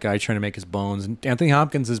neophyte guy trying to make his bones. And Anthony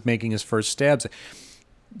Hopkins is making his first stabs.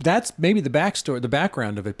 That's maybe the backstory, the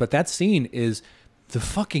background of it. But that scene is the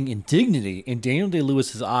fucking indignity in Daniel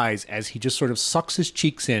Day-Lewis's eyes as he just sort of sucks his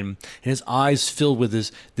cheeks in and his eyes filled with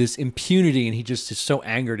this impunity, and he just is so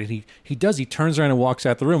angered, and he turns around and walks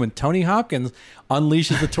out the room, and Tony Hopkins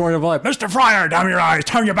unleashes the torrent of life. Mr. Fryer, damn your eyes,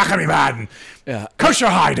 turn your back on me, man. Yeah. Curse your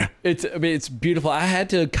hide. It's beautiful. I had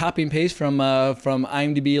to copy and paste from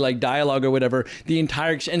IMDb, like dialogue or whatever, the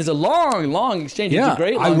entire exchange. And it's a long exchange. Yeah, it's a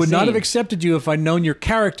great long I would scene. not have accepted you if I'd known your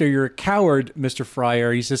character. You're a coward, Mr.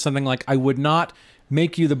 Fryer. He says something like, I would not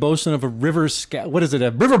make you the bosun of a river what is it,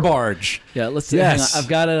 a river barge? Yeah, let's see. Yes. Hang on. I've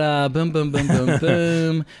got it. Boom, boom, boom, boom,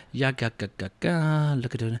 boom. Yeah,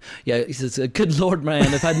 look at it. Yeah, he says, good Lord,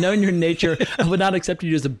 man, if I'd known your nature, I would not accept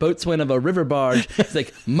you as a boatswain of a river barge. He's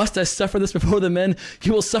like, must I suffer this before the men?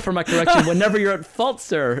 You will suffer my correction whenever you're at fault,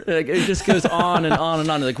 sir. Like, it just goes on and on and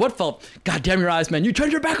on. Like, what fault? God damn your eyes, man. You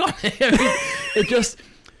turned your back on me. I mean, it just...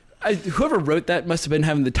 whoever wrote that must have been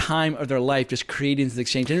having the time of their life just creating this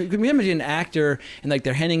exchange. And can you imagine an actor and like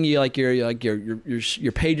they're handing you like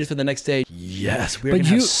your pages for the next day? Yes, we're gonna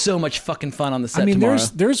have so much fucking fun on the set tomorrow.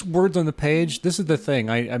 There's words on the page. This is the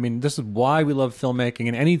thing. I mean, this is why we love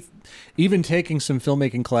filmmaking, and even taking some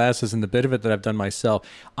filmmaking classes and the bit of it that I've done myself,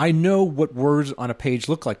 I know what words on a page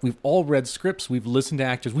look like. We've all read scripts. We've listened to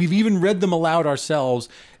actors. We've even read them aloud ourselves,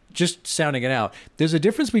 just sounding it out. There's a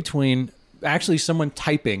difference between actually someone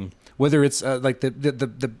typing, whether it's like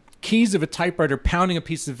the keys of a typewriter pounding a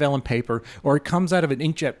piece of vellum paper, or it comes out of an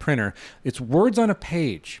inkjet printer. It's words on a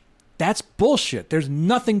page. That's bullshit. There's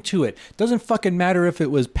nothing to it. Doesn't fucking matter if it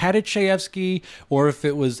was Patty Chayefsky or if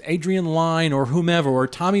it was Adrian Lyne or whomever or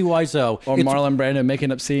Tommy Wiseau. Or Marlon Brando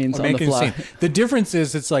making up scenes on the fly. The difference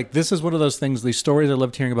is it's like, this is one of those things, these stories I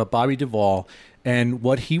loved hearing about Bobby Duvall. And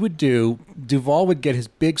what he would do, Duvall would get his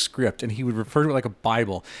big script and he would refer to it like a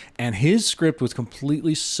Bible. And his script was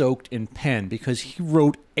completely soaked in pen because he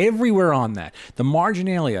wrote everywhere on that. The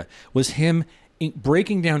marginalia was him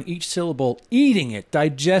breaking down each syllable, eating it,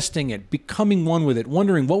 digesting it, becoming one with it,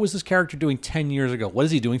 wondering what was this character doing 10 years ago? What is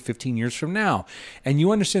he doing 15 years from now? And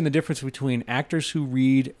you understand the difference between actors who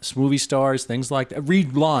read, movie stars, things like that,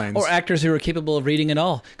 read lines. Or actors who are capable of reading it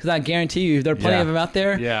all. Because I guarantee you, there are plenty of them out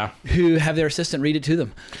there who have their assistant read it to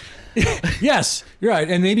them. Yes, you're right.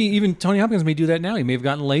 And maybe even Tony Hopkins may do that now. He may have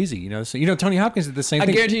gotten lazy, So, Tony Hopkins did the same thing.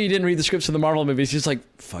 I guarantee you didn't read the scripts for the Marvel movies. He's just like,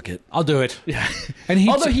 fuck it. I'll do it. Yeah. And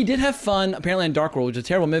although he did have fun, apparently in Dark World, which is a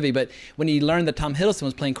terrible movie, but when he learned that Tom Hiddleston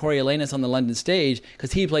was playing Coriolanus on the London stage,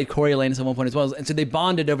 because he played Coriolanus at one point as well, and so they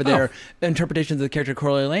bonded over their interpretations of the character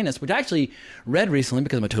Coriolanus, which I actually read recently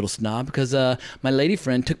because I'm a total snob, because my lady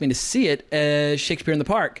friend took me to see it as Shakespeare in the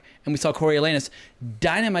Park, and we saw Coriolanus.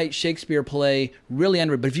 Dynamite Shakespeare play, really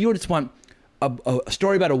underrated. But if you just want a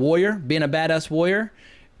story about a warrior, being a badass warrior,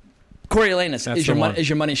 Coriolanus is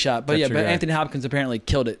your money shot. But but Anthony Hopkins apparently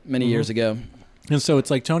killed it many years ago. And so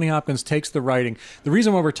it's like Tony Hopkins takes the writing. The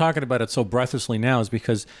reason why we're talking about it so breathlessly now is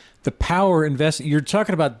because the power invested. You're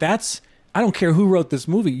talking about I don't care who wrote this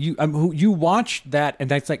movie. You watch that, and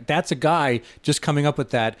that's a guy just coming up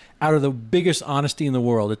with that out of the biggest honesty in the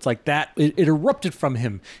world. It's like that. It erupted from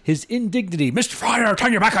him. His indignity, Mr. Fryer,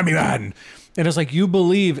 turn your back on me, man. And it's like you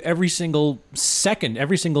believe every single second,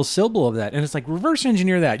 every single syllable of that. And it's like reverse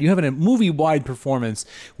engineer that. You have a movie-wide performance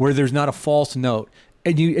where there's not a false note.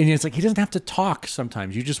 And it's like he doesn't have to talk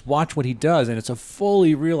sometimes. You just watch what he does, and it's a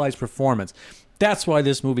fully realized performance. That's why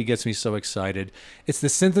this movie gets me so excited. It's the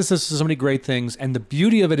synthesis of so many great things, and the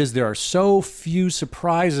beauty of it is there are so few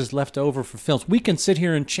surprises left over for films. We can sit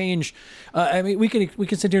here and change. We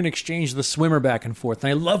can sit here and exchange the swimmer back and forth. And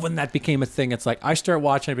I love when that became a thing. It's like I start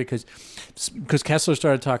watching it because Kessler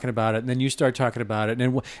started talking about it, and then you start talking about it,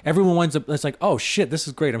 and then everyone winds up. It's like, oh shit, this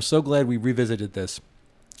is great. I'm so glad we revisited this.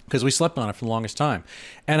 Because we slept on it for the longest time.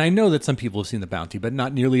 And I know that some people have seen The Bounty, but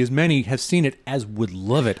not nearly as many have seen it as would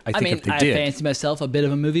love it, I think, if they did. I fancy myself a bit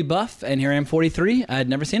of a movie buff, and here I am 43. I had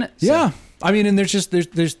never seen it. So. Yeah. I mean, and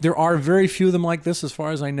there are very few of them like this as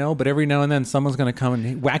far as I know, but every now and then someone's going to come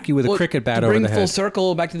and whack you with a cricket bat over the head. To bring full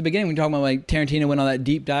circle back to the beginning, we talk about like Tarantino went on that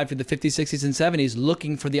deep dive through the 50s, 60s, and 70s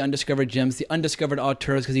looking for the undiscovered gems, the undiscovered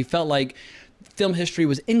auteurs, because he felt like film history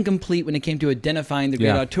was incomplete when it came to identifying the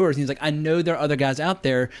great auteurs. And he's like, I know there are other guys out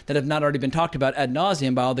there that have not already been talked about ad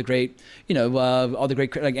nauseum by all the great, all the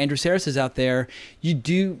great, like Andrew Sarris is out there.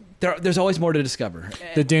 There's always more to discover.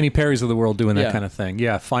 The Danny Perrys of the world doing that kind of thing.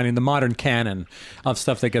 Yeah, finding the modern canon of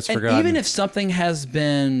stuff that gets forgotten. Even if something has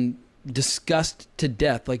been discussed to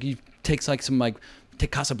death, like you take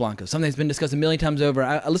take Casablanca, something that's been discussed a million times over.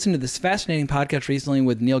 I listened to this fascinating podcast recently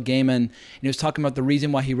with Neil Gaiman, and he was talking about the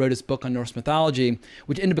reason why he wrote his book on Norse mythology,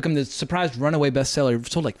 which ended up becoming the surprise runaway bestseller.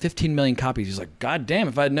 It sold like 15 million copies. He's like, God damn,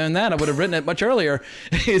 if I'd known that, I would have written it much earlier.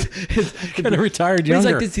 Could have retired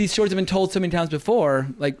younger. He's like, these stories have been told so many times before.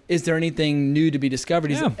 Like, is there anything new to be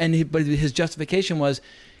discovered? But his justification was,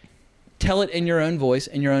 tell it in your own voice,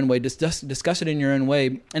 in your own way, discuss it in your own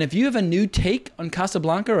way. And if you have a new take on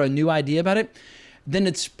Casablanca or a new idea about it, then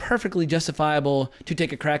it's perfectly justifiable to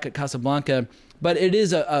take a crack at Casablanca. But it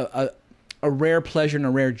is a rare pleasure and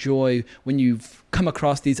a rare joy when you've come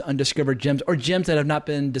across these undiscovered gems or gems that have not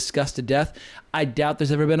been discussed to death. I doubt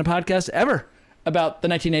there's ever been a podcast ever about the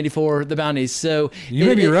 1984 The Bounties. So you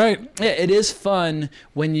may be right. Yeah, it is fun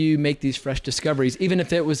when you make these fresh discoveries, even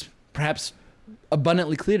if it was perhaps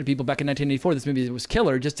abundantly clear to people back in 1984 this movie was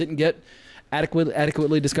killer, just didn't get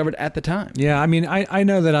adequately discovered at the time. Yeah, I mean, I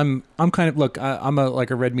know that I'm kind of, look, I'm a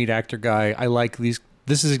red meat actor guy. I like these.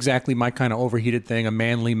 This is exactly my kind of overheated thing, a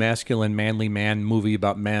manly, masculine, manly man movie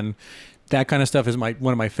about men. That kind of stuff is one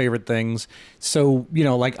of my favorite things. So,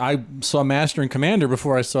 like I saw Master and Commander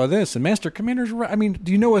before I saw this, and Master Commander's, I mean,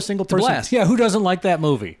 do you know a single person? Blast. Yeah, who doesn't like that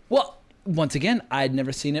movie? Well, once again, I'd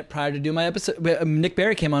never seen it prior to doing my episode. Nick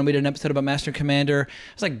Berry came on. We did an episode about Master Commander.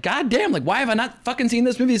 I was like, God damn, why have I not fucking seen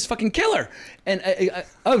this movie? It's fucking killer. And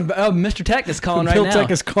Mr. Tech is calling right now. Bill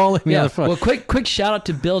Tech is calling me on the phone. Well, quick shout out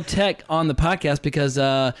to Bill Tech on the podcast because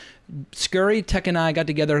Scurry, Tech, and I got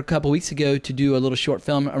together a couple weeks ago to do a little short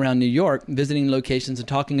film around New York, visiting locations and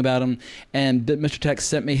talking about them. And Mr. Tech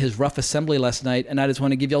sent me his rough assembly last night, and I just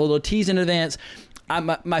want to give you a little tease in advance.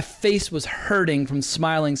 My face was hurting from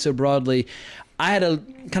smiling so broadly. I had a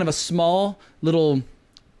kind of a small, little,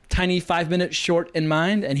 tiny 5-minute short in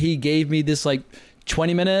mind, and he gave me this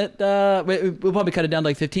 20-minute. We'll probably cut it down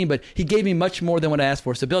to 15, but he gave me much more than what I asked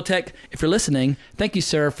for. So, Bill Tech, if you're listening, thank you,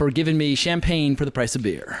 sir, for giving me champagne for the price of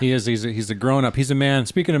beer. He is. He's a grown-up. He's a man.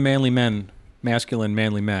 Speaking of manly men, masculine,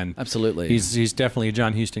 manly men. Absolutely. He's definitely a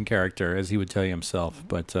John Huston character, as he would tell you himself.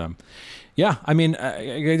 But yeah, I mean,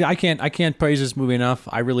 I can't praise this movie enough.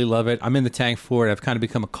 I really love it. I'm in the tank for it. I've kind of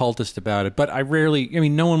become a cultist about it. But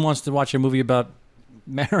no one wants to watch a movie about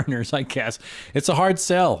mariners, I guess. It's a hard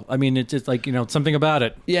sell. I mean, it's something about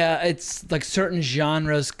it. Yeah, it's like certain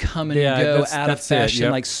genres come and go out of fashion,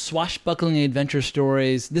 like swashbuckling adventure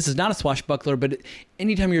stories. This is not a swashbuckler, but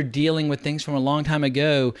anytime you're dealing with things from a long time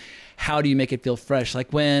ago, how do you make it feel fresh?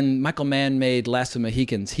 Like when Michael Mann made Last of the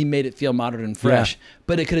Mohicans, he made it feel modern and fresh,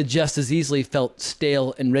 but it could have just as easily felt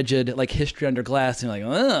stale and rigid, like History Under Glass,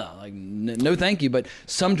 and no thank you. But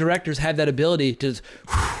some directors have that ability to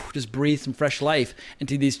just breathe some fresh life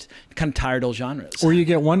into these kind of tired old genres. Or you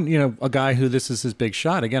get a guy who this is his big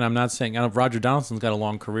shot. Again, I'm not saying, Roger Donaldson's got a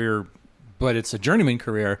long career, but it's a journeyman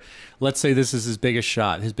career. Let's say this is his biggest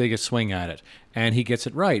shot, his biggest swing at it, and he gets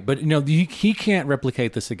it right. But he can't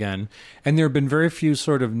replicate this again. And there have been very few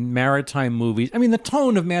sort of maritime movies. I mean, the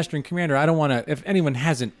tone of Master and Commander, I don't want to, if anyone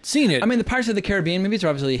hasn't seen it. I mean, the Pirates of the Caribbean movies are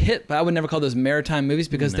obviously a hit, but I would never call those maritime movies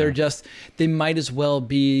because they might as well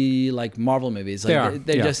be like Marvel movies. Like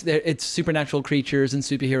it's supernatural creatures and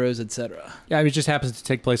superheroes, etc. Yeah, I mean, it just happens to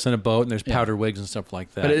take place on a boat, and there's powder wigs and stuff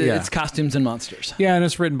like that. But it's costumes and monsters. Yeah, and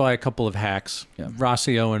it's written by a couple of hacks,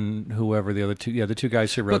 Rossio and whoever the other two, the two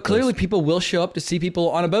guys who wrote. But clearly, people will show up to see people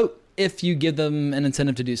on a boat if you give them an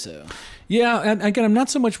incentive to do so. Yeah, and again, I'm not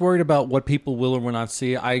so much worried about what people will or will not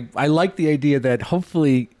see. I like the idea that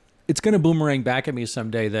hopefully it's going to boomerang back at me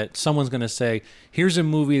someday that someone's going to say, here's a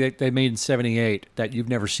movie that they made in 78 that you've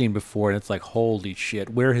never seen before. And it's like, holy shit,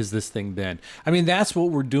 where has this thing been? I mean, that's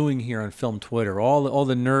what we're doing here on Film Twitter. All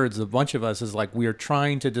the nerds, a bunch of us, is like, we are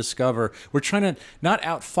trying to discover, we're trying to not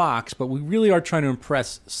outfox, but we really are trying to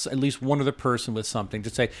impress at least one other person with something to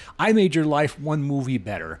say, I made your life one movie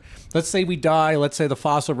better. Let's say we die. Let's say the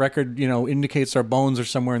fossil record, indicates our bones are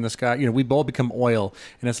somewhere in the sky. We all become oil.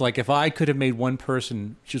 And it's like, if I could have made one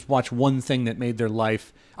person just watch one thing that made their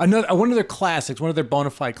life one of their classics, one of their bona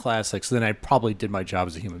fide classics, then I probably did my job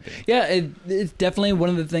as a human being. Yeah, it's definitely one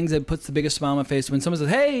of the things that puts the biggest smile on my face when someone says,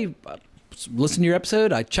 hey, listen to your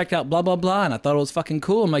episode, I checked out blah, blah, blah, and I thought it was fucking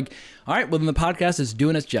cool. I'm like, all right, well, then the podcast is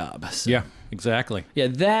doing its job. So, yeah, exactly. Yeah,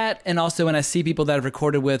 that, and also when I see people that have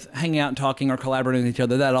recorded with, hanging out and talking or collaborating with each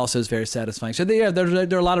other, that also is very satisfying. So there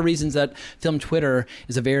are a lot of reasons that Film Twitter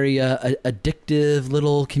is a very addictive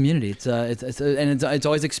little community. It's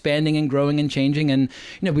always expanding and growing and changing, and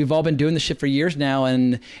we've all been doing this shit for years now,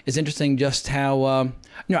 and it's interesting just how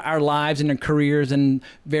our lives and our careers and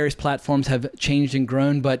various platforms have changed and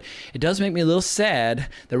grown. But it does make me a little sad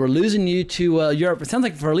that we're losing you to Europe. It sounds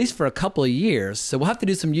like for at least for a couple of years. So we'll have to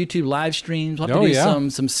do some YouTube live streams. We'll have to do some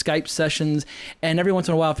Skype sessions. And every once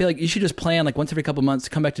in a while, I feel like you should just plan like once every couple of months,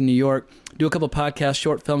 come back to New York, do a couple of podcasts,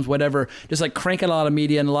 short films, whatever. Just like crank out a lot of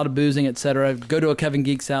media and a lot of boozing, etc. Go to a Kevin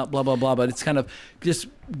Geeks Out, blah, blah, blah. But it's kind of just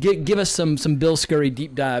give us some Bill Scurry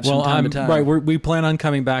deep dives from time to time. Right, we plan on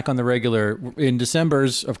coming back on the regular in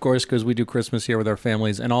December's, of course, because we do Christmas here with our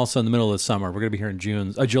families, and also in the middle of the summer. We're going to be here in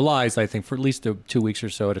July's, I think, for at least 2 weeks or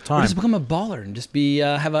so at a time. Or just become a baller and just be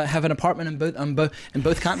have an apartment in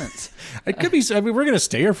both continents. It could be. I mean, we're going to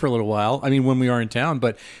stay here for a little while. I mean, when we are in town,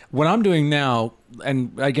 but what I'm doing now.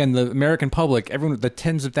 And again, the American public, everyone, the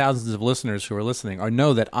tens of thousands of listeners who are listening,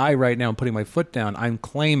 know that I right now am putting my foot down. I'm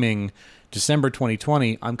claiming December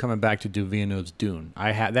 2020. I'm coming back to do Villeneuve's Dune.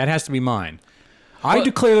 That has to be mine. I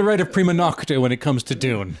declare the right of prima nocte when it comes to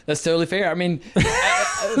Dune. That's totally fair. I mean,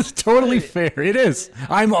 it's totally fair. It is.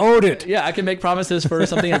 I'm owed it. Yeah, I can make promises for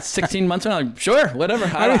something that's 16 months from now. Like, sure,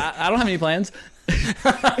 whatever. I don't have any plans.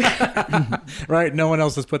 Right. No one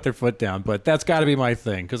else has put their foot down, but that's got to be my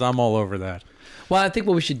thing because I'm all over that. Well, I think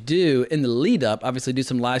what we should do in the lead up, obviously do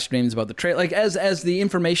some live streams about the trailer. Like as the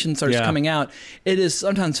information starts coming out, it is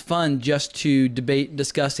sometimes fun just to debate,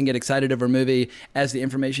 discuss, and get excited over a movie as the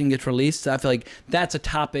information gets released. So I feel like that's a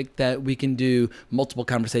topic that we can do multiple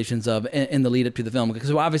conversations of in the lead up to the film,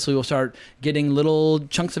 because obviously we'll start getting little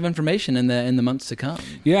chunks of information in the months to come.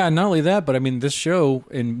 Yeah, not only that, but I mean this show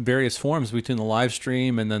in various forms between the live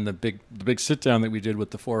stream and then the big sit down that we did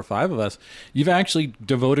with the 4 or 5 of us, you've actually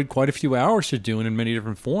devoted quite a few hours to doing in many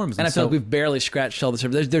different forms. And I feel like we've barely scratched all the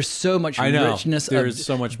surface. There's so much richness of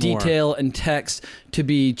so much detail more. And text to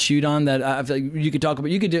be chewed on that I feel like you could talk about.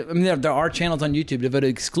 You could do. I mean, there are channels on YouTube devoted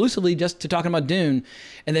exclusively just to talking about Dune,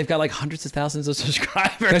 and they've got like hundreds of thousands of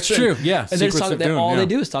subscribers. That's true. Yeah, and they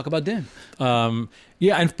do is talk about Dune.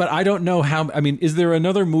 But I don't know how. I mean, is there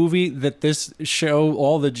another movie that this show,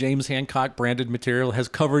 all the James Hancock branded material, has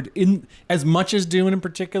covered in as much as Dune in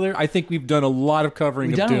particular? I think we've done a lot of covering.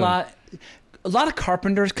 We've of done Dune. A lot of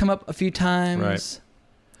Carpenter's come up a few times. Right.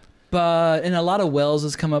 And a lot of Wells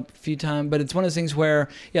has come up a few times, but it's one of those things where,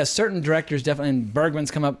 certain directors definitely, and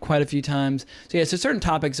Bergman's come up quite a few times. So certain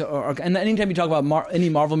topics and anytime you talk about any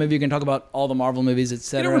Marvel movie, you can talk about all the Marvel movies,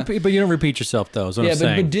 etc. But you don't repeat yourself, though. Is what I'm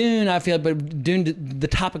saying. But Dune, I feel, the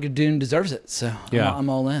topic of Dune deserves it. So I'm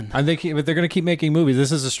all in. I think, but they're going to keep making movies.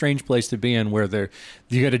 This is a strange place to be in, where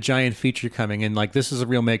you got a giant feature coming in. Like this is a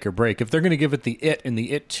real make or break. If they're going to give it the It and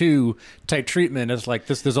the It 2 type treatment, it's like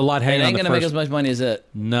this. There's a lot hanging on the first. It ain't going to make as much money as It.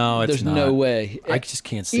 No. There's no way. I just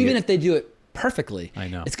can't see Even it. if they do it perfectly, I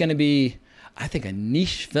know. It's going to be, I think, a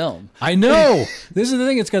niche film. I know. This is the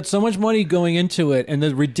thing. It's got so much money going into it, and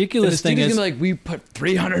the ridiculous thing is, going to be like, we put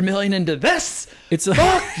 $300 million into this. It's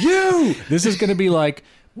fuck you. This is going to be like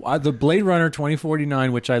the Blade Runner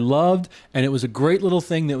 2049, which I loved, and it was a great little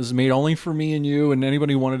thing that was made only for me and you and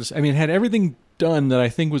anybody who wanted to. I mean, it had everything done that I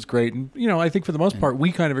think was great, and I think for the most part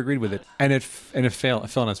we kind of agreed with it, and it fell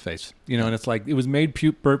on its face, and it's like it was made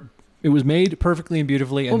perfectly and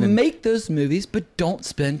beautifully. And then make those movies, but don't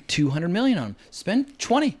spend $200 million on them. Spend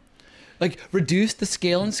 $20. Like, reduce the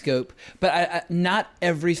scale and scope, but not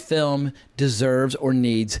every film deserves or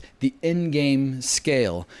needs the in-game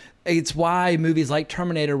scale. It's why movies like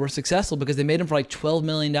Terminator were successful, because they made them for like $12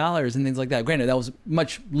 million and things like that. Granted, that was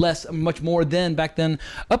much more back then.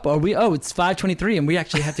 It's 5:23 and we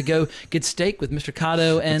actually have to go get steak with Mr.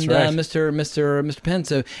 Cotto and right. Mr. Penn.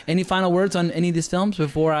 So any final words on any of these films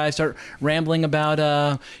before I start rambling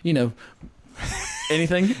about,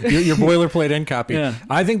 Anything? your boilerplate end copy. Yeah.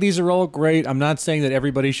 I think these are all great. I'm not saying that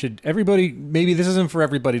everybody, maybe this isn't for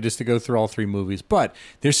everybody just to go through all three movies, but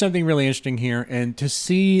there's something really interesting here. And to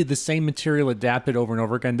see the same material adapted over and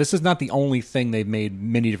over again, this is not the only thing they've made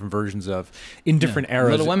many different versions of in different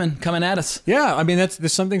eras. Little Women coming at us. Yeah, I mean,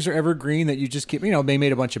 there's some things are evergreen that you just keep, they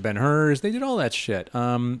made a bunch of Ben-Hurs. They did all that shit.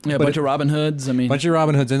 A bunch of Robin Hoods. I mean, bunch of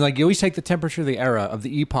Robin Hoods. And like you always take the temperature of the era, of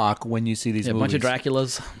the epoch when you see these movies. A bunch of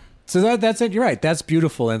Draculas. So that's it. You're right. That's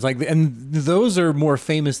beautiful, and it's like, and those are more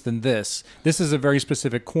famous than this. This is a very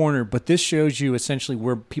specific corner, but this shows you essentially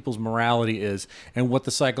where people's morality is and what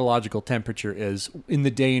the psychological temperature is in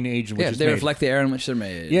the day and age in which it's they made. reflect the era in which they're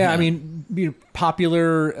made. Yeah, I mean,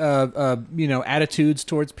 popular, attitudes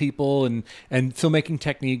towards people and filmmaking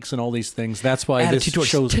techniques and all these things. That's why attitude this towards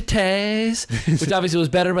shows titties, which obviously was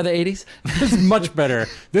better by the 80s. This is much better.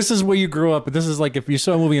 This is where you grew up. But this is like if you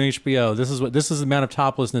saw a movie on HBO. This is the amount of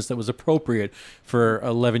toplessness that was appropriate for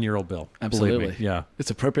 11-year-old Bill. Absolutely. Yeah.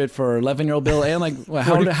 It's appropriate for 11-year-old Bill and like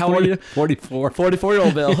how old are you? 44.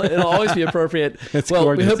 44-year-old Bill. It'll always be appropriate. It's well,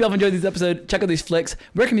 gorgeous. We hope y'all enjoyed this episode. Check out these flicks.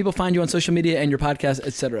 Where can people find you on social media and your podcast,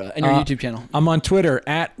 etc., and your YouTube channel? I'm on Twitter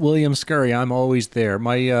at William Scurry. I'm always there.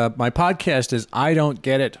 My podcast is I Don't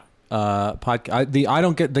Get It.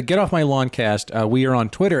 The Get Off My Lawn cast. We are on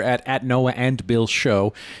Twitter at Noah and Bill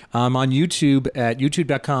Show. On YouTube at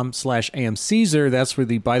youtube.com/AmCaesar. That's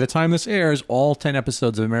where by the time this airs, all 10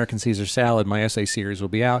 episodes of American Caesar Salad, my essay series, will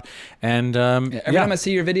be out. And every time I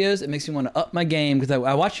see your videos, it makes me want to up my game because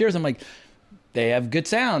I watch yours. I'm like, they have good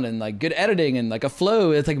sound and like good editing and like a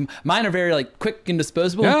flow. It's like mine are very like quick and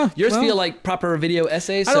disposable. Yeah, yours feel like proper video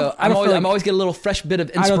essays. So I'm always get a little fresh bit of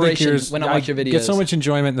inspiration when I watch your videos. I get so much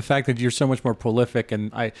enjoyment in the fact that you're so much more prolific,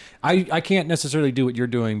 and I can't necessarily do what you're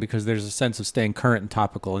doing because there's a sense of staying current and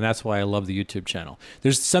topical, and that's why I love the YouTube channel.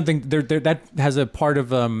 There's something there that has a part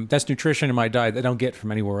of that's nutrition in my diet that I don't get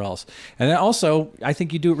from anywhere else. And then also, I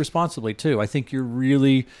think you do it responsibly too. I think you're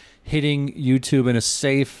really hitting YouTube in a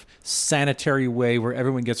safe, sanitary way where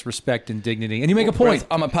everyone gets respect and dignity. And you make a point.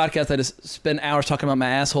 On my podcast, I just spend hours talking about my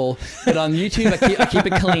asshole. But on YouTube, I keep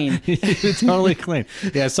it clean. It's totally clean.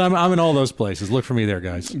 Yeah, so I'm in all those places. Look for me there,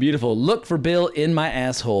 guys. Beautiful. Look for Bill in my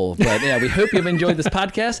asshole. But yeah, we hope you've enjoyed this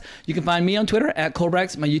podcast. You can find me on Twitter at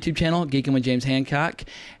Colbrax, my YouTube channel, Geeking with James Hancock.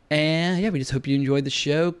 And yeah, we just hope you enjoyed the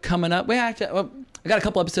show. Coming up, I got a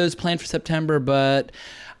couple episodes planned for September, but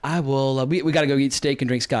I will. We got to go eat steak and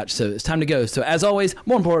drink scotch, so it's time to go. So as always,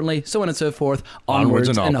 more importantly, so on and so forth, onwards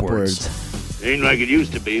and upwards. Ain't like it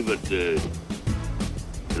used to be, but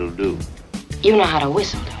it'll do. You know how to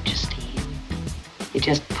whistle, don't you, Steve? You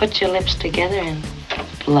just put your lips together and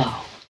blow.